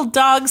handle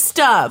dog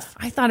stuff.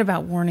 I thought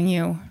about warning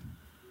you.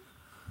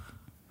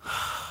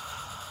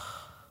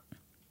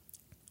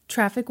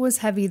 Traffic was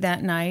heavy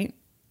that night.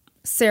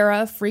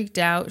 Sarah freaked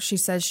out. She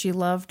says she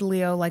loved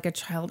Leo like a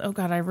child. Oh,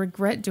 God, I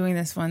regret doing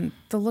this one.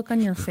 The look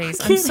on your face.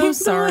 I'm so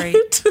sorry.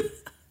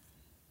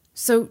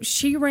 So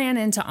she ran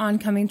into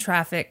oncoming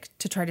traffic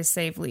to try to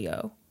save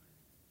Leo.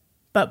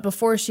 But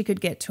before she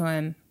could get to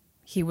him,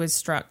 he was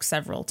struck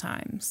several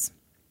times.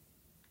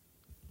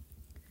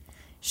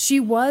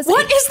 She was...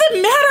 What is the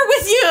matter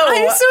with you?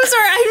 I'm so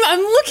sorry. I'm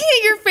looking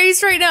at your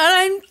face right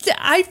now, and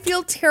I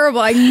feel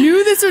terrible. I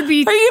knew this would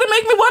be... Are you going to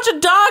make me watch A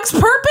Dog's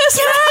Purpose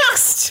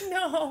next?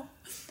 No.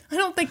 I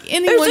don't think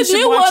anyone There's a should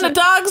new watch one, A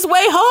Dog's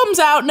Way Home's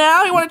out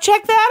now. You want to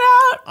check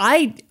that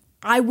out?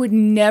 I would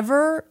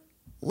never...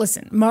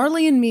 Listen,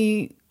 Marley and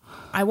Me,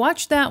 I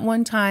watched that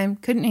one time,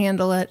 couldn't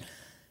handle it.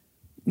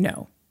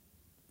 No.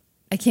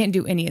 I can't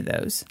do any of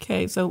those.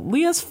 Okay, so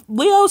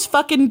Leo's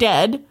fucking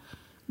dead.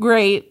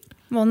 Great.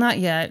 Well, not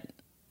yet.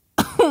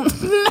 No, he's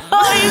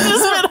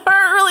just been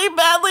hurt really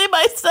badly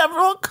by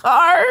several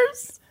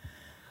cars.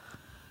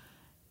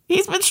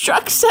 He's been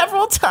struck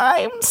several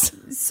times.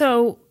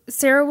 So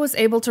Sarah was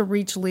able to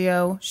reach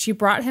Leo. She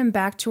brought him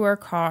back to her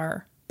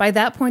car. By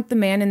that point, the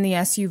man in the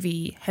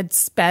SUV had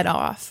sped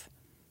off.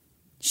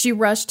 She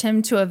rushed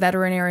him to a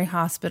veterinary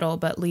hospital,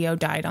 but Leo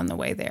died on the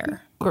way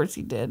there. Of course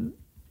he did.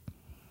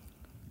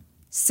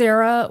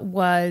 Sarah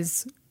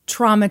was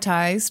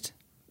traumatized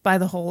by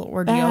the whole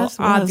ordeal,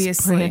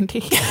 obviously.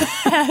 Brandy.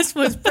 As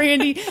was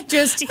Brandy,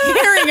 just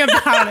hearing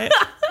about it.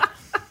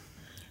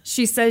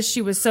 She says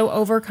she was so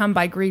overcome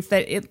by grief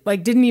that it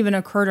didn't even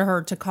occur to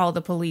her to call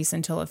the police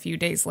until a few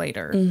days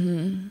later.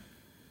 Mm-hmm.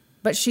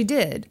 But she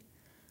did.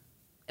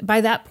 By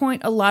that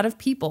point, a lot of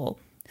people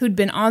who'd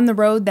been on the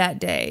road that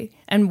day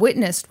and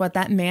witnessed what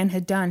that man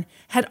had done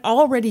had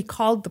already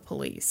called the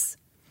police.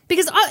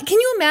 Because can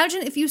you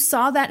imagine if you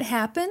saw that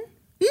happen?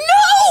 No,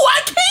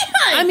 I can't.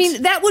 I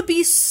mean, that would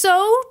be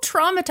so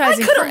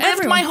traumatizing. I could have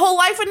lived my whole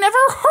life and never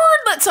heard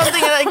that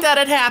something like that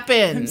had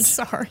happened. I'm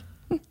sorry.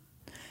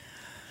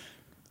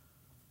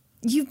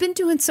 You've been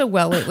doing so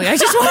well lately. I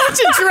just wanted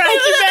to drag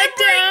you back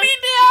down. Bring me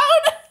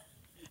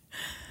down.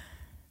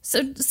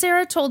 So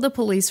Sarah told the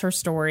police her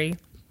story,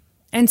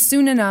 and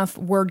soon enough,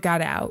 word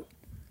got out.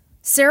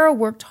 Sarah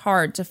worked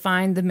hard to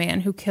find the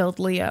man who killed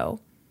Leo.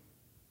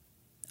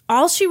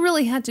 All she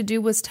really had to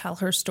do was tell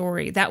her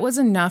story. That was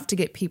enough to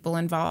get people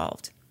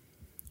involved.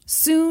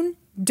 Soon,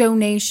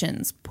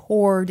 donations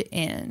poured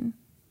in.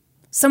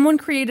 Someone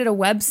created a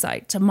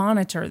website to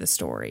monitor the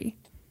story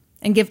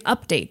and give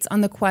updates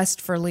on the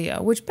quest for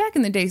Leo, which back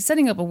in the day,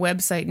 setting up a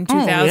website in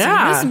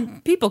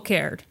 2000, people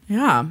cared.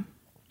 Yeah.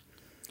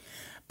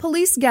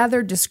 Police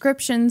gathered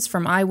descriptions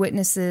from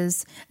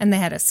eyewitnesses, and they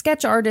had a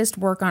sketch artist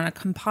work on a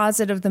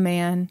composite of the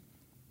man.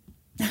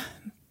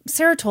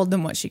 Sarah told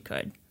them what she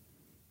could.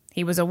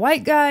 He was a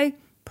white guy,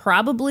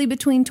 probably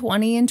between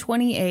 20 and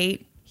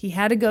 28. He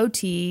had a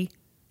goatee.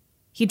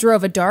 He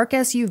drove a dark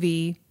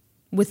SUV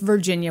with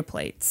Virginia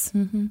plates.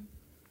 Mm-hmm.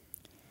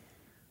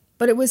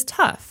 But it was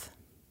tough.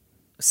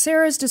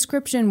 Sarah's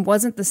description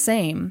wasn't the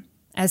same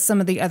as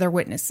some of the other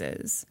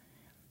witnesses.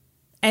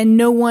 And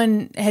no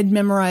one had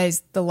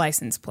memorized the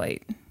license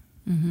plate.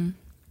 Mm-hmm.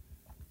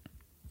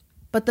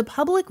 But the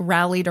public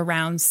rallied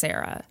around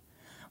Sarah.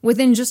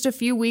 Within just a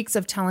few weeks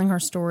of telling her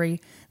story,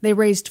 they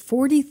raised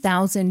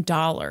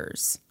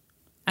 $40,000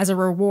 as a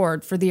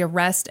reward for the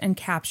arrest and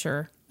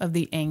capture of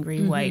the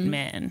angry white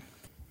man.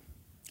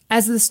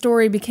 As the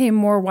story became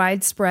more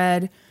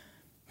widespread,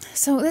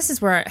 so this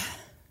is where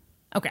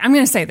okay, I'm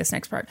going to say this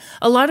next part.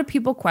 A lot of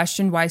people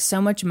questioned why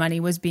so much money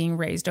was being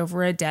raised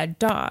over a dead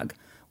dog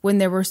when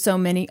there were so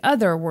many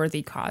other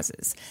worthy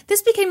causes.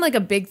 This became like a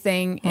big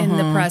thing in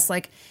the press.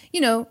 Like,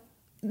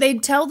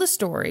 they'd tell the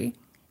story.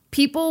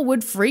 People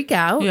would freak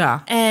out,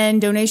 and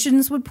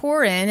donations would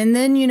pour in, and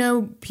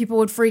then, people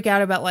would freak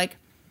out about, like,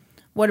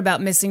 what about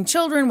missing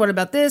children? What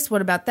about this?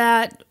 What about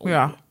that?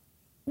 Yeah.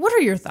 What are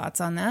your thoughts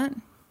on that?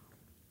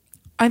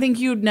 I think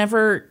you'd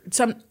never...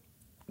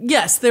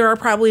 Yes, there are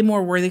probably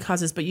more worthy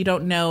causes, but you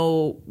don't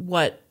know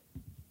what...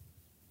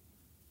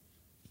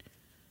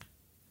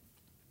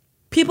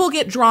 People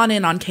get drawn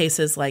in on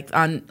cases like...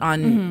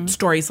 on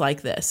stories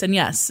like this, and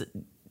yes,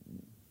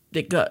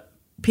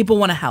 people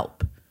want to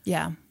help.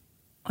 Yeah.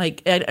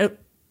 Like,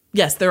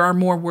 yes, there are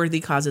more worthy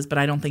causes, but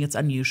I don't think it's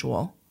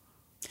unusual.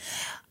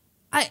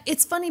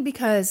 It's funny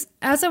because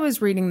as I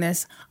was reading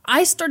this,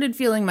 I started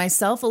feeling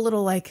myself a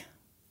little like,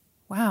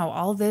 wow,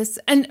 all this.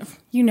 And,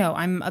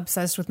 I'm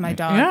obsessed with my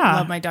dog. Yeah. I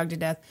love my dog to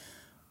death.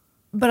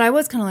 But I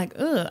was kind of like,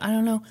 ugh, I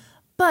don't know.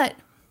 But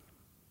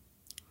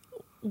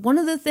one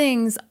of the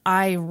things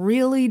I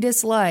really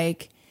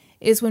dislike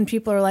is when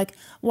people are like,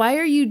 why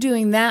are you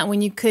doing that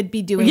when you could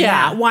be doing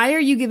that? Why are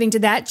you giving to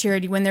that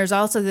charity when there's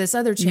also this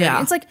other charity?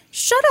 Yeah. It's like,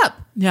 shut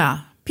up.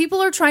 Yeah.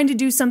 People are trying to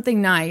do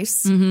something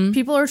nice. Mm-hmm.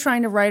 People are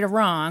trying to right a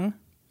wrong.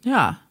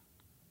 Yeah.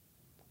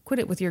 Quit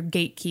it with your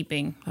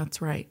gatekeeping.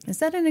 That's right. Is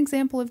that an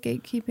example of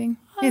gatekeeping?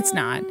 It's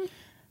not.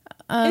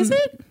 Is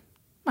it?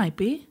 Might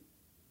be.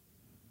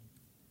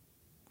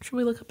 Should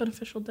we look up an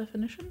official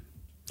definition?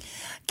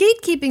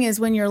 Gatekeeping is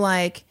when you're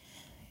like,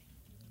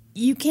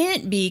 you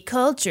can't be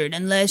cultured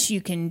unless you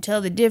can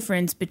tell the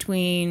difference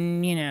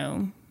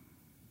between,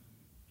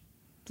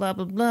 blah,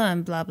 blah, blah,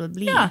 and blah, blah,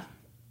 blah. Yeah.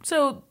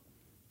 So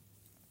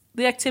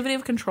the activity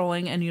of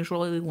controlling and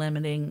usually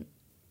limiting.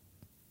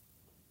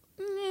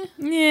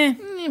 Yeah.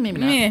 Maybe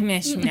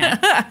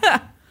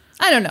not.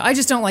 I don't know. I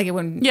just don't like it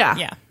when... Yeah.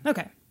 Yeah.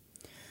 Okay.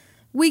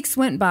 Weeks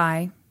went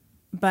by,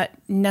 but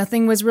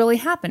nothing was really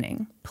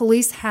happening.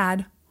 Police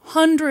had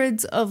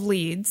hundreds of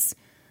leads,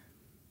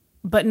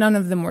 but none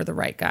of them were the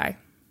right guy.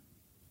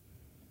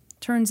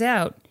 Turns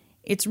out,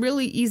 it's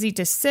really easy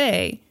to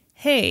say,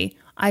 hey,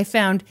 I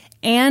found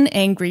an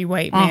angry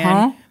white man.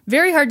 Uh-huh.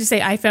 Very hard to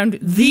say, I found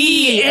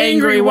the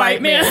angry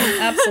white man.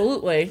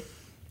 Absolutely.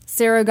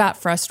 Sarah got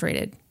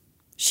frustrated.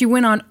 She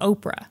went on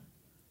Oprah.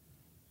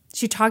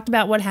 She talked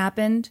about what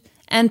happened,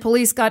 and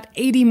police got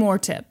 80 more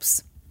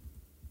tips.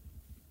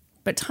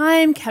 But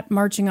time kept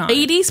marching on.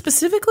 80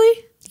 specifically?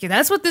 Yeah,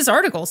 that's what this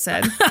article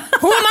said.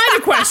 Who am I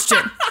to question?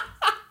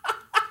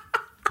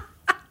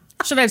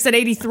 Should I have said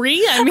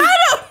 83? I don't know.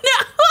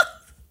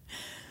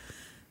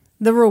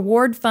 The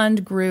reward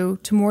fund grew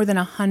to more than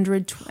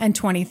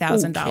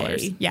 $120,000.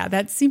 Okay. Yeah,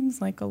 that seems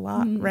like a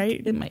lot,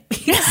 right? It might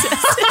be.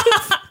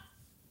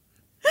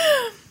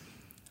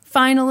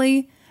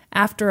 Finally,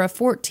 after a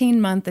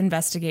 14-month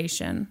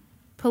investigation,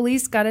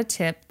 police got a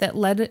tip that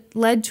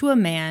led to a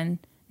man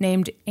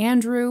named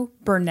Andrew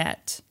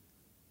Burnett.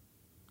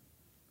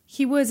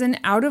 He was an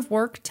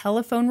out-of-work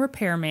telephone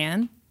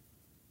repairman.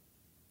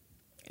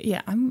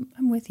 Yeah,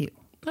 I'm with you.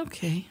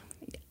 Okay.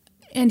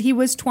 And he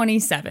was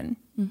 27.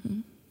 Mm-hmm.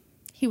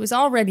 He was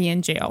already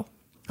in jail.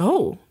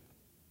 Oh.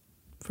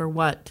 For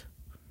what?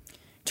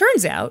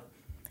 Turns out,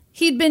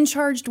 he'd been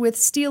charged with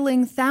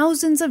stealing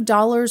thousands of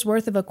dollars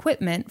worth of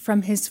equipment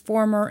from his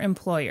former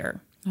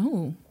employer.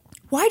 Oh.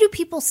 Why do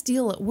people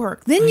steal at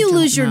work? Then you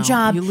lose your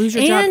job. You lose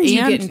your job and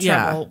you get in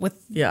trouble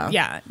with...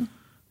 Yeah.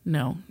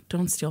 No,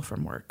 don't steal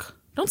from work.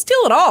 Don't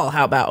steal at all,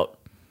 how about?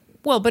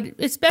 Well, but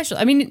especially...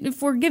 I mean,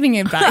 if we're giving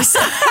advice...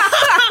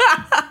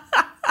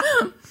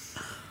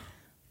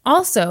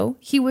 Also,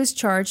 he was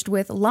charged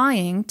with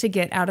lying to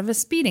get out of a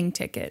speeding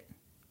ticket.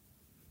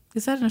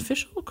 Is that an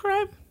official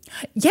crime?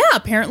 Yeah,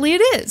 apparently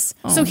it is.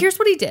 Oh. So here's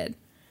what he did.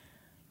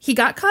 He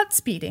got caught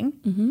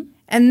speeding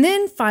and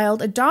then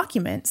filed a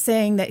document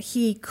saying that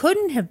he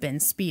couldn't have been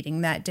speeding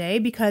that day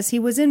because he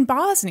was in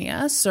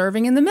Bosnia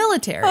serving in the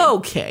military.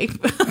 Okay.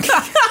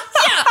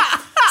 Yeah.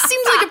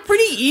 Seems like a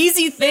pretty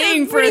easy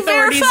thing for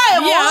authorities.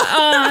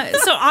 Yeah.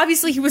 So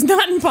obviously he was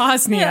not in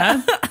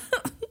Bosnia. Yeah.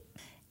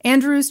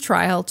 Andrew's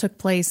trial took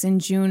place in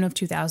June of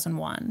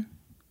 2001,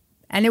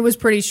 and it was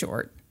pretty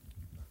short.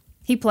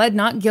 He pled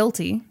not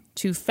guilty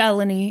to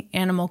felony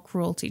animal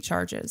cruelty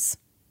charges.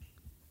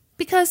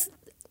 Because,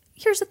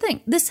 here's the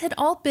thing, this had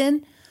all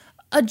been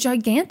a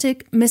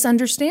gigantic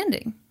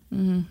misunderstanding.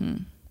 Mm-hmm.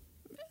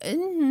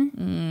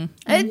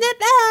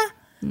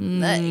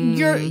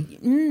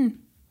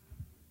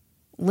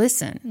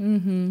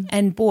 Listen,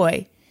 and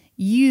boy,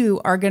 you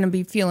are going to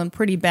be feeling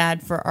pretty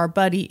bad for our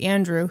buddy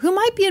Andrew, who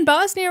might be in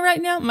Bosnia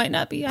right now, might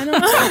not be, I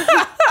don't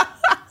know.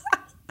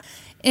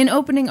 In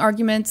opening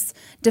arguments,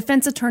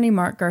 defense attorney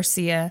Mark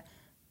Garcia,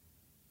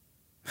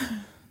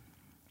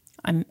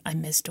 I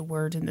missed a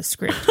word in the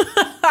script,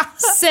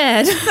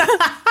 said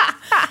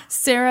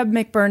Sarah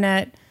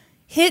McBurnett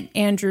hit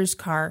Andrew's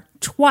car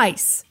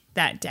twice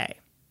that day.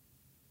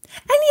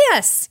 And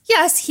yes,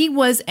 he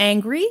was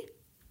angry,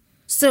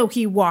 so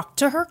he walked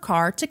to her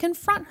car to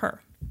confront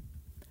her.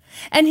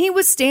 And he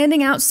was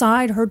standing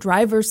outside her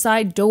driver's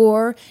side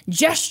door,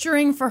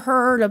 gesturing for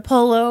her to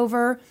pull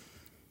over,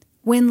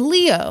 when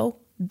Leo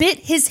bit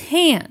his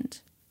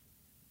hand.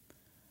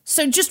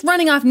 So just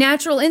running off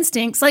natural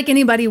instincts like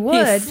anybody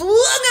would. He flung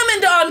him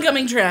into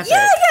oncoming traffic.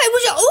 Yeah, it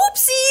was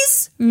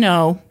oopsies.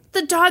 No.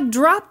 The dog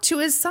dropped to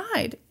his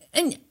side.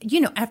 And,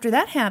 after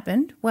that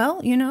happened,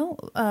 Andrew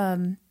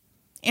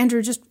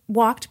just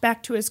walked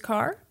back to his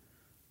car,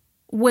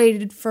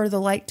 waited for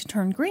the light to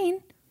turn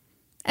green,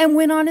 and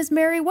went on his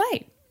merry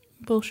way.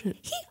 Bullshit.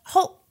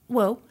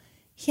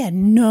 He had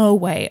no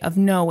way of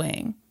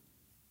knowing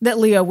that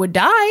Leo would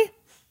die.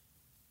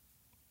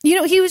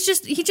 He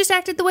just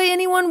acted the way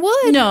anyone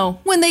would.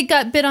 No. When they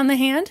got bit on the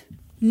hand.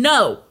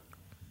 No.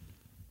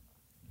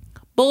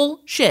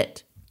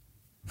 Bullshit.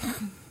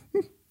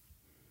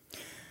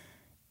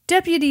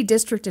 Deputy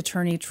District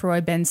Attorney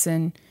Troy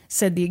Benson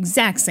said the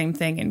exact same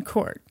thing in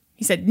court.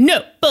 He said,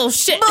 no,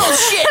 bullshit.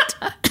 Bullshit.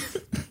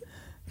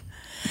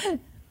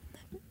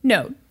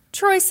 No,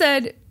 Troy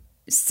said,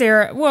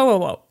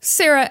 whoa.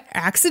 Sarah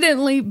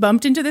accidentally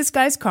bumped into this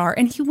guy's car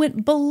and he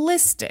went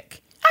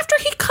ballistic. After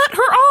he cut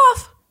her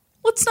off.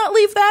 Let's not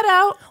leave that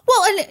out.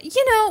 Well, and,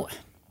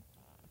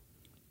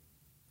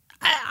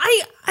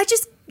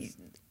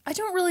 I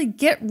don't really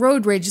get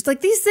road rage. It's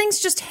like these things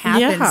just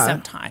happen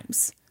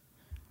sometimes.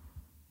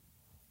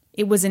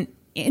 It was an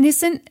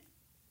innocent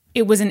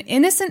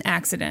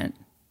accident.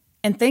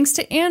 And thanks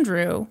to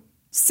Andrew,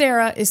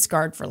 Sarah is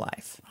scarred for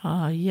life.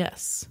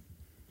 Yes.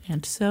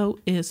 And so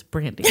is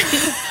Brandy.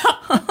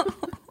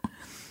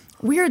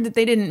 Weird that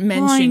they didn't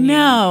mention I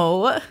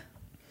know. You.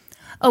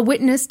 A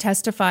witness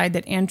testified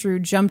that Andrew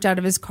jumped out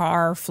of his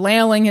car,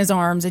 flailing his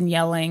arms and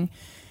yelling.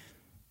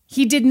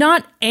 He did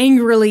not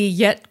angrily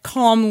yet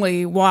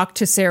calmly walk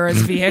to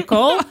Sarah's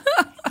vehicle.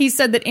 He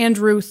said that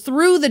Andrew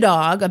threw the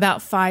dog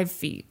about 5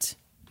 feet.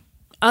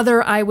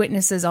 Other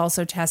eyewitnesses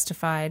also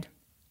testified,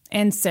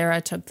 and Sarah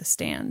took the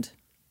stand.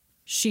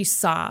 She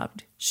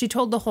sobbed. She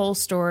told the whole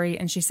story,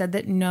 and she said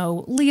that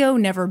no, Leo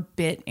never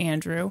bit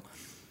Andrew.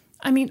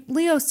 I mean,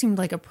 Leo seemed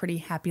like a pretty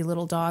happy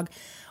little dog.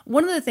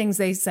 One of the things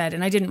they said,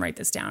 and I didn't write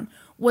this down,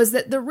 was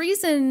that the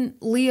reason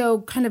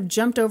Leo kind of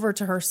jumped over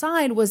to her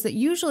side was that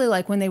usually,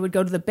 like, when they would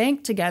go to the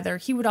bank together,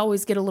 he would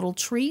always get a little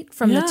treat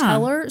from the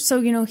teller.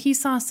 So, he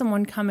saw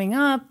someone coming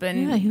up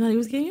and... Yeah, he thought he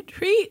was getting a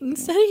treat.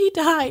 Instead, he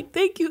died.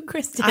 Thank you,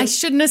 Kristen. I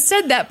shouldn't have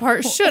said that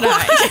part, should I?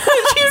 Why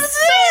did you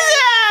say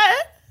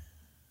that?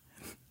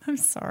 I'm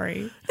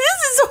sorry.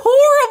 This is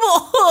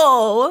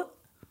horrible.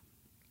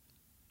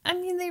 I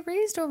mean, they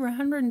raised over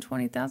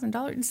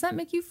 $120,000. Does that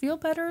make you feel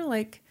better?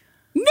 Like...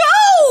 No!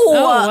 Oh,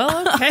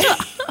 well, okay.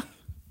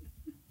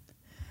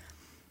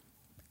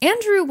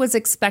 Andrew was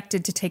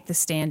expected to take the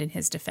stand in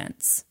his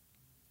defense,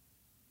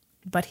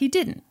 but he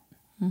didn't.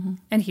 Mm-hmm.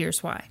 And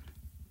here's why.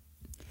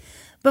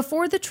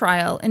 Before the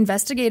trial,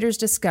 investigators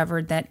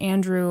discovered that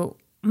Andrew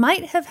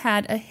might have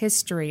had a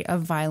history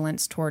of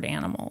violence toward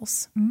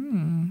animals.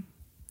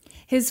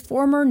 His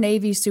former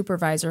Navy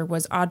supervisor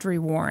was Audrey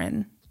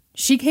Warren.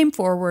 She came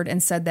forward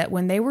and said that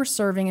when they were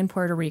serving in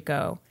Puerto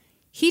Rico,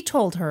 he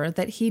told her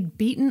that he'd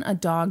beaten a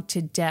dog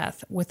to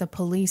death with a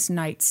police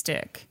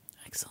nightstick.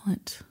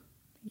 Excellent.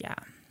 Yeah.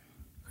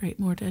 Great,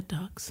 more dead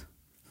dogs.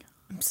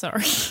 I'm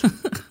sorry.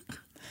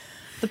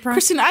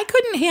 Kristen, I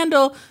couldn't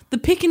handle the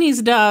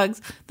Pekingese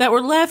dogs that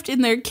were left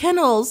in their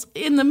kennels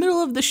in the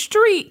middle of the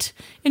street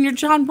in your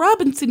John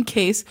Robinson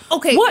case.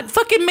 Okay. What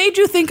fucking made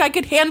you think I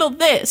could handle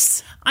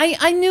this?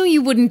 I knew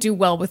you wouldn't do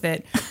well with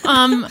it.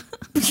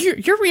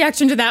 Your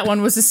reaction to that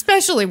one was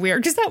especially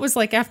weird because that was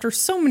like after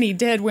so many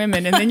dead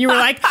women, and then you were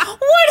like,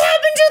 "What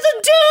happened to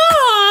the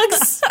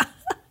dogs?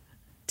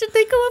 Did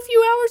they go a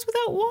few hours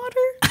without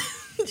water?"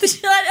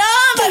 Shut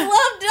up! I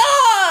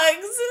love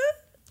dogs.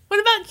 What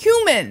about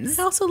humans?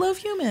 I also love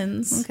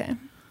humans.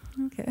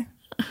 Okay.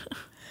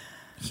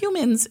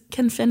 Humans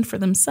can fend for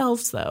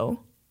themselves,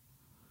 though.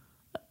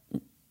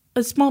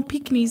 A small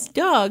Pekingese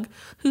dog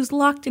who's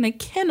locked in a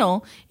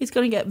kennel is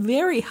going to get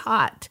very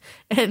hot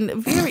and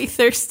very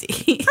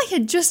thirsty. I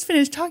had just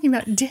finished talking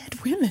about dead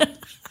women.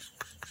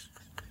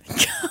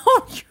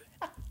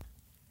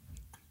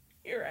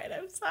 You're right.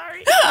 I'm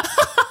sorry.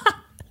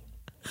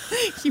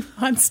 You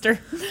monster.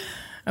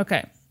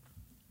 Okay.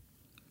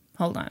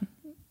 Hold on.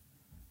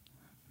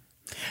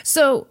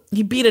 So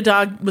he beat a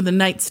dog with a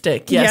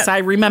nightstick. Yes, Yep. I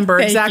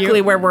remember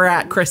exactly where we're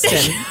at,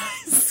 Kristen.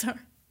 Sorry.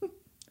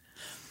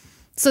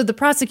 So the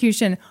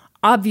prosecution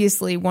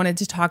obviously wanted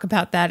to talk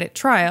about that at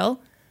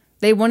trial.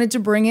 They wanted to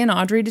bring in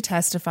Audrey to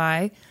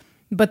testify,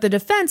 but the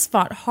defense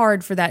fought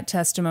hard for that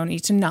testimony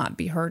to not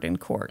be heard in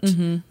court.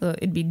 Mm-hmm.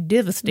 It'd be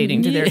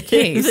devastating to their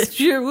case. It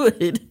sure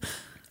would.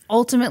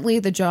 Ultimately,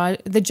 the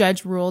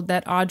judge ruled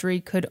that Audrey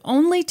could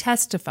only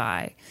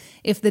testify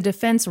if the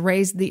defense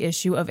raised the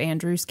issue of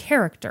Andrew's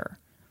character.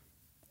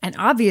 And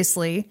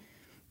obviously,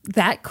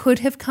 that could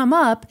have come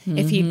up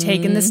if he'd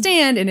taken the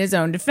stand in his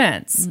own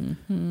defense.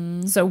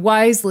 Mm-hmm. So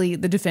wisely,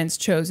 the defense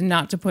chose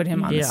not to put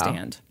him on the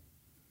stand.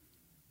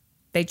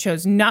 They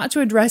chose not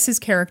to address his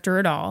character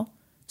at all,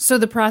 so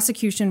the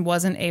prosecution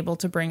wasn't able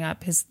to bring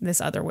up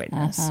this other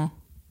witness. Uh-huh.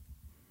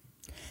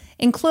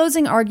 In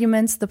closing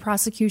arguments, the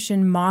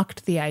prosecution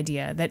mocked the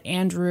idea that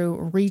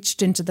Andrew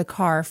reached into the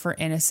car for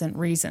innocent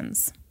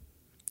reasons.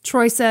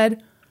 Troy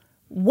said,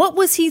 "What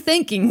was he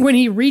thinking when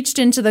he reached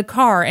into the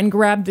car and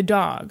grabbed the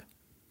dog?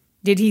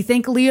 Did he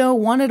think Leo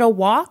wanted a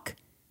walk?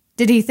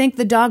 Did he think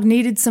the dog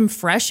needed some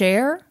fresh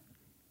air?"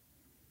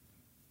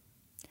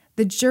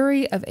 The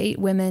jury of 8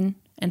 women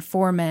and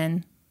 4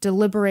 men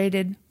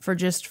deliberated for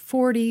just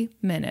 40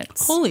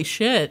 minutes. Holy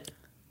shit.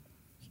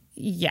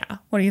 Yeah.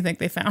 What do you think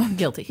they found?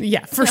 Guilty.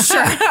 Yeah, for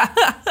sure.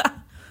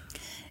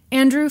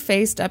 Andrew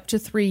faced up to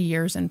 3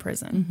 years in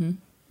prison. Mm-hmm.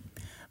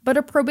 But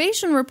a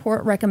probation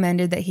report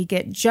recommended that he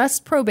get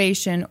just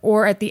probation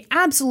or at the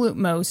absolute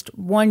most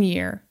 1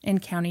 year in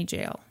county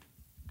jail.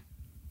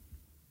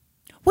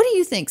 What do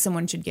you think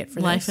someone should get for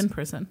Life this? in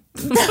prison.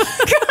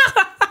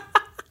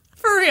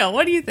 For real,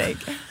 what do you think?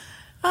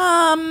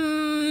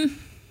 Like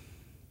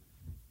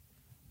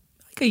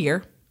a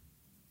year.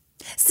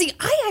 See,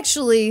 I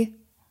actually,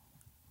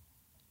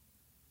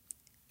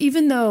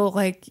 even though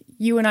like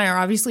you and I are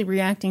obviously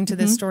reacting to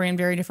this story in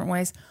very different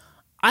ways,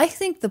 I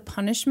think the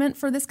punishment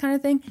for this kind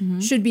of thing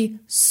should be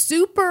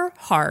super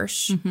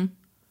harsh.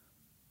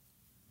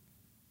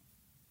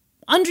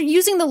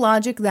 Using the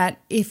logic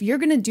that if you're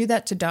going to do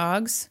that to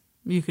dogs,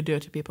 You could do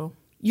it to people.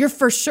 you're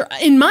for sure,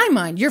 in my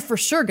mind, you're for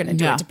sure going to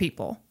do Yeah. it to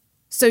people.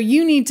 So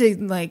you need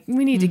to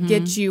we need to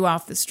get you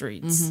off the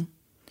streets.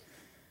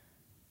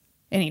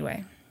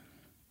 Anyway,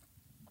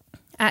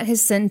 at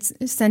his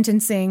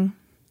sentencing,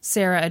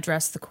 Sarah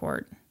addressed the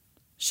court.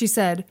 She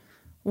said,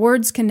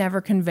 "Words can never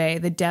convey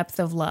the depth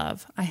of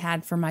love I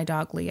had for my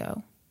dog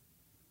Leo."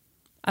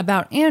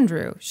 About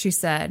Andrew, she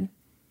said,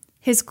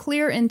 "His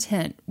clear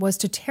intent was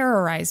to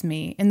terrorize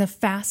me in the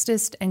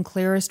fastest and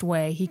clearest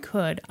way he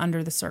could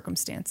under the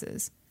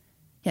circumstances."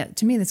 Yeah,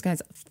 to me, this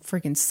guy's a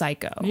freaking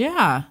psycho.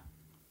 Yeah.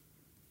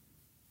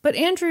 But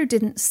Andrew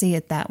didn't see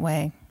it that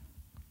way.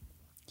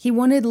 He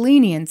wanted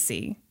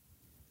leniency.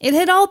 It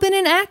had all been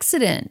an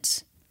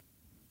accident.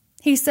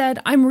 He said,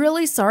 "I'm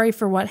really sorry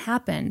for what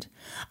happened.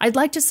 I'd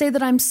like to say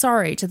that I'm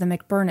sorry to the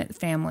McBurnett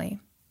family.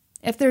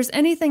 If there's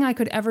anything I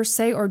could ever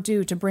say or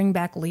do to bring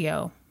back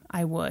Leo,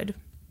 I would."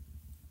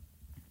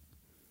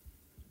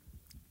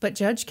 But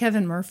Judge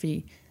Kevin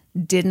Murphy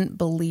didn't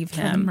believe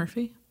him. Kevin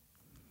Murphy.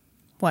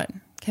 What?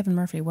 Kevin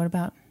Murphy, what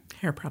about?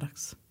 Hair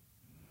products.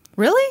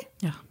 Really?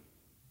 Yeah.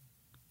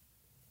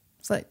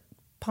 It's like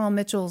Paul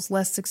Mitchell's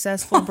less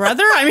successful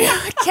brother? I mean,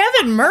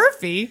 Kevin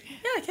Murphy?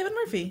 Yeah, Kevin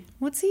Murphy.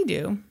 What's he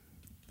do?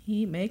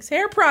 He makes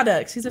hair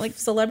products. He's a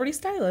celebrity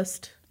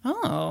stylist.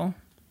 Oh.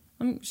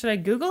 Should I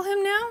Google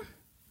him now?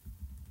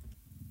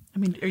 I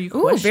mean, are you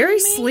Ooh, questioning very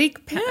me?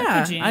 sleek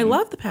packaging. Yeah, I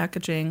love the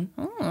packaging.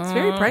 It's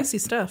very pricey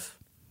stuff.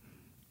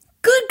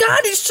 Good God,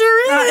 it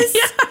sure is.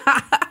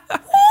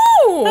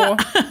 Ooh.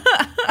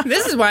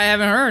 This is why I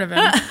haven't heard of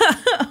him.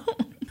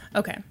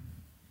 Okay.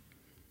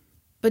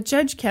 But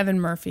Judge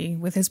Kevin Murphy,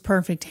 with his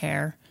perfect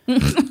hair,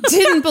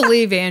 didn't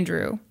believe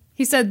Andrew.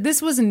 He said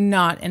this was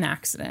not an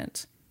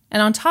accident.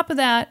 And on top of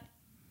that,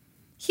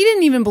 he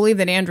didn't even believe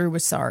that Andrew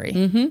was sorry.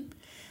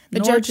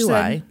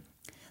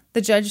 The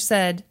judge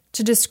said,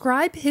 to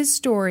describe his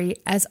story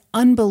as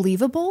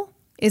unbelievable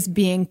is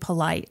being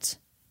polite.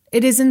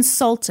 It is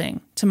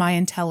insulting to my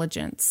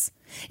intelligence.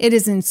 It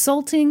is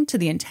insulting to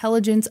the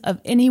intelligence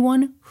of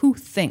anyone who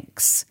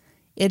thinks.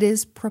 It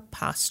is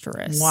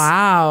preposterous.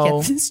 Wow.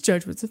 Yeah, this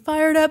judge was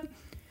fired up.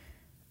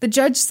 The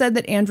judge said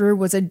that Andrew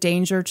was a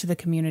danger to the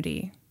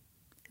community.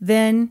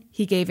 Then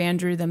he gave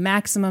Andrew the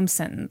maximum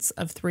sentence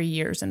of 3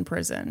 years in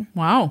prison.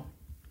 Wow.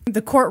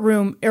 The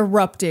courtroom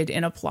erupted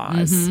in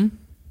applause.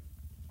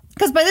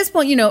 Because by this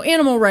point,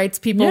 animal rights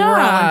people were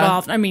all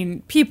involved. I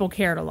mean, people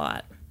cared a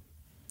lot.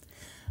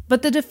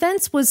 But the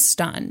defense was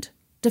stunned.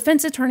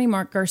 Defense attorney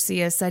Mark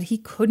Garcia said he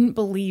couldn't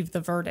believe the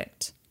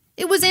verdict.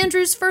 It was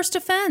Andrew's first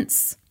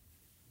offense.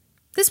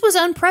 This was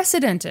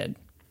unprecedented.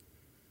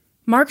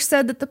 Mark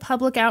said that the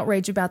public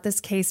outrage about this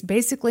case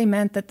basically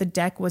meant that the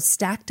deck was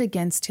stacked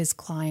against his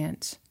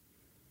client.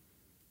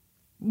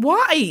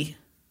 Why?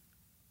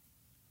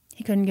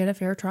 He couldn't get a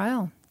fair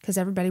trial because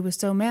everybody was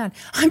so mad.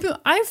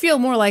 I feel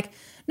more like,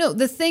 no,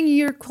 the thing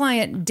your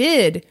client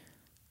did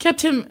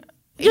Kept him...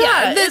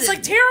 Yeah, it's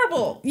like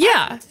terrible.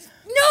 Yeah.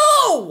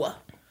 No!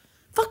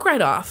 Fuck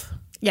right off.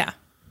 Yeah.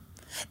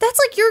 That's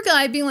like your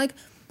guy being like,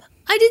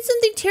 I did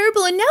something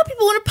terrible and now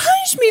people want to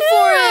punish me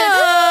for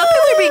it.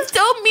 People are being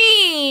so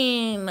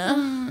mean.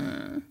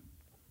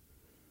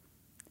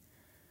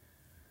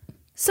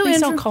 So Please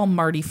Andrew, don't call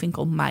Marty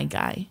Finkel my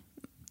guy.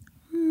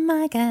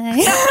 my guy.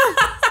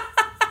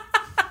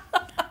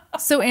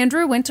 So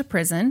Andrew went to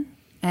prison,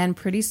 and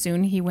pretty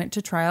soon he went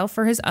to trial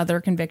for his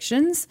other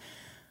convictions.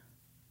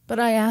 But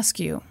I ask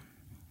you,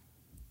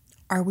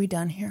 are we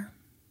done here?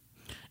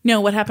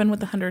 No, what happened with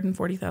the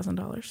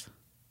 $140,000?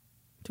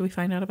 Do we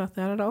find out about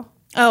that at all?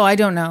 Oh, I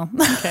don't know.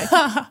 Okay.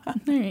 All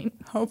right.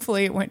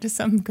 Hopefully it went to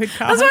some good cause.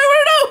 That's why I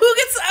want to know who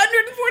gets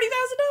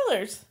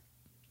 $140,000.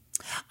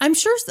 I'm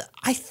sure,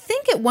 I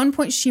think at one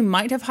point she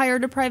might have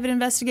hired a private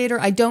investigator.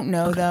 I don't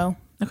know, though.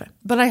 Okay.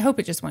 But I hope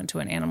it just went to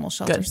an animal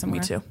shelter Good.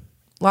 somewhere. Me too.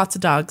 Lots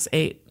of dogs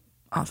ate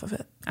off of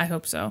it. I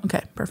hope so.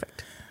 Okay,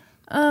 perfect.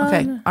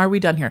 Okay, are we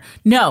done here?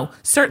 No,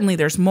 certainly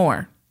there's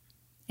more.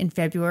 In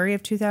February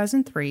of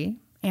 2003,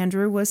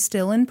 Andrew was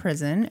still in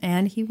prison,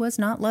 and he was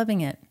not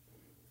loving it.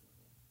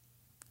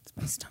 It's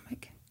my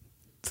stomach.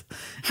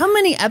 How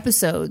many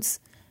episodes?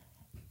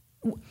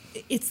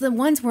 It's the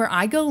ones where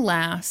I go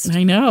last,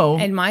 I know.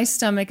 and my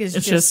stomach is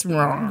It's just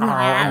why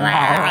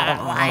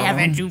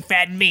haven't you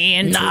fed me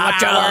in 2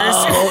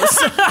 hours?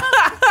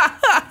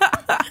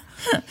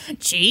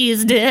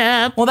 Cheese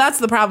dip. Well, that's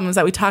the problem is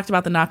that we talked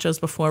about the nachos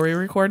before we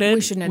recorded.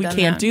 We shouldn't have done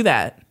can't that. do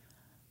that.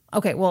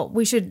 Okay, well,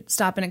 we should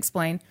stop and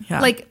explain. Yeah.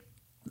 Like,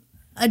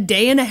 a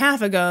day and a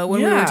half ago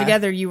when we were Yeah.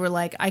 together, you were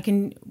like,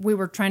 we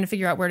were trying to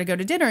figure out where to go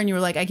to dinner, and you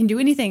were like, I can do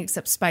anything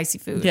except spicy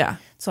food. Yeah.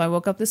 So I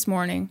woke up this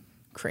morning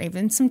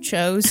craving some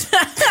Chos.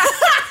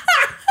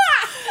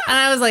 And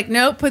I was like,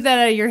 nope, put that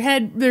out of your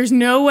head. There's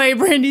no way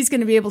Brandy's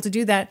going to be able to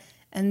do that.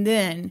 And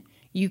then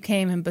you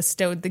came and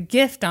bestowed the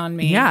gift on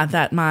me. Yeah,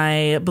 that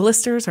my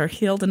blisters are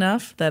healed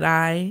enough that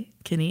I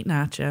can eat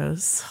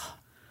nachos.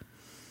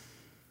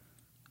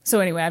 So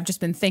anyway, I've just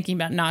been thinking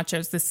about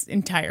nachos this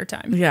entire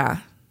time. Yeah.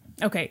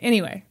 Okay,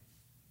 anyway.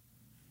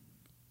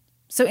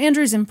 So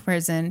Andrew's in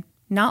prison,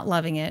 not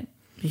loving it.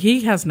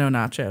 He has no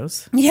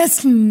nachos. He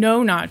has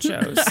no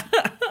nachos.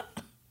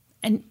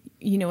 And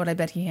you know what I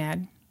bet he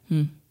had?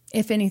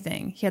 If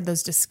anything, he had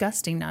those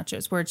disgusting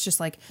nachos where it's just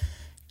like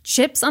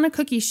chips on a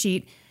cookie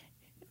sheet,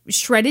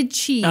 shredded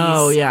cheese.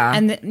 Oh, yeah.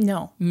 And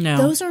no, No.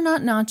 those are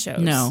not nachos.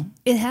 No.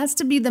 It has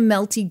to be the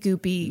melty,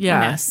 goopy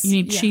mess. You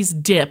need cheese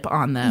dip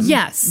on them.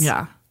 Yes.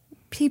 Yeah.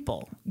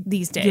 People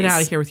these days. Get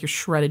out of here with your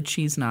shredded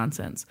cheese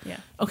nonsense. Yeah.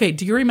 Okay,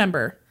 do you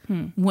remember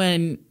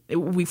when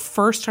we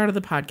first started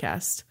the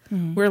podcast?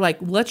 We were like,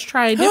 let's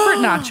try a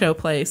different nacho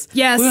place.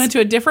 Yes. We went to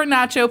a different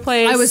nacho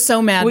place. I was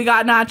so mad. We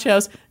got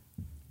nachos.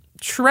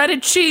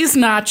 Shredded cheese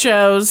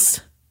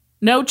nachos.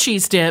 No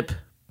cheese dip.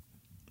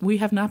 We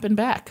have not been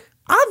back.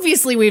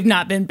 Obviously, we've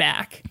not been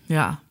back.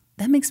 Yeah.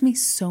 That makes me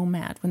so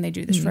mad when they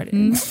do the shredded.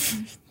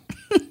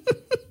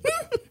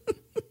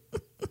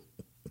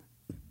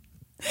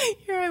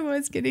 Here I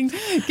was getting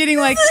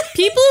like,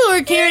 people who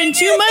are caring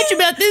too much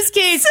about this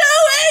case. So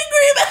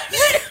angry about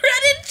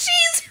shredded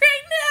cheese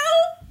right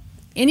now.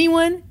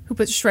 Anyone who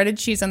puts shredded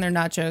cheese on their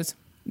nachos,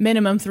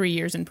 minimum 3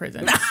 years in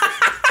prison.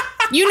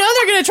 You know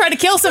they're going to try to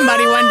kill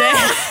somebody one day.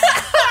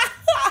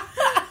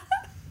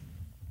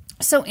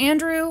 So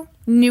Andrew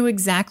knew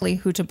exactly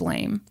who to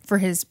blame for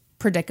his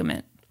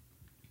predicament.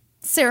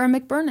 Sarah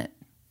McBurnett.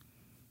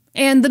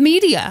 And the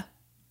media.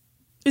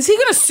 Is he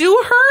going to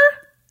sue her?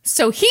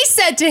 So he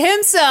said to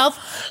himself,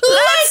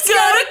 Let's go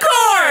to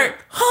court.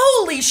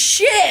 Holy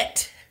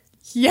shit.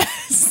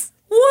 yes.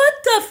 What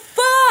the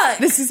fuck?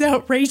 This is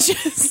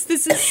outrageous.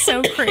 This is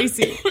so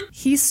crazy.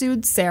 He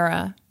sued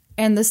Sarah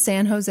and the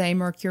San Jose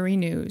Mercury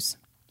News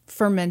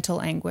for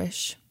mental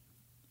anguish.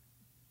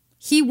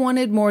 He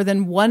wanted more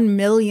than $1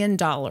 million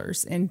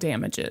in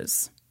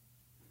damages.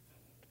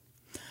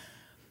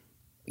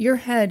 Your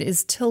head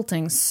is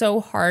tilting so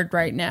hard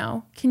right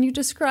now. Can you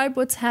describe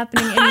what's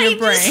happening in your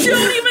brain? I just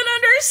don't even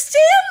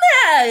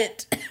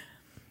understand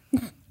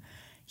that.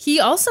 He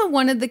also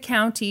wanted the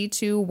county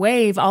to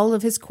waive all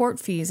of his court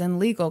fees and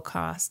legal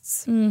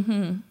costs.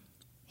 Mm-hmm.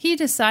 He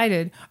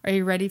decided, are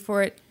you ready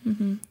for it?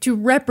 Mm-hmm. To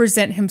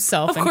represent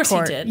himself in court. Of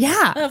course he did.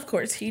 Yeah. Of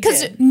course he Because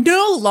did.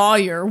 no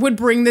lawyer would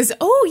bring this,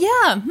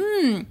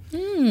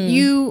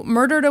 you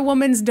murdered a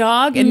woman's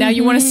dog and now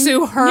you want to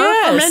sue her for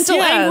Yes, mental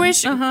yeah.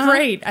 anguish?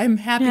 Great. I'm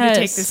happy to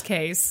take Yes. this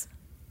case.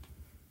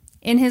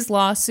 In his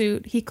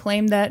lawsuit, he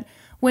claimed that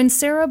when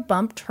Sarah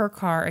bumped her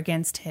car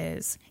against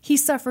his, he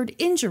suffered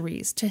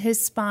injuries to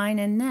his spine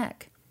and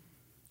neck,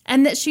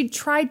 and that she'd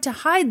tried to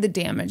hide the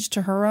damage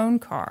to her own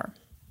car.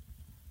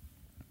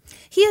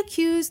 He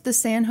accused the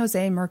San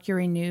Jose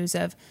Mercury News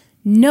of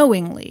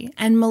knowingly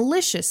and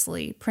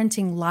maliciously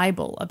printing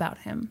libel about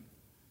him.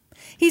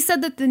 He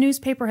said that the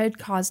newspaper had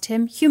caused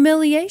him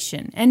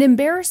humiliation and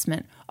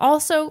embarrassment,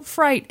 also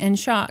fright and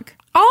shock,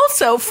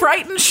 Also,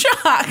 fright and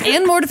shock.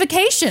 and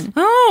mortification.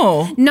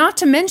 Oh. Not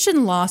to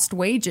mention lost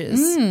wages.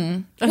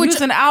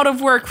 Who's an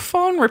out-of-work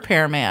phone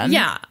repairman.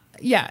 Yeah.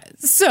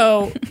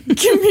 So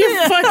give me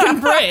a fucking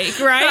break,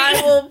 right?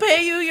 I will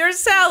pay you your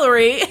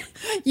salary.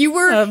 You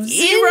were Of in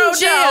 $0.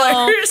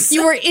 jail.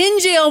 You were in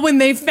jail when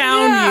they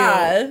found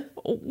Yeah. you.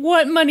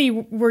 What money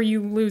were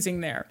you losing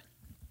there?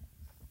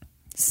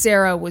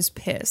 Sarah was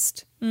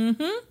pissed.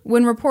 Mm-hmm.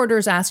 When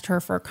reporters asked her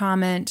for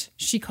comment,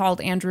 she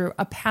called Andrew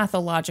a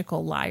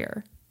pathological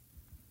liar.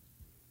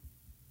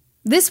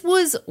 This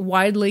was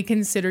widely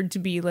considered to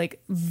be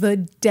like the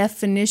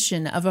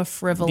definition of a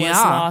frivolous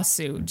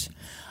lawsuit.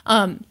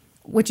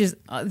 Which is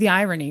the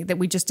irony that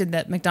we just did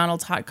that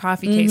McDonald's hot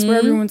coffee case where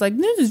everyone's like,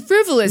 this is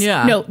frivolous.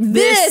 Yeah. No,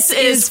 this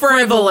is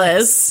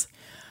frivolous.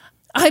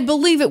 I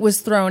believe it was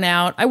thrown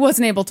out. I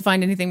wasn't able to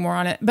find anything more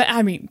on it. But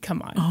I mean,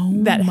 come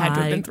on. That had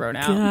to have been thrown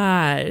out.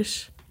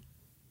 Gosh.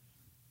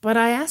 But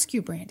I ask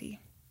you, Brandy,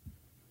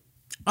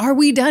 are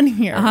we done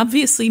here?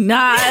 Obviously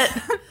not.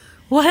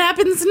 What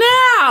happens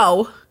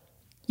now?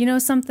 You know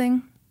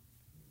something?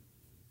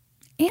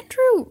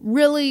 Andrew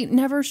really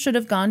never should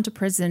have gone to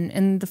prison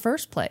in the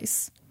first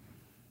place.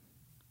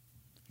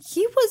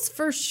 He was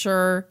for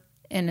sure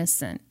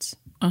innocent.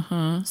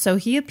 So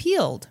he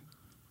appealed.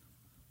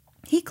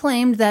 He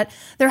claimed that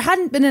there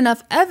hadn't been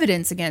enough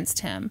evidence against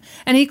him,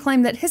 and he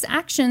claimed that his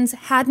actions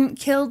hadn't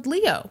killed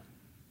Leo.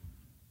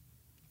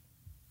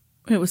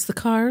 It was the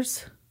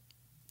cars?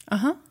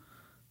 Uh-huh.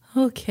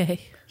 Okay.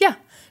 Yeah.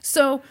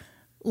 So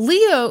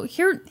Leo,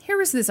 here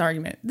is this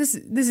argument. This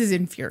is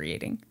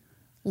infuriating.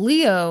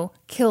 Leo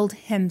killed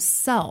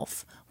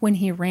himself when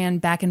he ran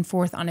back and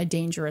forth on a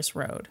dangerous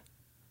road.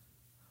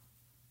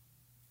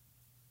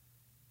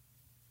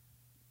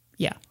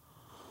 Yeah.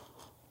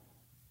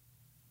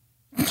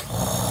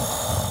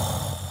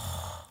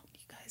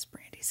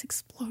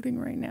 exploding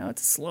right now.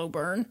 It's a slow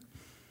burn.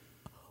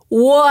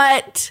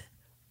 What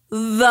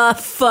the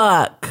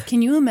fuck?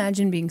 Can you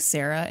imagine being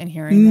Sarah and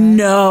hearing that?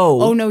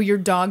 No. Oh no, your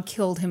dog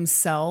killed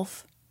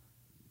himself.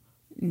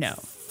 No.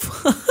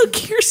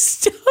 Fuck your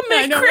stomach.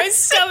 I know, my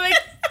stomach.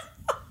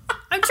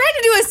 I'm trying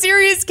to do a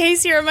serious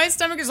case here, and my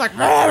stomach is like.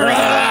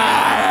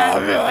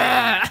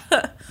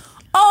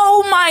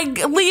 Oh my,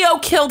 Leo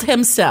killed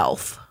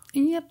himself.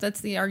 Yep,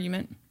 that's the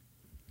argument.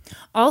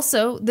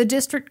 Also, the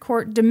district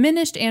court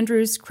diminished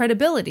Andrew's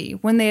credibility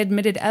when they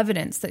admitted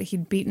evidence that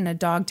he'd beaten a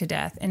dog to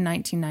death in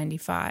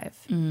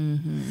 1995.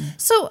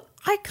 So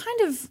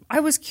I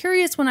was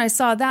curious when I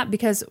saw that,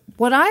 because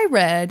what I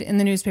read in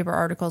the newspaper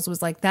articles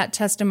was like that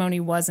testimony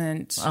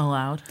wasn't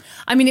Allowed.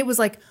 I mean, it was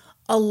like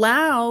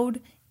allowed,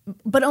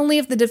 but only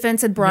if the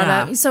defense had brought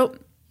up. So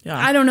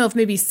I don't know if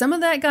maybe some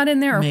of that got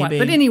in there or what.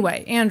 But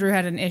anyway, Andrew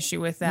had an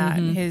issue with that,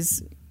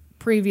 his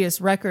previous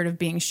record of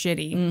being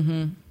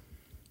shitty.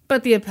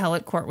 But the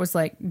appellate court was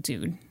like,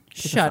 dude,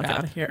 shut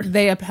up.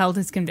 They upheld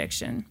his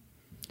conviction.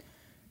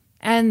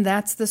 And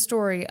that's the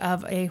story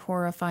of a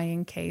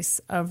horrifying case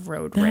of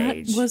road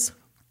rage. That was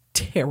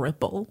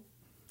terrible.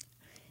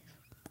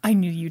 I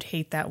knew you'd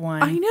hate that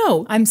one. I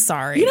know. I'm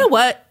sorry. You know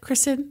what,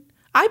 Kristen?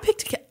 I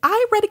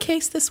read a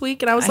case this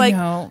week, and I was like,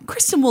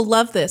 Kristen will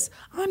love this.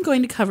 I'm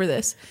going to cover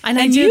this.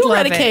 And you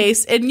read a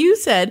case, and you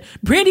said,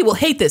 Brandy will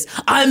hate this.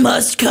 I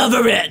must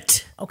cover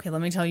it. Okay,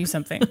 let me tell you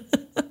something.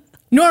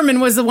 Norman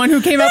was the one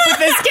who came up with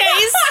this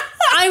case.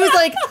 I was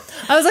like,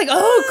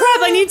 oh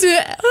crap, I need to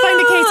find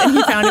a case, and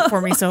he found it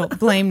for me. So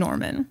blame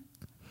Norman.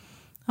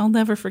 I'll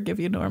never forgive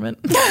you, Norman.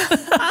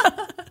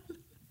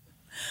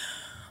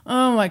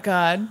 Oh my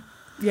God.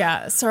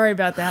 Yeah, sorry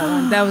about that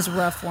one. That was a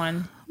rough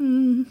one.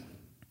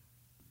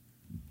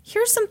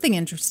 Here's something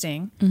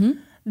interesting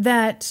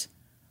that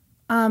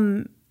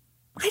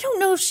I don't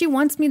know if she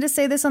wants me to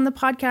say this on the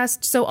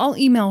podcast, so I'll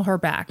email her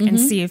back and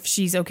see if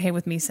she's okay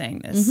with me saying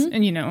this.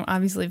 And,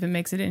 obviously if it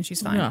makes it in,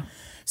 she's fine. Yeah.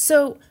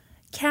 So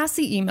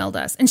Cassie emailed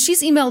us, and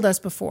she's emailed us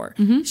before.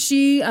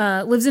 She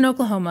lives in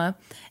Oklahoma,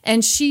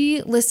 and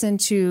she listened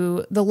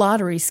to the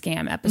lottery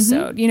scam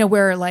episode,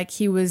 where like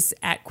he was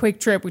at Quick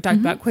Trip. We talked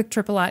about Quick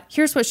Trip a lot.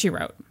 Here's what she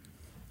wrote.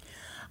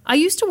 I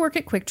used to work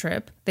at Quick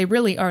Trip. They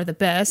really are the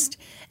best.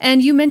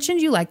 And you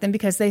mentioned you like them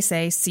because they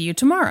say, see you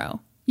tomorrow.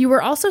 You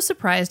were also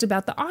surprised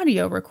about the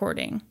audio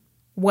recording.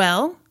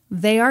 Well,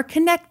 they are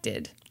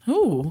connected.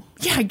 Ooh.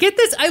 Yeah, get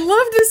this. I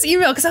love this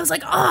email because I was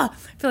like, I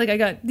feel like I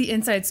got the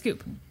inside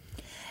scoop.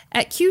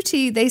 At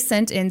QT, they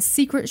sent in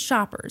secret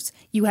shoppers.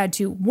 You had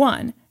to,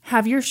 1,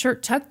 have your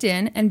shirt tucked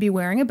in and be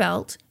wearing a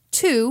belt.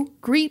 2,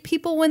 greet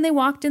people when they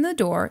walked in the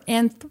door.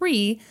 And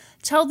 3,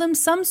 tell them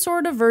some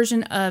sort of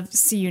version of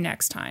see you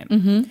next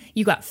time.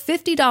 You got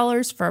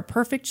 $50 for a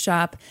perfect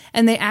shop,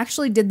 and they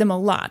actually did them a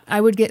lot.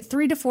 I would get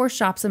 3 to 4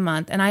 shops a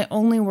month, and I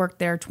only worked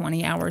there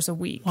 20 hours a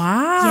week.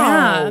 Wow.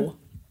 Yeah.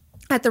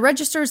 At the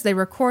registers, they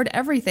record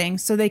everything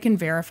so they can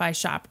verify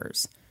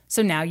shoppers.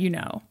 So now you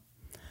know.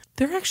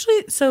 They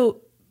actually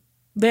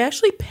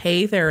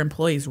pay their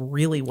employees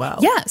really well.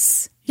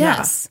 Yes.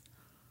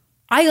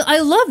 I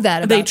love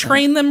that about They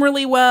train them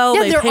really well.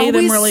 Yeah, they they're pay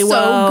them really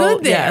well. So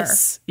good there.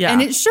 Yes. Yeah.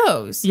 And it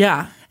shows.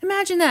 Yeah.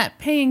 Imagine that,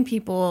 paying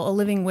people a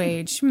living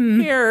wage.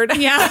 Weird.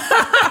 Yeah.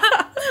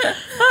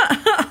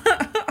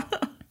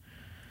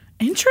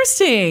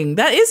 Interesting.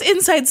 That is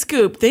inside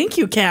scoop. Thank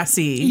you,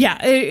 Cassie. Yeah,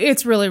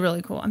 it's really,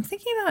 really cool. I'm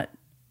thinking about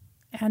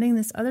adding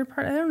this other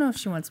part. I don't know if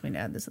she wants me to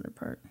add this other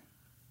part.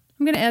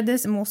 I'm going to add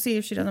this, and we'll see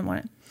if she doesn't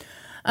want it.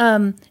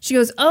 She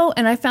goes,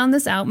 and I found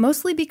this out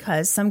mostly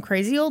because some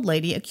crazy old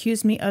lady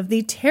accused me of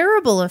the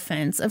terrible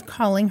offense of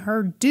calling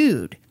her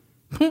dude.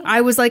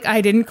 I was like,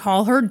 I didn't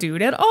call her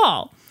dude at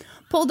all.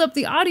 Pulled up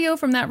the audio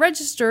from that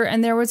register,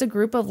 and there was a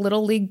group of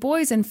little league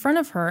boys in front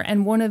of her,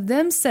 and one of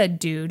them said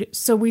dude,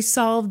 so we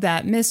solved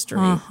that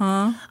mystery.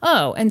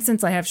 Oh, and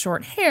since I have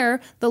short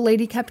hair, the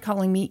lady kept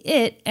calling me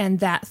it and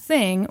that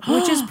thing,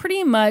 which is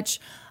pretty much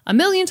a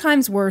million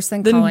times worse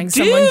than calling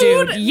someone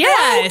dude.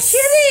 Yes. No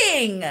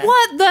kidding.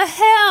 What the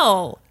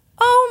hell?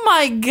 Oh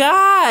my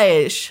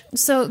gosh.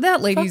 So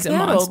that lady's a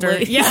monster.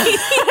 Yeah.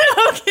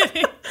 No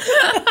kidding.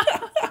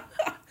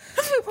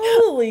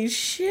 Holy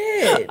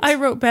shit. I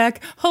wrote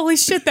back, holy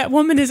shit, that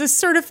woman is a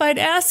certified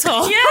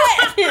asshole.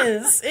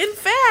 Yes, in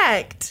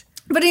fact.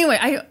 But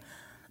anyway,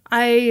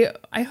 I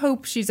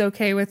hope she's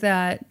okay with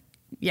that.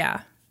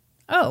 Yeah.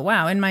 Oh,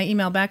 wow. In my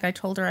email back, I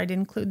told her I'd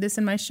include this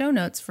in my show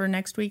notes for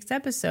next week's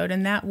episode,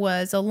 and that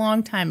was a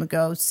long time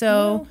ago.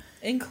 So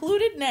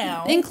included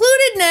now.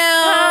 Included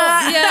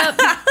now. Yep.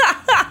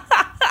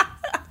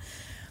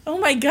 Oh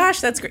my gosh,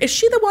 that's great. Is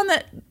she the one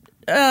that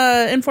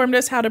informed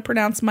us how to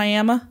pronounce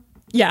Miami?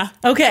 Yeah.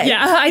 Okay.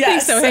 Yeah, I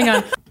think so. Hang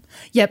on.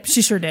 Yep,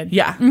 she sure did.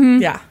 Yeah.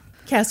 Yeah.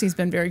 Cassie's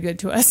been very good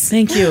to us.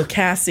 Thank you,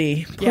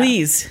 Cassie.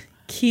 Please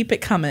keep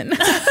it coming.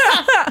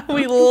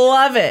 We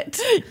love it.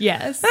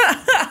 Yes.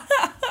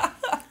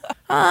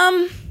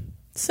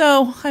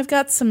 So I've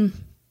got some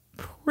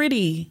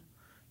pretty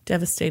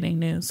devastating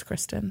news,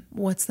 Kristen.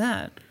 What's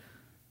that?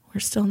 We're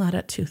still not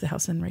at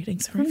 2,000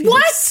 ratings and reviews.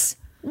 What?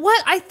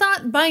 What? I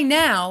thought by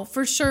now,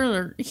 for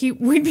sure,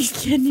 we'd be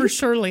kidding. For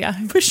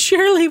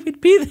surely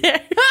we'd be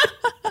there.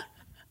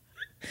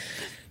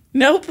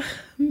 Nope.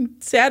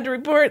 Sad to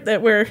report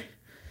that we're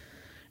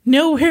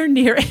nowhere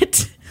near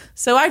it.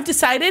 So I've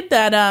decided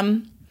that,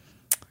 I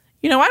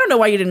don't know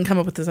why you didn't come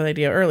up with this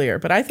idea earlier,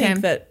 but I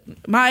think that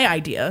my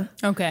idea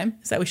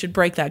is that we should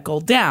break that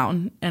goal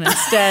down and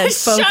instead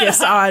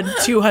focus on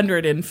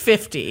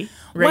 250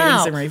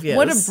 ratings and reviews.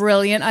 What a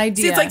brilliant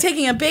idea. See, it's like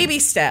taking a baby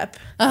step.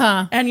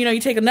 And, you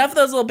take enough of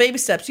those little baby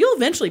steps, you'll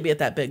eventually be at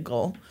that big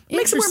goal. It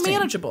makes it more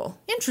manageable.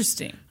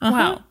 Interesting.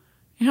 Wow.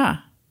 Yeah.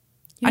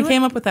 I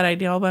came up with that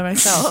idea all by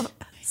myself.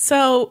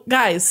 So,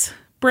 guys,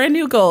 brand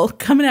new goal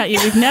coming at you.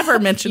 We've never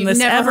mentioned this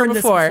ever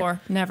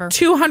before. Never.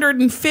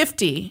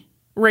 250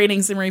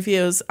 ratings and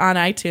reviews on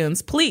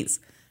iTunes. Please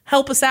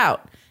help us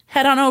out.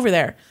 Head on over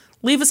there.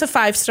 Leave us a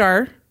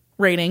 5-star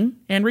rating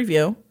and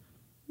review.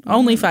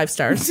 Only 5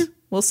 stars.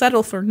 We'll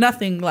settle for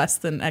nothing less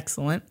than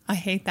excellent. I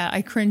hate that.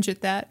 I cringe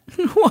at that.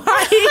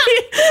 Why?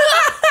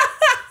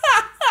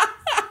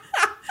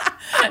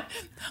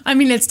 I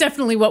mean, it's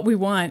definitely what we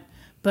want,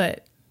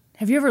 but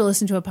have you ever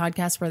listened to a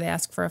podcast where they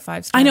ask for a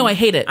 5-star? I know, I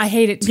hate it. I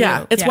hate it too.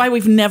 Yeah, it's why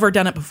we've never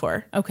done it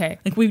before. Okay.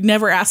 Like, we've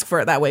never asked for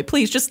it that way.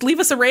 Please, just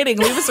leave us a rating,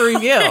 leave us a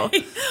review.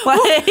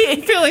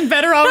 Okay. Feeling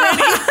better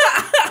already.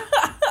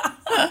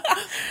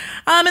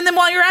 And then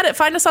while you're at it,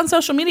 find us on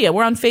social media.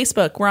 We're on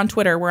Facebook, we're on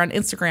Twitter, we're on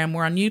Instagram,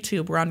 we're on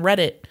YouTube, we're on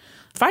Reddit.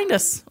 Find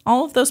us,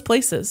 all of those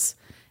places.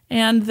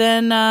 And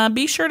then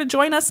be sure to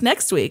join us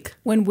next week,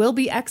 when we'll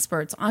be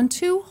experts on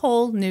 2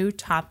 whole new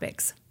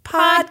topics.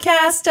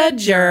 Podcast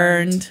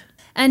adjourned.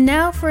 And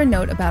now for a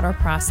note about our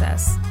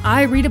process.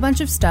 I read a bunch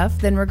of stuff,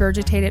 then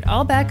regurgitate it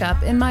all back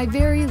up in my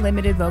very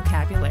limited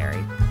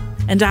vocabulary.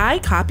 And I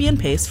copy and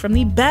paste from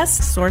the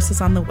best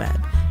sources on the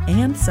web,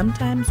 and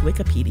sometimes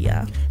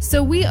Wikipedia.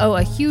 So we owe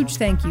a huge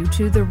thank you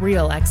to the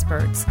real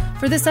experts.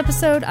 For this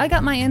episode, I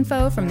got my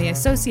info from the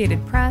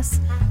Associated Press,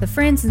 the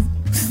Francis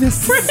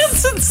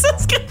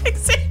Francisco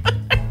Examiner.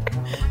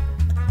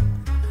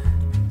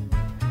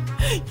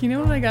 You know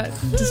what I got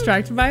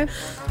distracted by?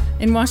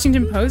 In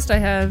Washington Post, I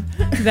have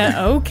that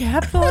O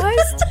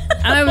capitalized.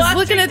 And I was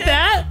looking at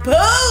that.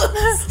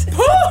 Post!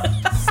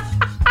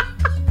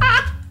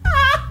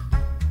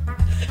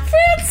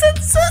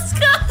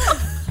 Francisco!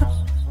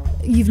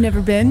 You've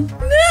never been? No!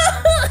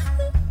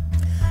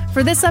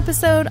 For this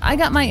episode, I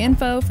got my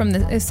info from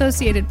the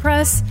Associated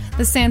Press,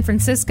 the San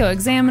Francisco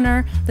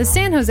Examiner, the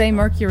San Jose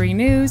Mercury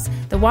News,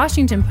 the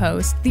Washington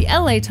Post, the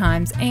LA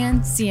Times,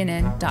 and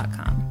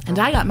CNN.com. And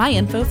I got my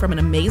info from an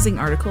amazing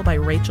article by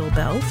Rachel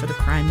Bell for the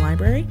Crime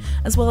Library,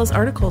 as well as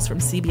articles from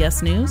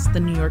CBS News, the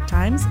New York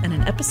Times, and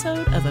an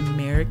episode of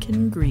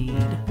American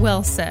Greed.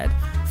 Well said.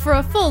 For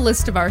a full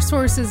list of our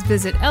sources,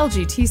 visit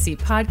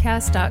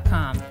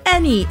lgtcpodcast.com.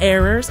 Any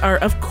errors are,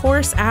 of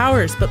course,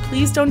 ours, but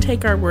please don't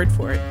take our word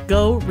for it.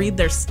 Go read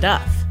their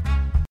stuff.